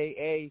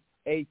 a.k.a.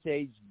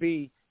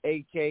 HHB,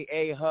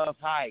 a.k.a. Huff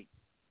Heights.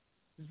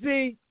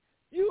 Z,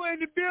 you in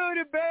the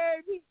building,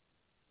 baby.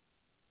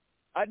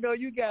 I know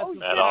you got some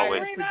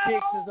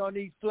predictions on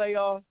these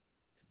playoffs.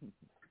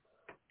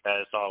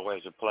 It's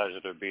always a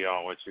pleasure to be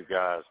on with you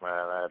guys, man.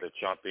 I had to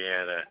jump in,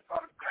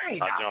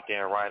 and I jumped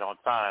in right on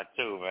time,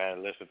 too,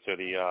 man. Listen to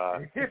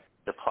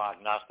the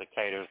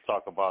prognosticators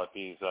talk about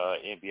these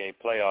NBA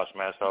playoffs,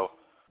 man. So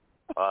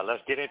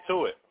let's get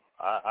into it.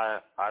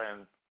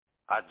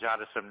 I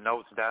jotted some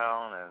notes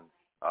down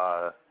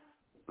and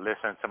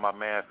listened to my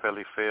man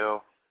Philly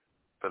Phil.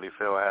 Philly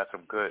Phil had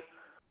some good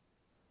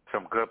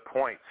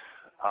points.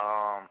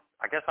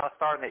 I guess I'll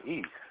start in the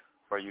East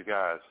for you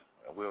guys.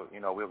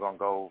 We're gonna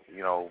go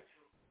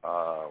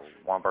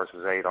 1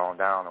 versus 8 on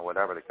down or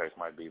whatever the case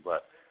might be.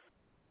 But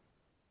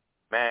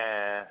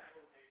man,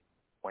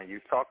 when you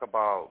talk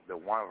about the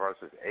 1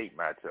 versus 8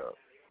 matchup,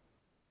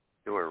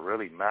 do it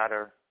really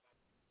matter?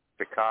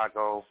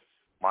 Chicago,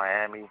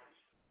 Miami,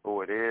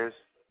 who it is?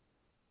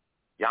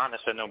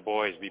 Giannis and them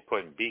boys be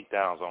putting beat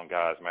downs on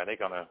guys, man.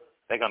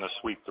 They're gonna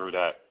sweep through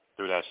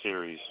that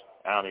series.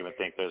 I don't even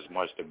think there's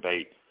much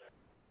debate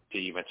to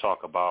even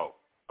talk about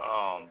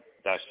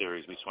that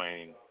series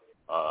between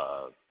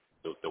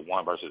the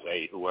 1 versus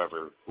 8,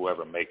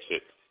 whoever makes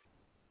it.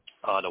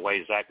 The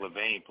way Zach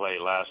LaVine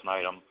played last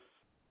night,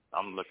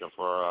 I'm looking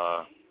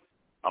for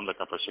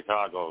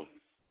Chicago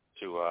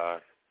to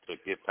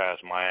get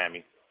past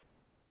Miami.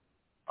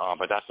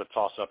 But that's a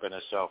toss up in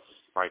itself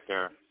right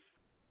there.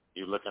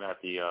 You're looking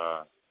at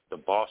the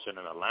Boston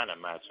and Atlanta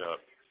matchup,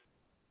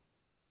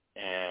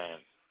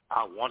 and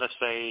I want to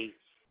say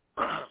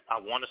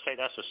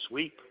that's a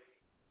sweep.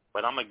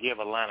 But I'm going to give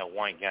Atlanta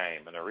 1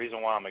 game. And the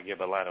reason why I'm going to give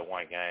Atlanta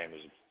 1 game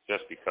is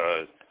just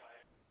because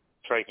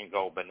Trey can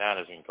go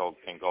bananas and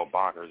can go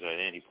bonkers at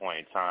any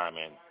point in time.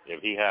 And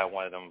if he had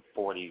one of them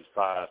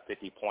 45,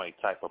 50-point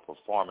type of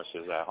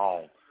performances at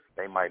home,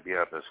 they might be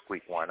able to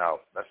squeak one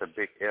out. That's a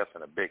big if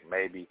and a big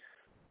maybe.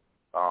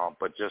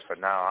 But just for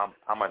now,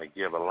 I'm going to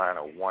give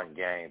Atlanta 1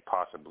 game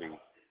possibly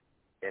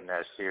in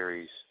that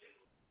series.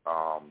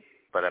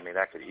 But, I mean,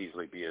 that could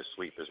easily be a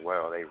sweep as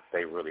well.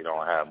 They really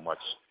don't have much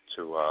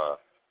to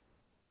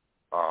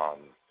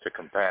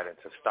combat and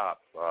to stop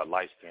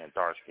light-skinned,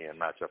 dark-skinned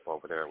matchup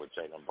over there with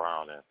Jaylen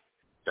Brown and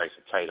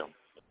Jason Tatum,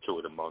 2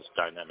 of the most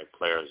dynamic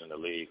players in the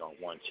league on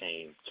one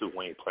team, 2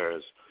 wing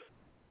players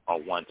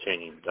on one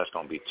team. That's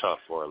going to be tough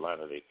for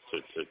Atlanta to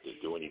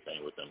do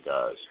anything with them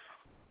guys.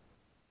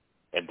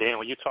 And then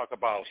when you talk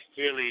about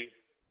Philly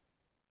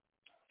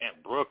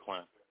and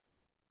Brooklyn,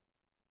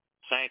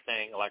 same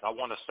thing. Like, I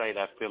want to say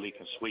that Philly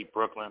can sweep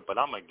Brooklyn, but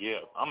I'm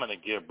gonna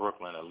give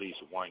Brooklyn at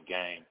least one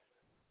game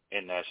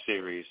in that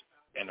series,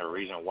 and the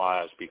reason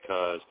why is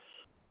because,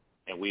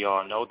 and we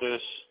all know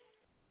this,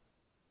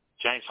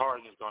 James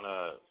Harden is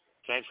gonna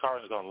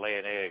lay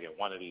an egg in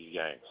one of these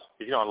games.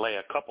 He's gonna lay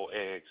a couple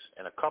eggs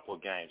in a couple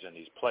of games in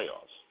these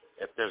playoffs.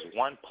 If there's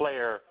one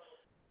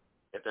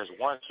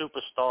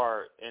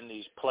superstar in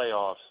these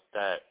playoffs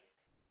that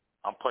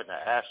I'm putting an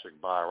asterisk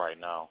by right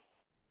now,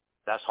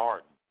 that's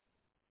Harden.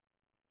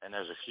 And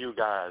there's a few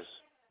guys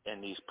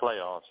in these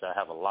playoffs that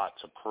have a lot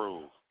to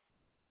prove.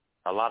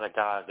 A lot of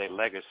guys, their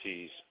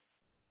legacies,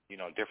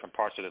 different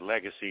parts of the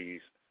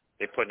legacies,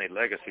 they're putting their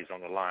legacies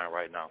on the line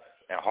right now.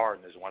 And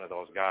Harden is one of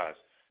those guys.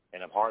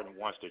 And if Harden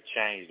wants to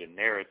change the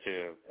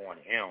narrative on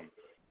him,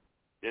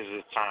 this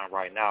is a time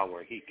right now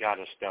where he got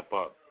to step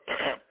up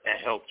and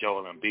help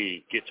Joel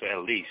Embiid get to at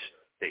least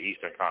the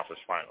Eastern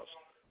Conference Finals.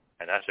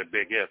 And that's a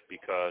big if,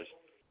 because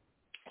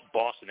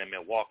Boston and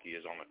Milwaukee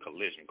is on a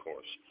collision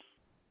course,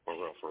 for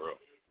real.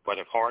 But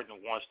if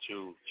Harden wants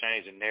to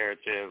change the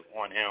narrative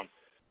on him,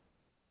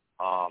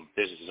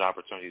 this is his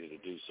opportunity to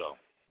do so.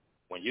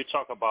 When you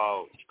talk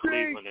about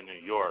Cleveland and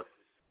New York,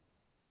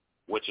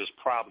 which is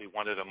probably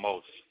one of the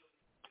most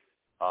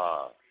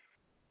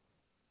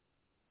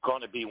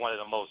going to be one of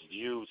the most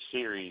viewed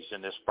series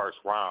in this first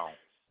round.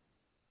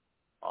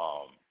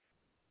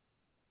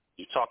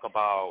 You talk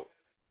about,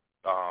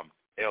 I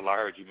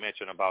heard you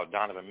mention about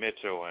Donovan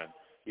Mitchell and,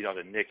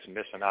 the Knicks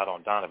missing out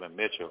on Donovan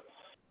Mitchell.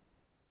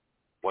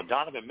 Well,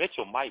 Donovan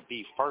Mitchell might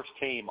be first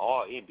team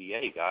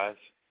All-NBA, guys.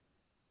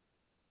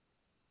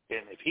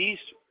 And if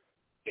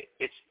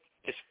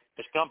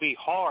it's going to be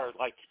hard,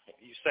 like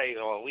you say,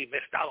 we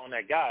missed out on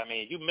that guy. I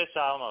mean, you miss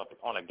out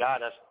on a guy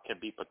that can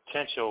be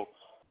potential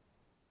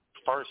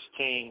first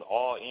team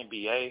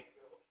All-NBA.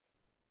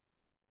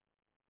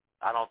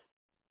 I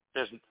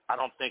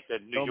don't think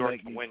that New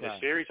York can win this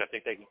series. I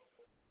think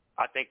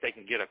they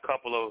can get a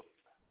couple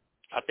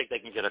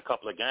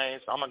of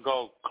games. I'm gonna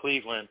go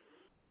Cleveland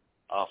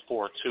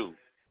 4-2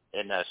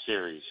 in that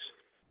series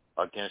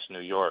against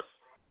New York.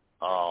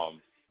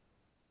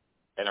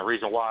 And the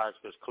reason why is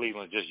because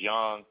Cleveland's just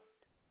young.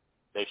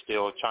 They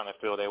still trying to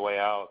feel their way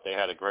out. They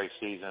had a great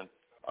season,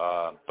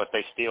 but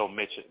they still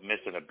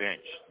missing a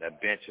bench.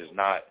 That bench is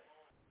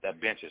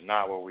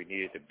not where we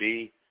need it to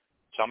be.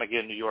 So I'm going to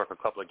give New York a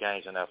couple of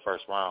games in that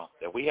first round.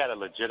 If we had a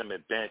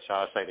legitimate bench,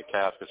 I would say the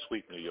Cavs could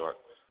sweep New York.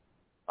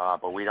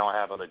 But we don't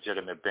have a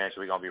legitimate bench.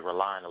 We're going to be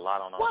relying a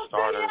lot on our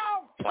starters,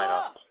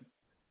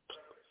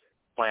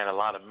 playing a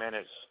lot of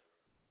minutes.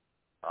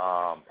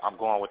 I'm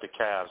going with the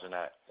Cavs in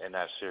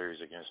that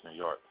series against New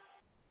York.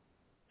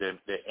 The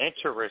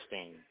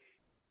interesting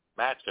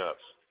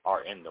matchups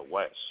are in the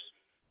West.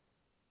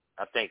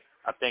 I think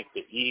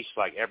the East,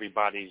 like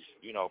everybody's,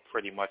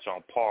 pretty much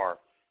on par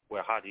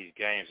with how these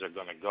games are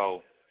going to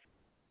go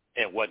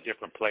and what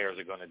different players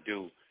are going to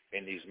do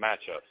in these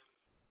matchups.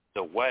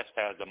 The West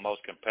has the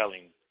most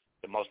compelling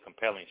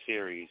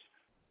series,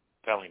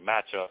 compelling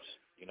matchups.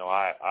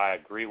 I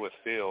agree with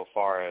Phil as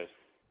far as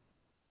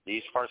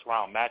these first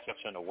round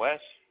matchups in the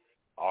West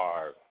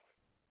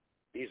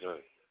these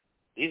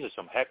are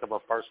some heck of a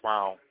first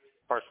round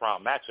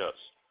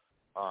matchups.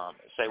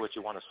 Say what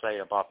you want to say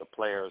about the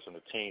players and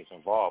the teams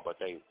involved, but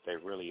they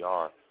really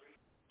are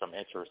some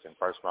interesting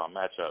first round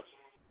matchups.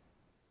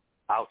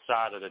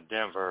 Outside of the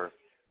Denver,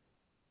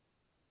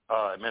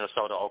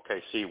 Minnesota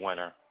OKC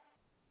winner,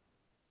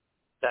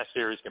 that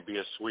series can be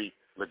a sweep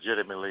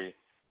legitimately.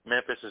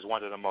 Memphis is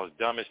one of the most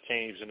dumbest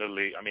teams in the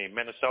league. I mean,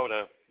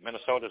 Minnesota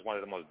is one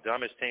of the most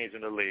dumbest teams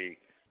in the league.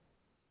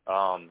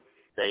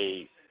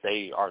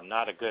 They are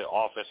not a good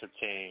offensive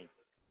team.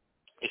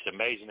 It's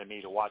amazing to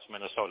me to watch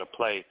Minnesota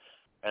play,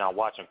 and I'm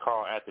watching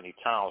Karl Anthony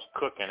Towns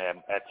cooking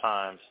at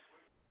times,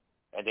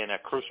 and then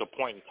at crucial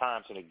point in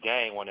times in the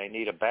game when they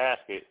need a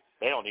basket,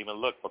 they don't even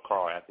look for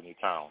Karl Anthony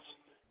Towns.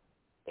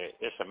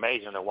 It's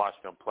amazing to watch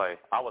them play.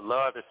 I would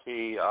love to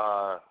see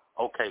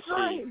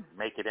OKC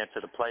make it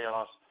into the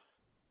playoffs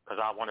because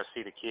I want to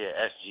see the kid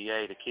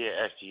SGA. The kid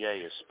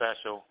SGA is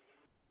special.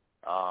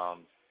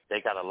 They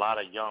got a lot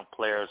of young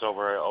players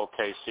over at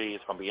OKC.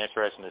 It's going to be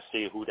interesting to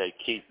see who they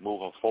keep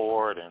moving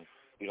forward and,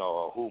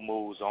 who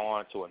moves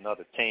on to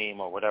another team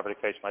or whatever the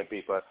case might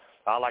be. But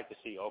I like to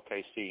see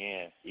OKC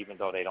in, even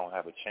though they don't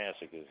have a chance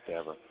against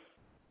Denver.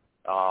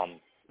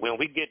 When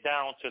we get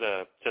down to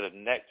the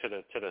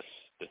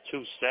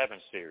 2-7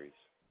 series,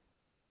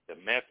 the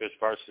Memphis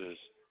versus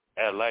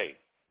LA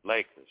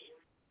Lakers,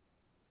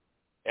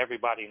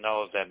 everybody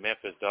knows that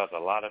Memphis does a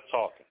lot of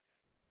talking.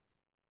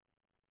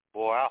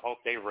 Boy, I hope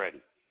they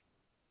ready.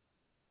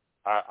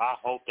 I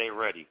hope they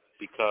ready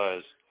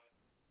because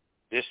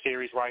this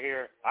series right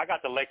here, I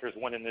got the Lakers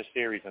winning this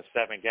series in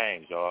 7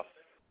 games, y'all.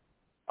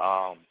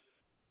 I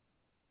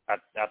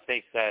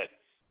think that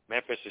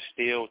Memphis is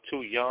still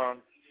too young,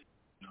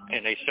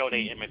 and they show their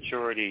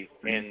immaturity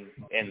in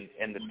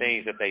the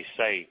things that they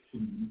say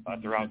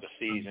throughout the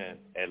season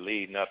and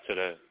leading up to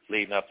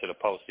the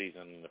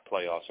postseason and the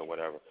playoffs or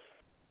whatever.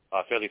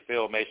 Philly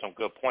Phil made some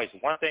good points.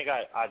 One thing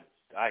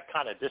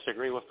kind of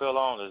disagree with Phil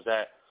on is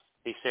that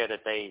he said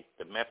that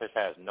the Memphis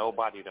has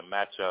nobody to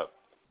match up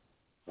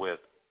with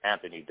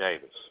Anthony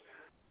Davis.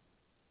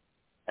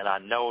 And I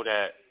know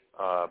that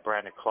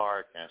Brandon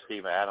Clark and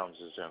Steven Adams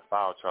is in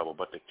foul trouble,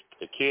 but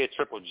the kid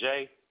Triple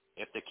J,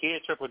 if the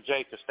kid Triple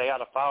J could stay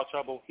out of foul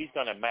trouble, he's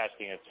going to match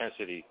the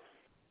intensity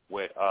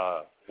with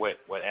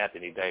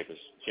Anthony Davis,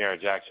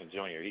 Jaren Jackson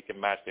Jr. He can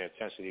match the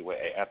intensity with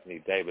Anthony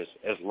Davis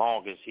as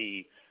long as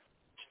he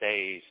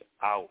stays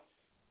out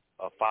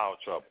of foul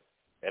trouble.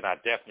 And I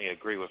definitely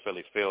agree with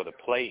Philly Phil. The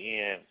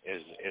play-in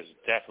is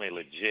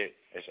definitely legit.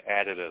 It's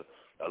added a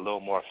little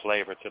more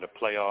flavor to the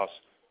playoffs.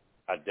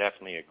 I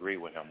definitely agree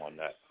with him on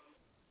that.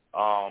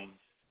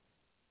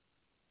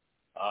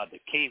 The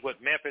key with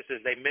Memphis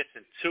is they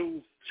missing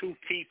two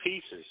key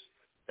pieces.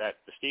 That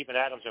the Steven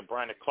Adams and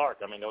Brandon Clark,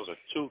 I mean, those are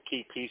two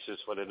key pieces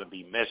for them to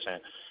be missing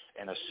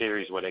in a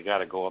series where they got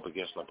to go up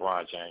against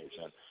LeBron James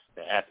and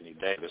Anthony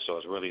Davis. So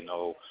it's really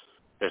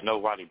there's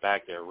nobody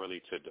back there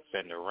really to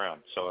defend the rim.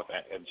 So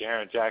if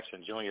Jaren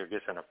Jackson Jr.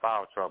 gets into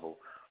foul trouble,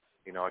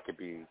 you know, it could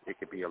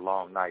be a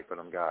long night for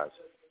them guys.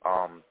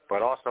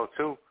 But also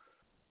too,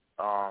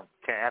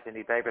 can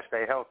Anthony Davis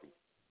stay healthy?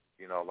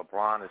 You know,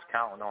 LeBron is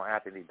counting on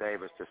Anthony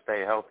Davis to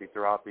stay healthy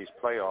throughout these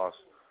playoffs,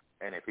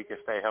 and if he can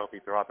stay healthy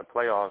throughout the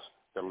playoffs,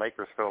 the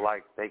Lakers feel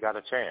like they got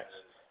a chance.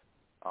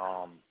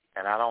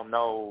 And I don't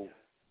know,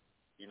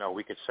 you know,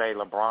 we could say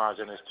LeBron's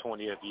in his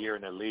 20th year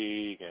in the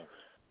league and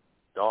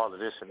all of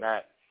this and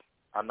that.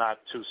 I'm not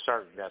too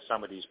certain that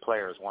some of these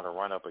players want to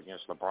run up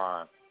against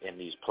LeBron in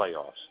these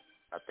playoffs.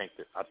 I think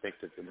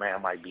that the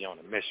man might be on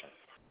a mission.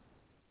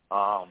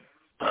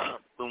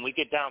 When we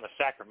get down to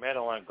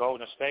Sacramento and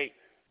Golden State,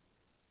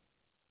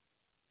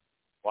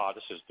 wow,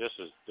 this is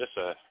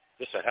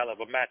a hell of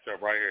a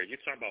matchup right here. You're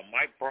talking about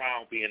Mike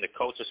Brown being the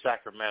coach of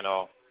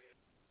Sacramento,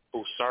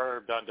 who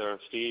served under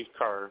Steve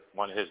Kerr,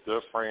 one of his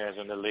good friends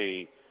in the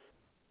league.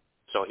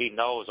 So he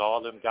knows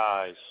all them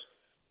guys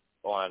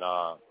on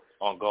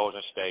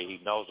Golden State. He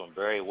knows them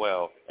very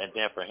well. And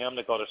then for him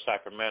to go to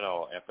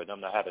Sacramento and for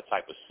them to have the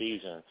type of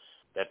season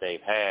that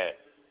they've had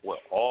with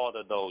all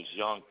of those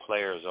young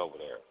players over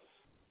there,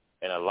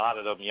 and a lot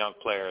of them young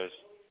players,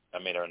 I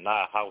mean, are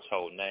not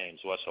household names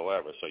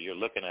whatsoever. So you're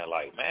looking at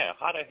like, man,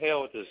 how the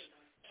hell does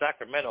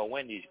Sacramento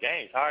win these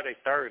games? How are they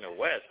third in the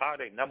West? How are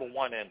they number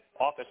one in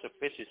offensive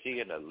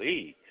efficiency in the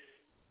league?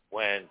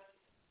 When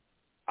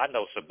I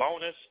know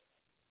Sabonis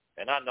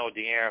and I know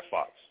De'Aaron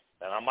Fox.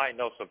 And I might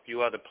know some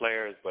few other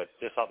players, but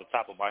just off the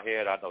top of my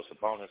head, I know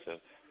Sabonis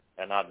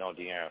and I know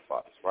De'Aaron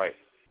Fox, right?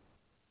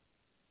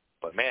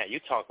 But man, you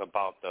talk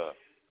about the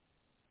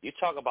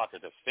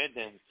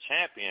defending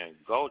champion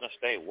Golden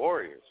State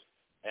Warriors.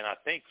 And I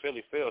think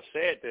Philly Phil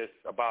said this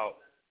about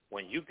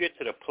when you get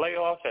to the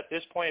playoffs at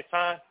this point in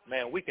time,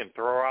 man, we can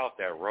throw out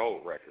that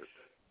road record.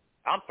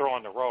 I'm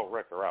throwing the road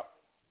record out.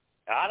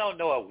 I don't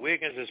know if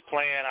Wiggins is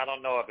playing. I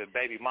don't know if his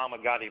baby mama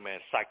got him in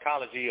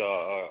psychology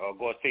or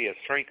go see a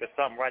shrink or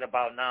something right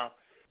about now.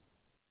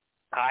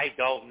 I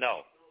don't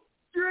know.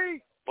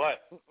 Shrink.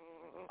 But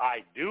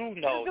I do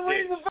know it's the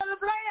reason for the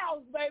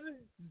playoffs, baby.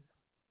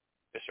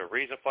 It's a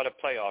reason for the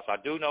playoffs. I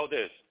do know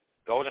this.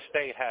 Golden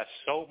State has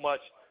so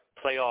much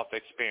playoff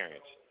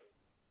experience.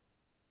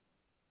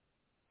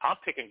 I'm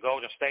picking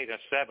Golden State in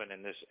 7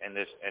 in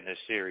this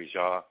series,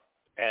 y'all.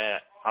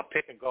 And I'm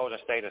picking Golden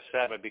State in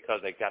 7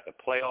 because they got the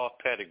playoff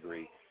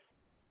pedigree.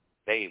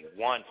 They've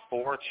won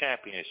 4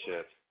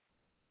 championships.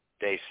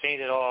 They've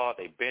seen it all.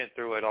 They've been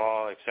through it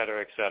all, et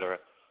cetera, et cetera.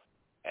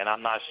 And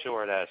I'm not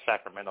sure that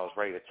Sacramento's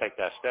ready to take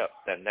that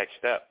next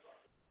step.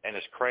 And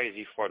it's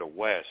crazy for the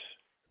West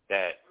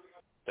that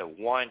the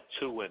 1,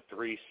 2, and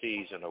 3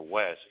 seeds in the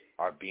West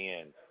are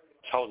being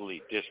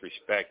totally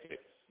disrespected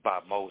by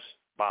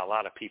a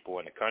lot of people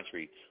in the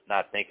country,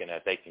 not thinking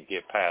that they can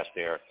get past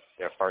their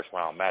first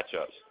round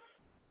matchups.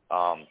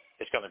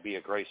 It's going to be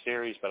a great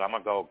series, but I'm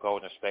going to go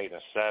Golden State in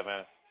 7.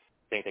 I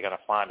think they're going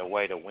to find a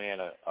way to win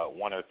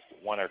one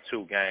or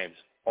two games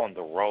on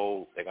the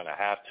road. They're going to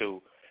have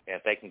to. And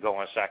if they can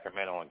go in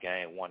Sacramento in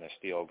game 1 and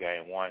steal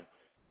game 1,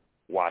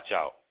 watch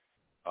out.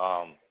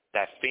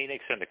 That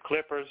Phoenix and the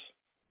Clippers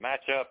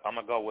matchup, I'm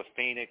going to go with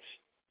Phoenix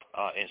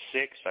in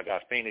 6. I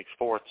got Phoenix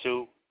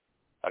 4-2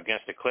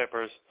 against the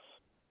Clippers.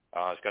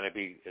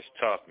 It's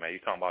tough, man. You're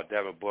talking about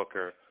Devin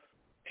Booker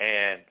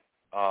and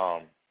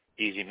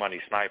Easy Money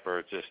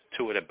Sniper, just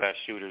 2 of the best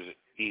shooters,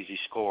 easy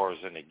scorers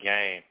in the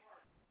game.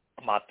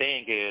 My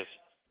thing is,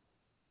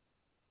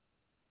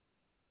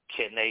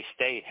 can they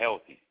stay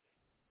healthy?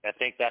 I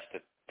think that's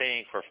the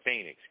thing for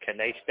Phoenix. Can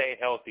they stay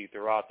healthy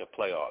throughout the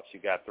playoffs? You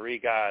got 3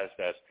 guys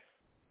that's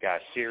got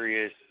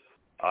serious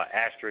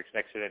asterisks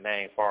next to their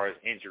name as far as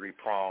injury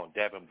prone: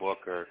 Devin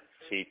Booker,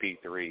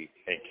 CP3,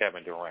 and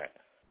Kevin Durant.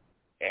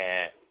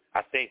 And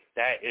I think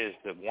that is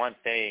the one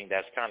thing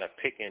that's kind of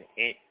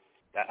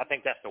I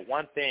think that's the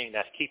one thing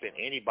that's keeping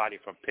anybody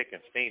from picking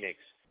Phoenix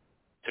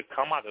to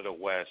come out of the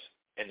West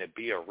and to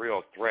be a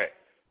real threat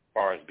as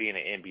far as being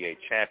an NBA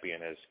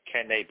champion is,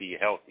 can they be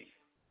healthy?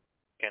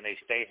 Can they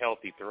stay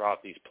healthy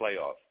throughout these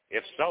playoffs?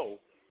 If so,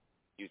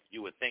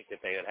 you would think that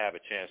they would have a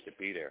chance to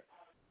be there.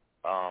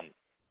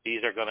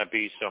 These are going to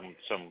be some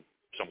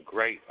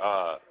great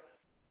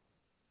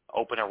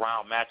opening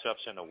round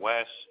matchups in the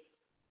West,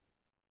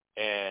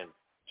 and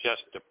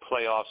just the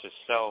playoffs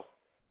itself.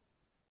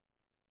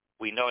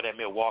 We know that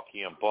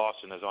Milwaukee and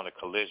Boston is on a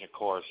collision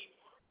course,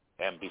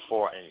 and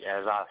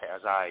as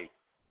I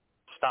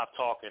stop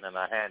talking and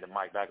I hand the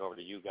mic back over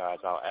to you guys,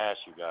 I'll ask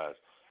you guys: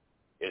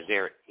 is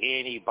there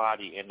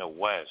anybody in the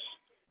West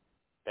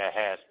that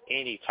has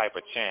any type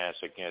of chance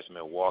against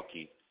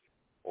Milwaukee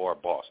or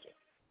Boston?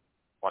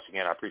 Once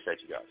again, I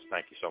appreciate you guys.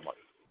 Thank you so much.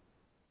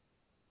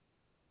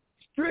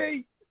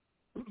 Street.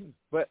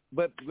 But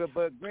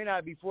Green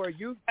Eye, before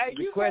you, hey,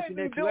 the you question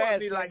that you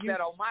asked, me like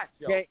that on my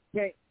show.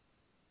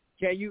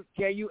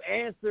 Can you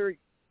answer?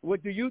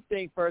 What do you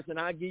think first, and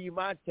I'll give you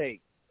my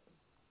take.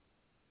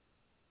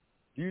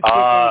 Do you think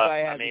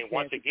anybody has a chance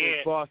once again,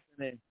 against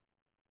Boston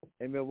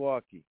and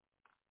Milwaukee?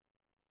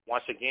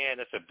 Once again,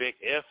 it's a big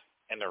if,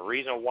 and the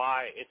reason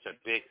why it's a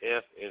big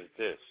if is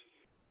this.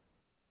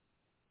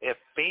 If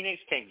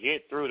Phoenix can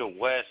get through the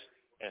West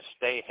and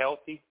stay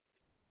healthy,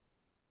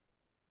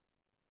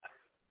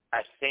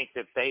 I think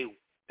that they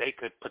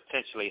could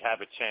potentially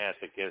have a chance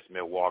against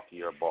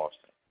Milwaukee or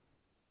Boston.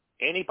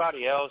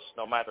 Anybody else,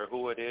 no matter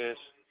who it is,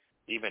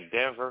 even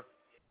Denver,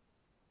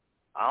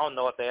 I don't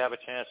know if they have a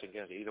chance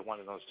against either one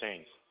of those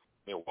teams,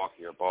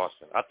 Milwaukee or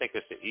Boston. I think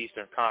it's the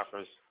Eastern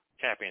Conference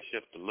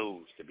Championship to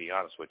lose, to be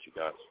honest with you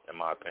guys, in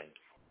my opinion.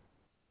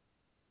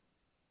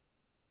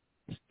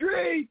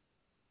 Street!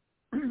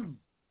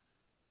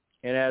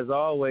 And as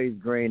always,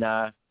 Green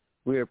Eye,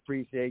 we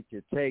appreciate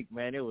your take,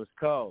 man. It was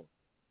cold.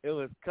 It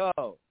was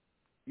cold.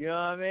 You know what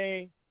I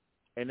mean?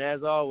 And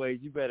as always,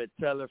 you better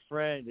tell a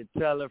friend to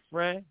tell a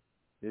friend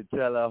to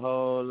tell a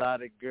whole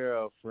lot of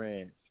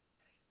girlfriends.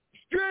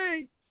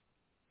 Street!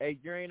 Hey,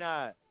 Green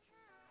Eye,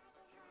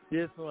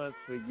 this one's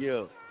for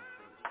you.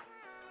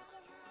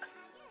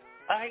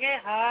 I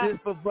get hot. This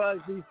for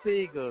Bugsy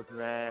Siegels,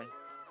 man.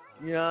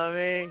 You know what I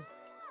mean?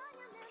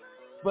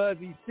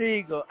 Bugsy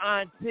Siegel,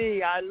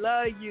 Auntie, I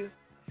love you.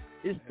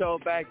 It's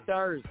Throwback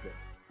Thursday.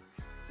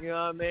 You know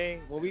what I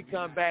mean? When we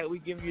come back, we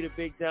give you the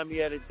big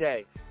dummy of the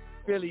day.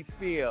 Philly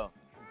Phil,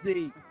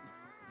 Z,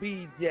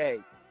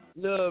 BJ,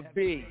 Lil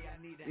B.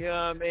 You know what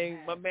I mean?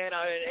 My man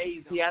out in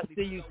AZ, I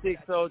see you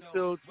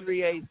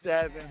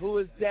 602-387. Who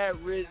is that,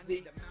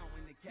 Rizzy?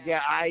 We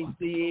got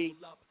ICE.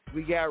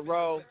 We got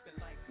Ro.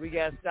 We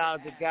got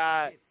Styles of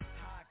God.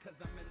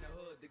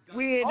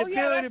 We in the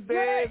building,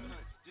 baby.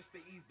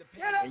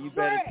 Yeah, and you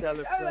better tell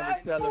a friend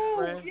to tell a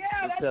friend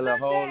and tell a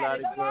whole lot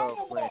of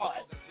girlfriends.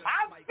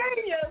 I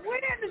see you. We're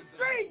in the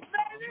streets,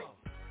 baby.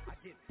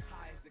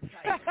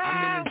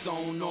 I'm in the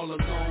zone all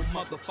alone,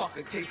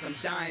 motherfucker, case I'm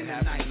dying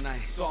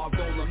tonight. So I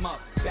roll them up,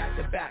 back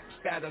to back,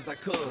 fat as I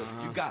could.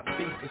 You got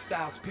beef with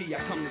Styles P, I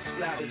come to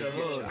splatter the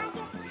hood.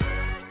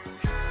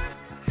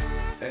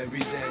 Every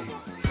day,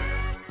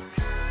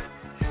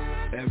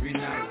 every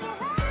night,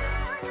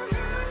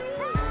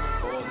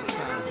 all the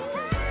time.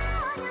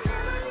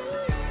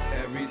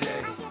 Every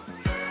day,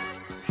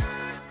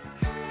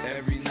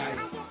 every night,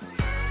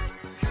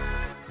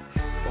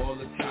 all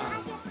the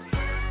time.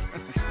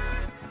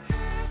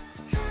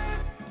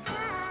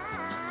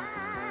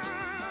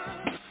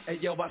 Hey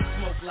yo, I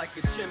smoke like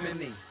a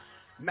chimney.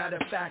 Matter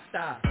of fact,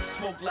 I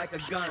smoke like a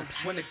gun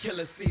when the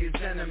killer see his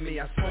enemy.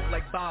 I smoke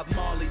like Bob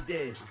Marley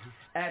did.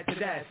 Add to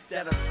that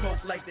I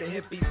smoke like the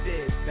hippies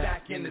did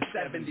back in the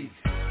 70s.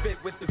 Spit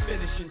with the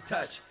finishing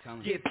touch.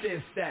 Get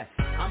this, that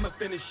I'ma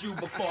finish you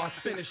before I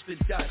finish the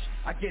Dutch.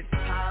 I get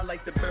high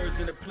like the birds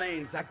in the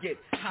plains. I get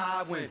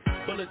high when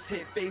bullets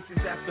hit faces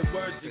after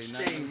words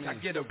exchange. I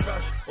get a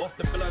rush off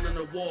the blood on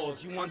the walls.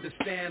 You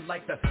understand,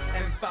 like the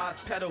M5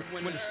 pedal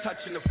when it's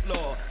touching the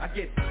floor. I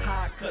get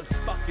high cause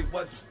fuck it,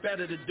 what's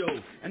better to do.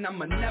 And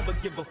I'ma never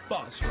give a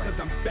fuck cause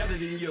I'm better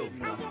than you.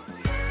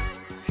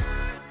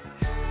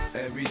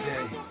 Every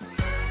day,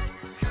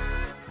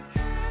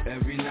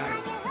 every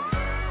night,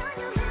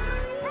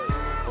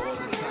 all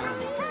the time.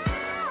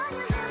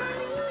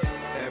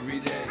 Every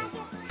day,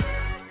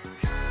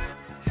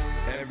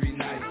 every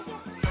night,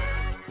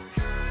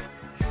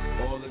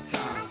 all the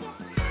time.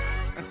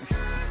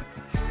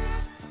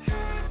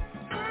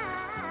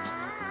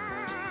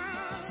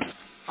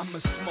 I'ma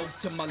smoke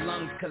till my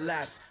lungs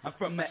collapse. I'm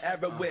from an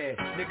era where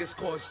niggas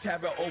cause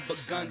terror over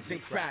guns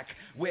and crack,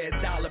 where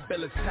a dollar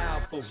bill is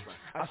powerful.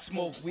 I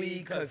smoke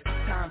weed cause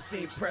time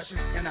seems precious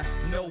and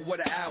I know what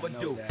an hour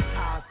do.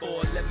 High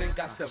for a living,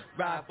 got to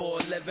ride for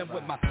a living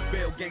with my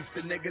real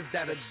gangster niggas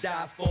that'll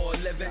die for a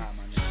living.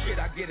 Shit,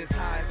 I get as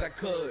high as I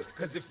could,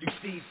 cause if you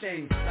see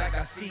things like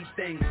I see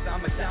things,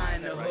 I'ma die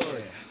in the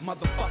hood.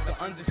 Motherfucker,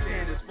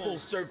 understand it's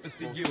full surface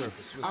to you.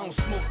 I don't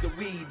smoke the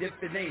weed if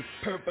it ain't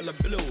purple or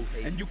blue.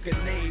 And you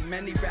can name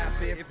any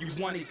rapper if you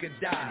want, he could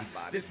die.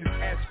 This is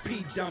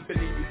SP jumping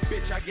in you,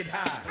 bitch, I get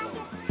high.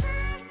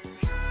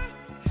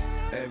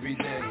 Every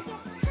day,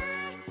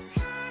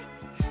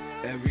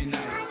 every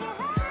night,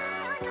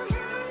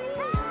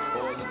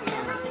 all the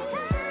time.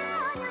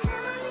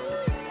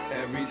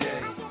 Every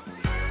day,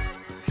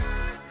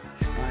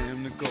 I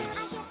am the ghost.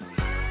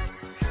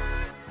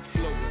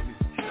 Flow with me.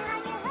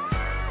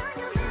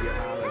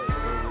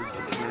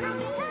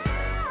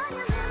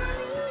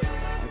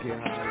 get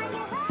high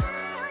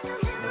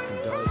like smoking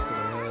dope to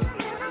the head.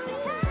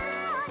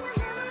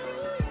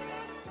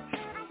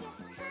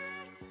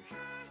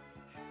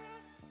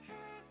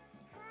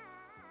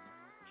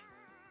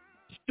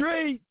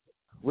 Street,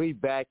 we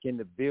back in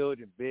the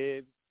building,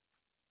 baby.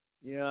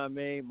 You know what I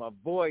mean? My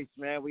voice,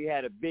 man. We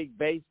had a big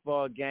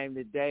baseball game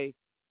today.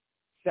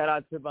 Shout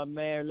out to my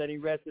man, let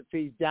him rest in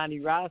peace,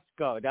 Johnny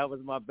Roscoe. That was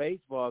my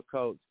baseball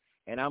coach.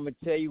 And I'm going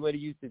to tell you what he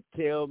used to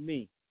tell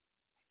me.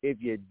 If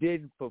you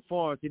didn't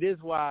perform, see, this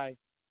is why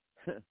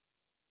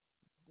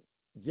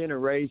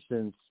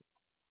generations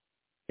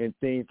and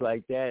things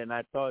like that, and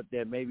I thought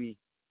that maybe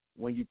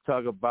when you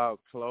talk about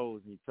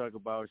clothes and you talk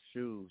about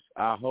shoes,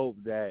 I hope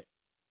that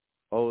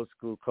old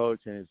school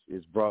coaching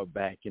is brought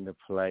back into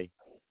play.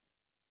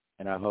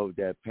 And I hope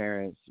that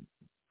parents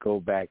go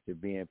back to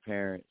being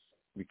parents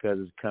because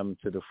it's coming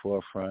to the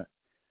forefront.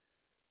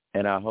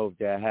 And I hope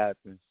that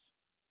happens.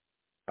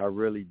 I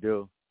really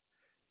do.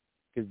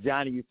 Because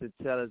Johnny used to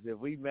tell us if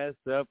we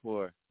messed up,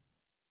 or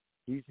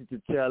he used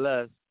to tell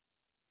us,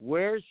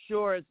 wear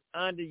shorts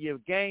under your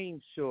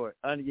game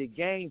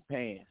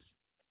pants.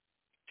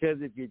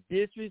 Because if you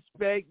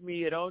disrespect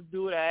me or don't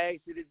do what I ask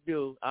you to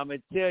do, I'm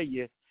going to tell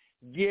you,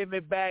 give me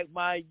back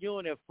my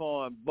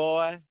uniform,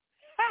 boy.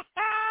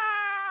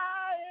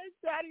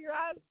 Johnny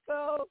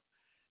Roscoe.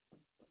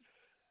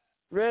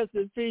 Rest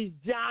in peace,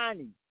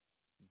 Johnny.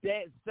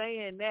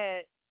 Saying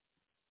that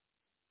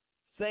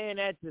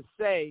to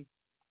say,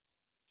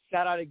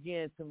 shout out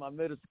again to my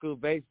middle school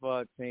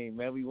baseball team,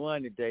 man. We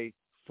won today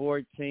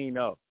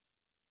 14-0.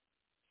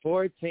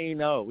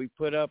 14-0. We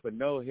put up a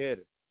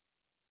no-hitter.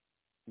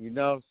 You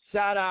know,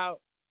 shout out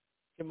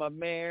to my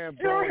man,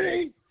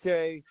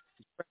 Terry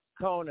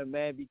Kona,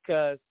 man,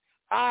 because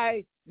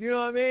you know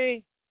what I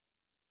mean?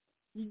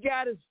 You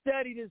got to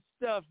study this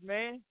stuff,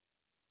 man.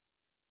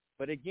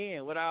 But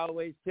again, what I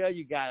always tell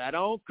you guys, I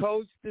don't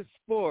coach the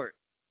sport,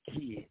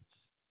 kids.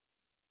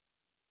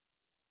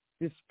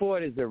 This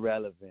sport is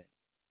irrelevant.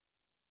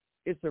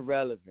 It's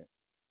irrelevant.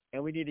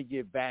 And we need to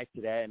get back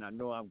to that. And I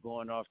know I'm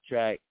going off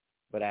track,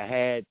 but I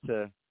had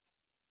to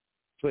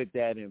put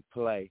that in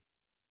play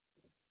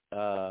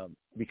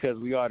because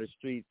we are the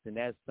streets, and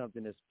that's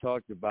something that's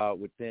talked about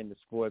within the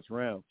sports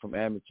realm from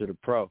amateur to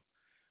pro.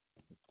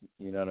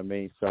 You know what I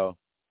mean? So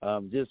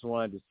just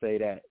wanted to say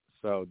that.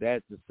 So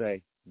that's to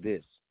say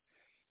this.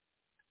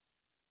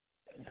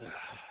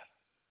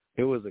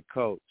 It was a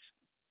coach.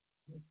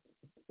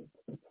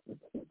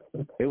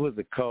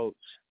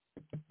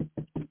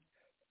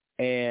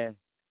 And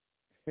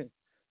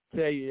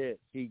tell you this,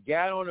 he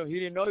got on him. He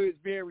didn't know he was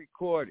being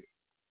recorded.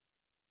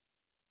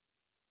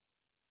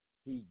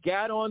 He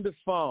got on the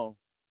phone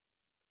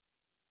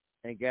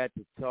and got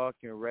to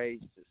talking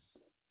racist.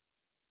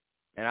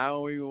 And I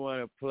don't even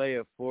want to play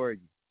it for you,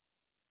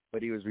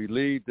 but he was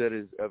relieved of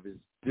his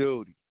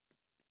duty.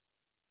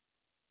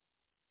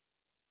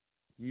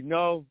 You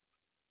know,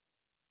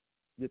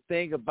 the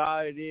thing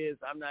about it is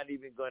I'm not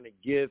even going to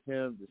give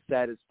him the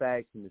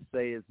satisfaction to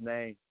say his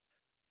name,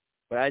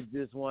 but I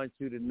just want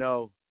you to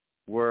know,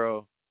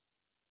 world,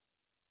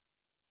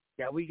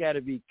 that we got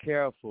to be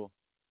careful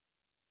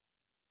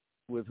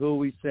with who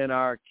we send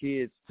our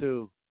kids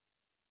to,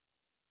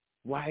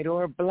 white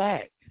or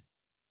black.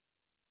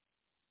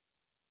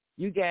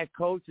 You got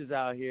coaches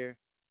out here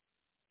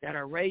that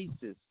are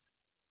racist,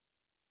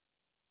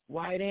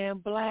 white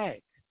and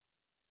black.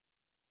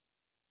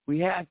 We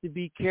have to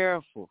be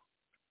careful.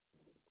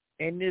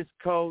 And this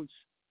coach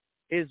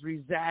is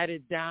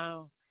resided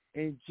down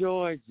in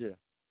Georgia.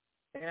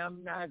 And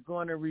I'm not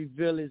going to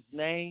reveal his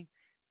name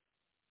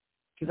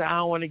because I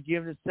don't want to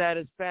give him the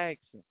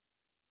satisfaction.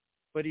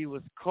 But he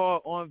was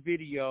caught on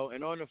video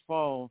and on the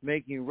phone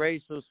making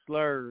racial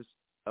slurs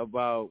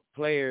about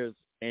players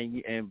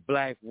and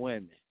black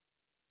women.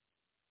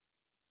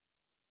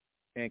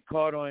 And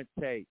caught on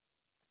tape.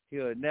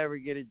 He'll never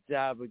get a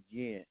job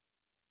again.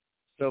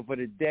 So for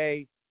the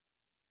day,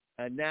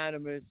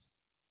 Anonymous,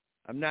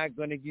 I'm not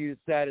going to give you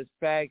the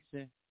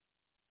satisfaction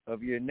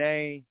of your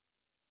name,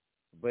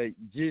 but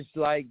just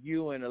like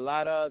you and a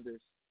lot of others,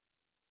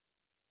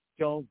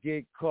 don't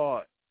get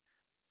caught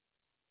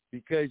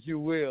because you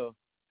will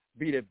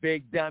be the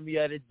big dummy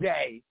of the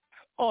day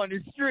on the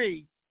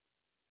street.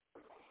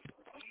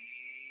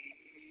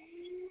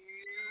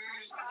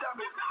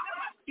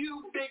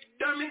 You big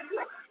dummy,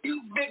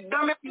 you big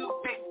dummy,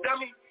 you big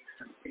dummy,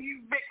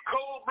 you big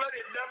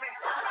cold-blooded dummy,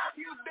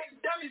 you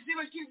big dummy, see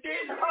what you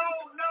did?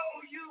 Oh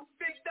no, you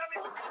big dummy,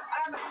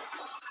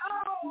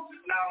 oh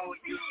no,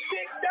 you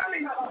big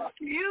dummy,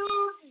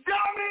 you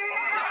dummy!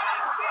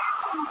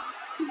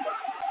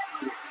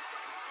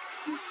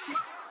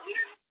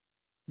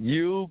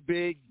 You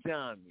big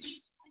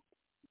dummy.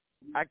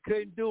 I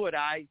couldn't do it,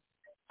 I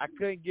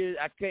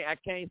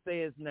can't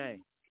say his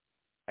name.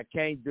 I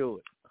can't do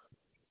it.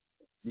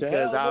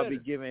 Because I'll be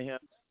giving him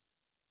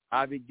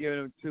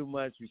too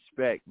much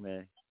respect,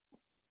 man.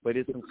 But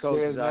it's some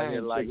coaches out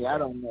here like that. I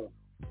don't know.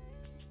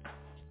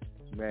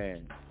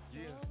 Man.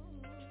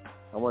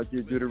 I want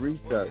you to do the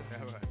research.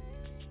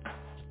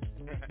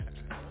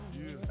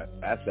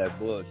 That's that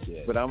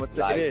bullshit. But I'm gonna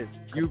tell you this: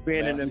 you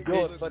being in the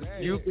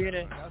you being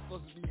in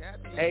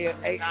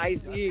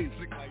AICE,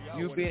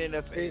 you being in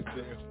the fifth.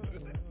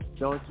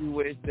 Don't you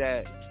wish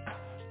that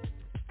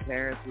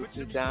parents would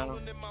sit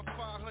down?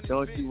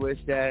 Don't you wish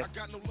that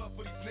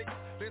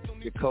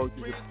the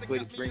coaches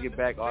would bring it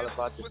back all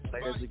about the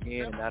players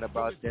again and not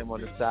about them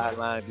on the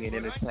sideline being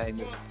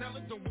entertainment?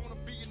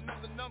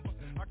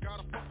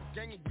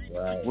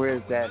 Right. Where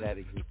is that at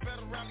again?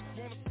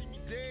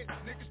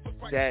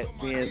 That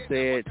being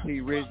said,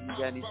 T. Ridge, you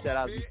got any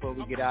shout-outs before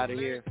we get out of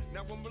here?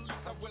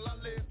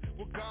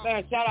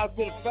 Man, shout out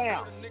to the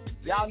fam.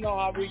 Y'all know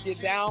how we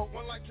get down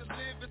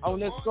on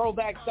this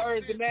Throwback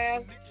Thursday,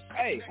 man.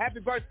 Hey, happy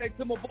birthday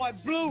to my boy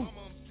Blue.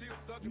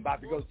 I'm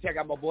about to go check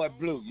out my boy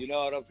Blue. You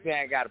know what I'm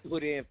saying? Got to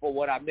put in for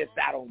what I missed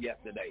out on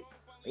yesterday.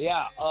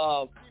 Yeah,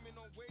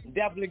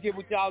 definitely get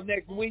with y'all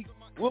next week.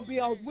 We'll be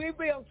on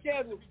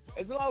schedule.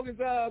 As long as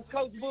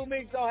Coach Boo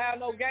Mix don't have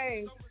no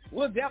games,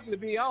 we'll definitely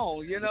be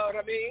on. You know what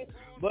I mean?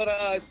 But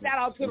shout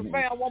out to the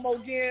fam one more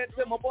again,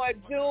 to my boy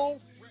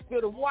June,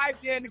 to the wife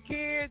and the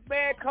kids,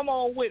 man. Come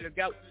on with it.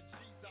 Go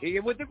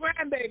here with the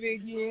grandbaby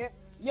again.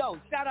 Yo,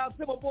 shout out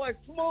to my boy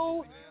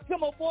Smooth, to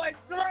my boy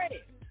Dre.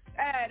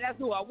 Hey, that's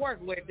who I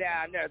work with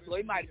down there, so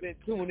he might have been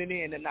tuning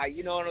in tonight.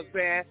 You know what I'm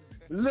saying?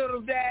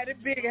 Little Daddy,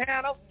 Big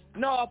Hannah,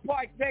 North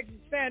Park, Texas,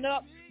 stand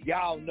up.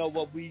 Y'all know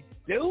what we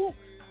do.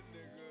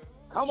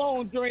 Come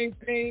on, Dream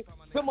Team.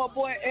 To my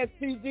boy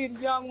STG,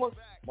 the young one.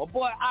 My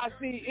boy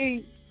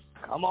ICE.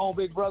 Come on,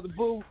 Big Brother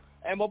Boo.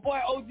 And my boy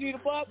OG the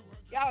Buck.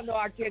 Y'all know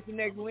I catch you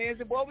next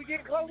Wednesday. Boy, we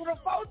get closer to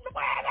 4 to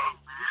that.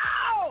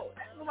 Oh,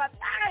 that's my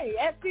thing.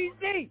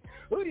 STG.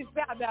 Who you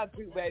shout out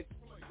to, baby?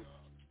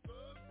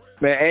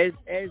 Man,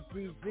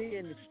 SGG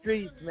in the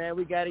streets, man.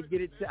 We got to get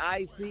it to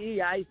ICE.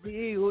 ICE,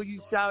 who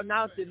you shouting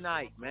out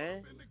tonight,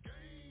 man?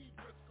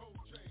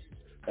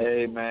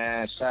 Hey,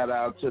 man, shout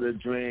out to the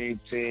Dream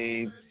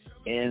Team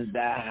in the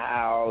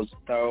house.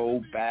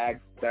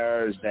 Throwback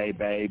Thursday,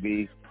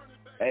 baby.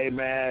 Hey,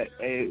 man,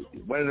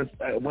 one of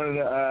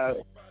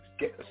the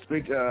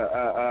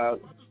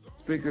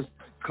speakers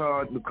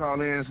called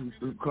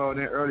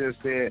in earlier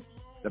said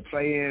the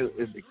play-in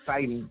is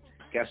exciting.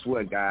 Guess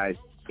what, guys?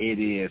 It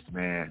is,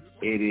 man.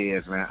 It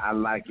is, man. I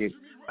like it.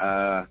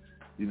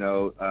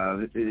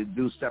 It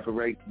do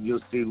separate.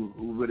 You'll see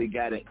who really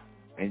got it.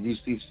 And you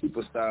see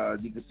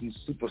superstars. You can see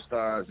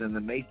superstars in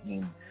the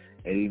making.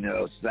 And,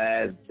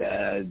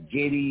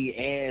 Giddy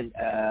and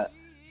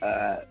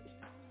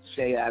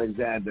Shea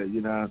Alexander,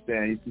 you know what I'm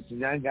saying? You see some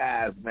young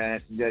guys,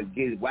 man.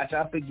 Giddy. Watch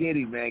out for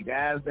Giddy, man.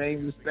 Guys, they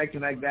ain't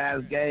respecting that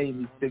guy's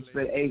game. He's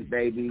 6'8",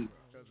 baby.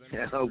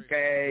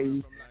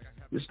 Okay.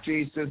 The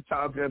streets is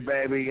talking,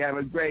 baby. Have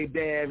a great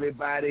day,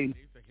 everybody.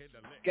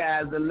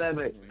 Sky's the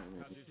limit.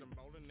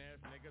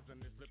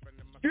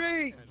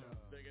 Street.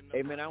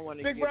 Hey, man, I want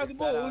to Big Brother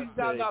Boo, who you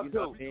shout out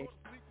to?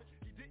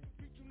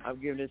 I'm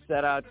giving a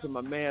shout out to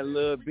my man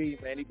Lil B,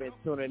 man. He been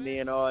tuning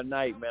in all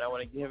night, man. I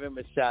want to give him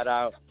a shout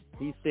out.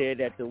 He said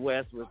that the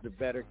West was the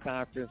better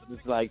conference,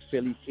 just like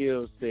Philly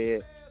Shields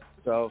said.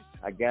 So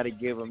I got to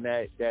give him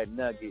that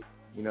nugget.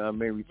 You know what I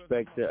mean?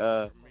 Respect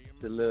to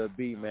Lil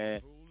B,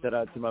 man. Shout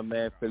out to my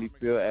man Philly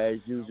Phil as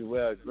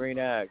usual. Green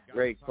Eye,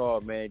 great call,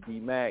 man.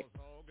 D-Mac,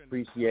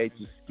 appreciate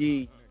you.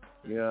 Ski,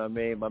 you know what I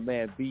mean? My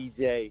man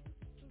BJ,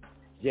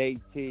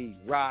 JT,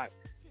 Rock,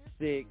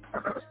 Sick,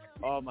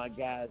 all my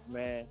guys,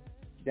 man.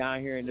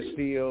 Down here in the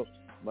field,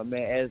 my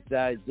man S.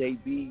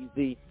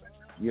 JBZ,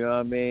 you know what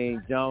I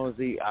mean?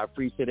 Jonesy, I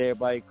appreciate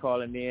everybody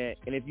calling in.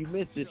 And if you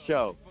missed the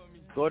show,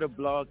 go to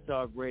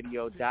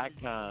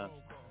blogtalkradio.com,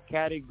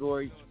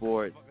 category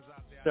sports,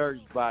 search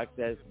box,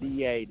 that's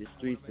DA, the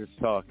streets is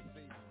talking.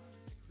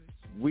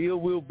 We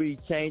will be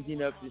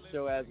changing up the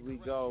show as we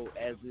go,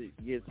 as it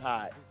gets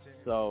hot.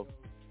 So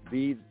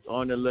be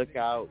on the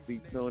lookout,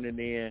 be tuning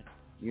in,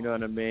 you know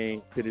what I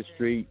mean, to the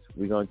streets.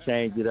 We're going to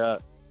change it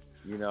up,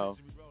 you know.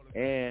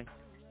 And,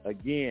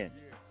 again,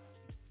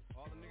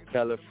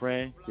 tell a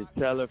friend to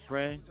tell a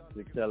friend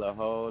to tell a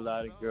whole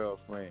lot of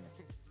girlfriends.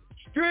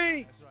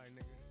 Street!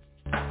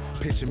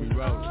 Picture me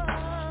rolling.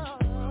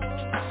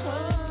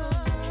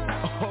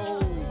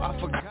 I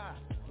forgot.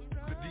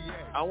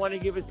 I want to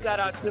give a shout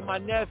out to my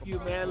nephew,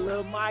 man,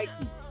 Lil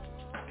Mikey.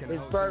 His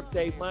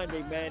birthday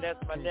Monday, man.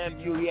 That's my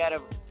nephew. He had a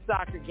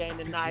soccer game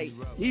tonight.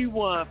 He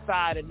won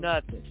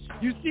 5-0.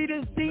 You see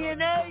this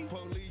DNA?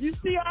 You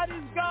see how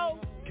this goes?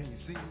 Can you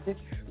see?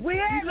 We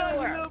ain't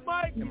Lil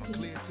Mikey.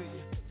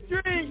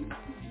 Street.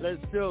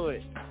 Let's do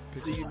it.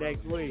 See you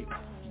next week.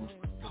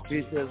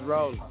 This is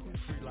rolling.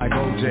 Like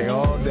OJ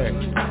all day.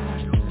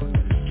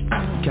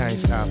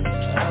 Can't stop.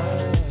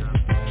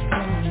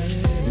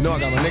 You know I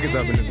got my niggas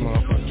up in this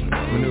motherfucker.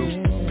 Manu,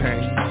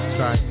 Pain,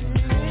 Sight,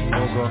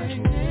 Mogo,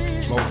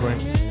 Mobrin.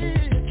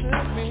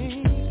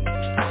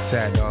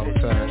 Sad dog,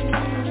 what's up?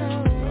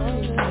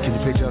 Can you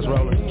picture us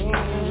rolling?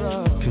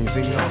 Can you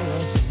see me?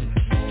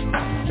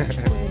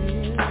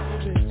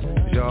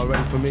 Y'all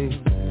ready for me?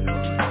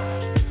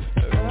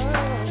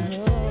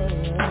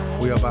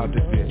 We about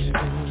this bitch.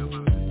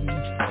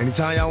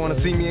 Anytime y'all want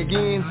to see me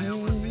again,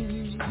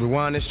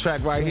 rewind this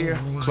track right here.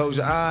 Close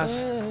your eyes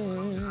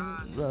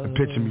and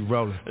picture me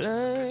rolling.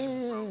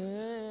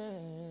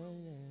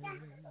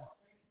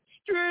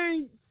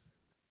 Street.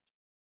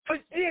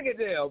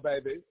 Chickadale,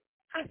 baby.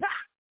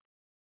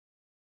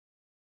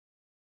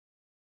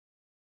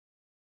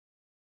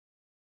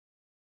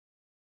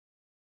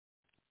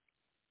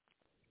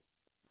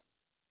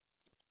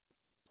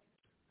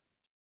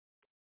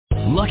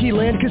 Lucky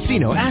Land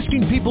Casino,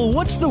 asking people,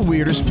 what's the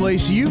weirdest place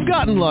you've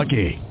gotten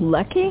lucky?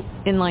 Lucky?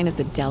 In line at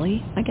the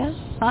deli, I guess?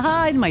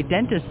 Aha, in my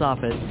dentist's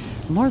office.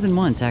 More than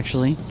once,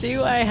 actually.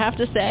 Do I have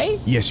to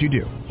say? Yes, you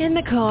do. In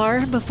the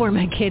car before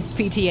my kids'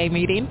 PTA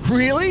meeting.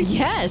 Really?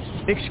 Yes.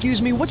 Excuse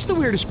me, what's the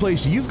weirdest place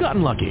you've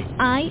gotten lucky?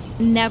 I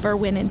never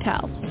win and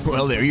tell.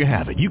 Well, there you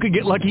have it. You can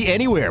get lucky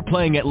anywhere,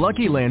 playing at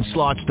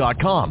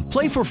LuckyLandSlots.com.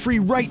 Play for free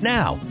right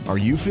now. Are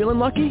you feeling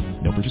lucky?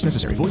 No purchase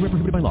necessary. Void where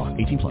prohibited by law.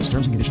 18+.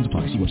 Terms and conditions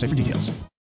apply. See website for details.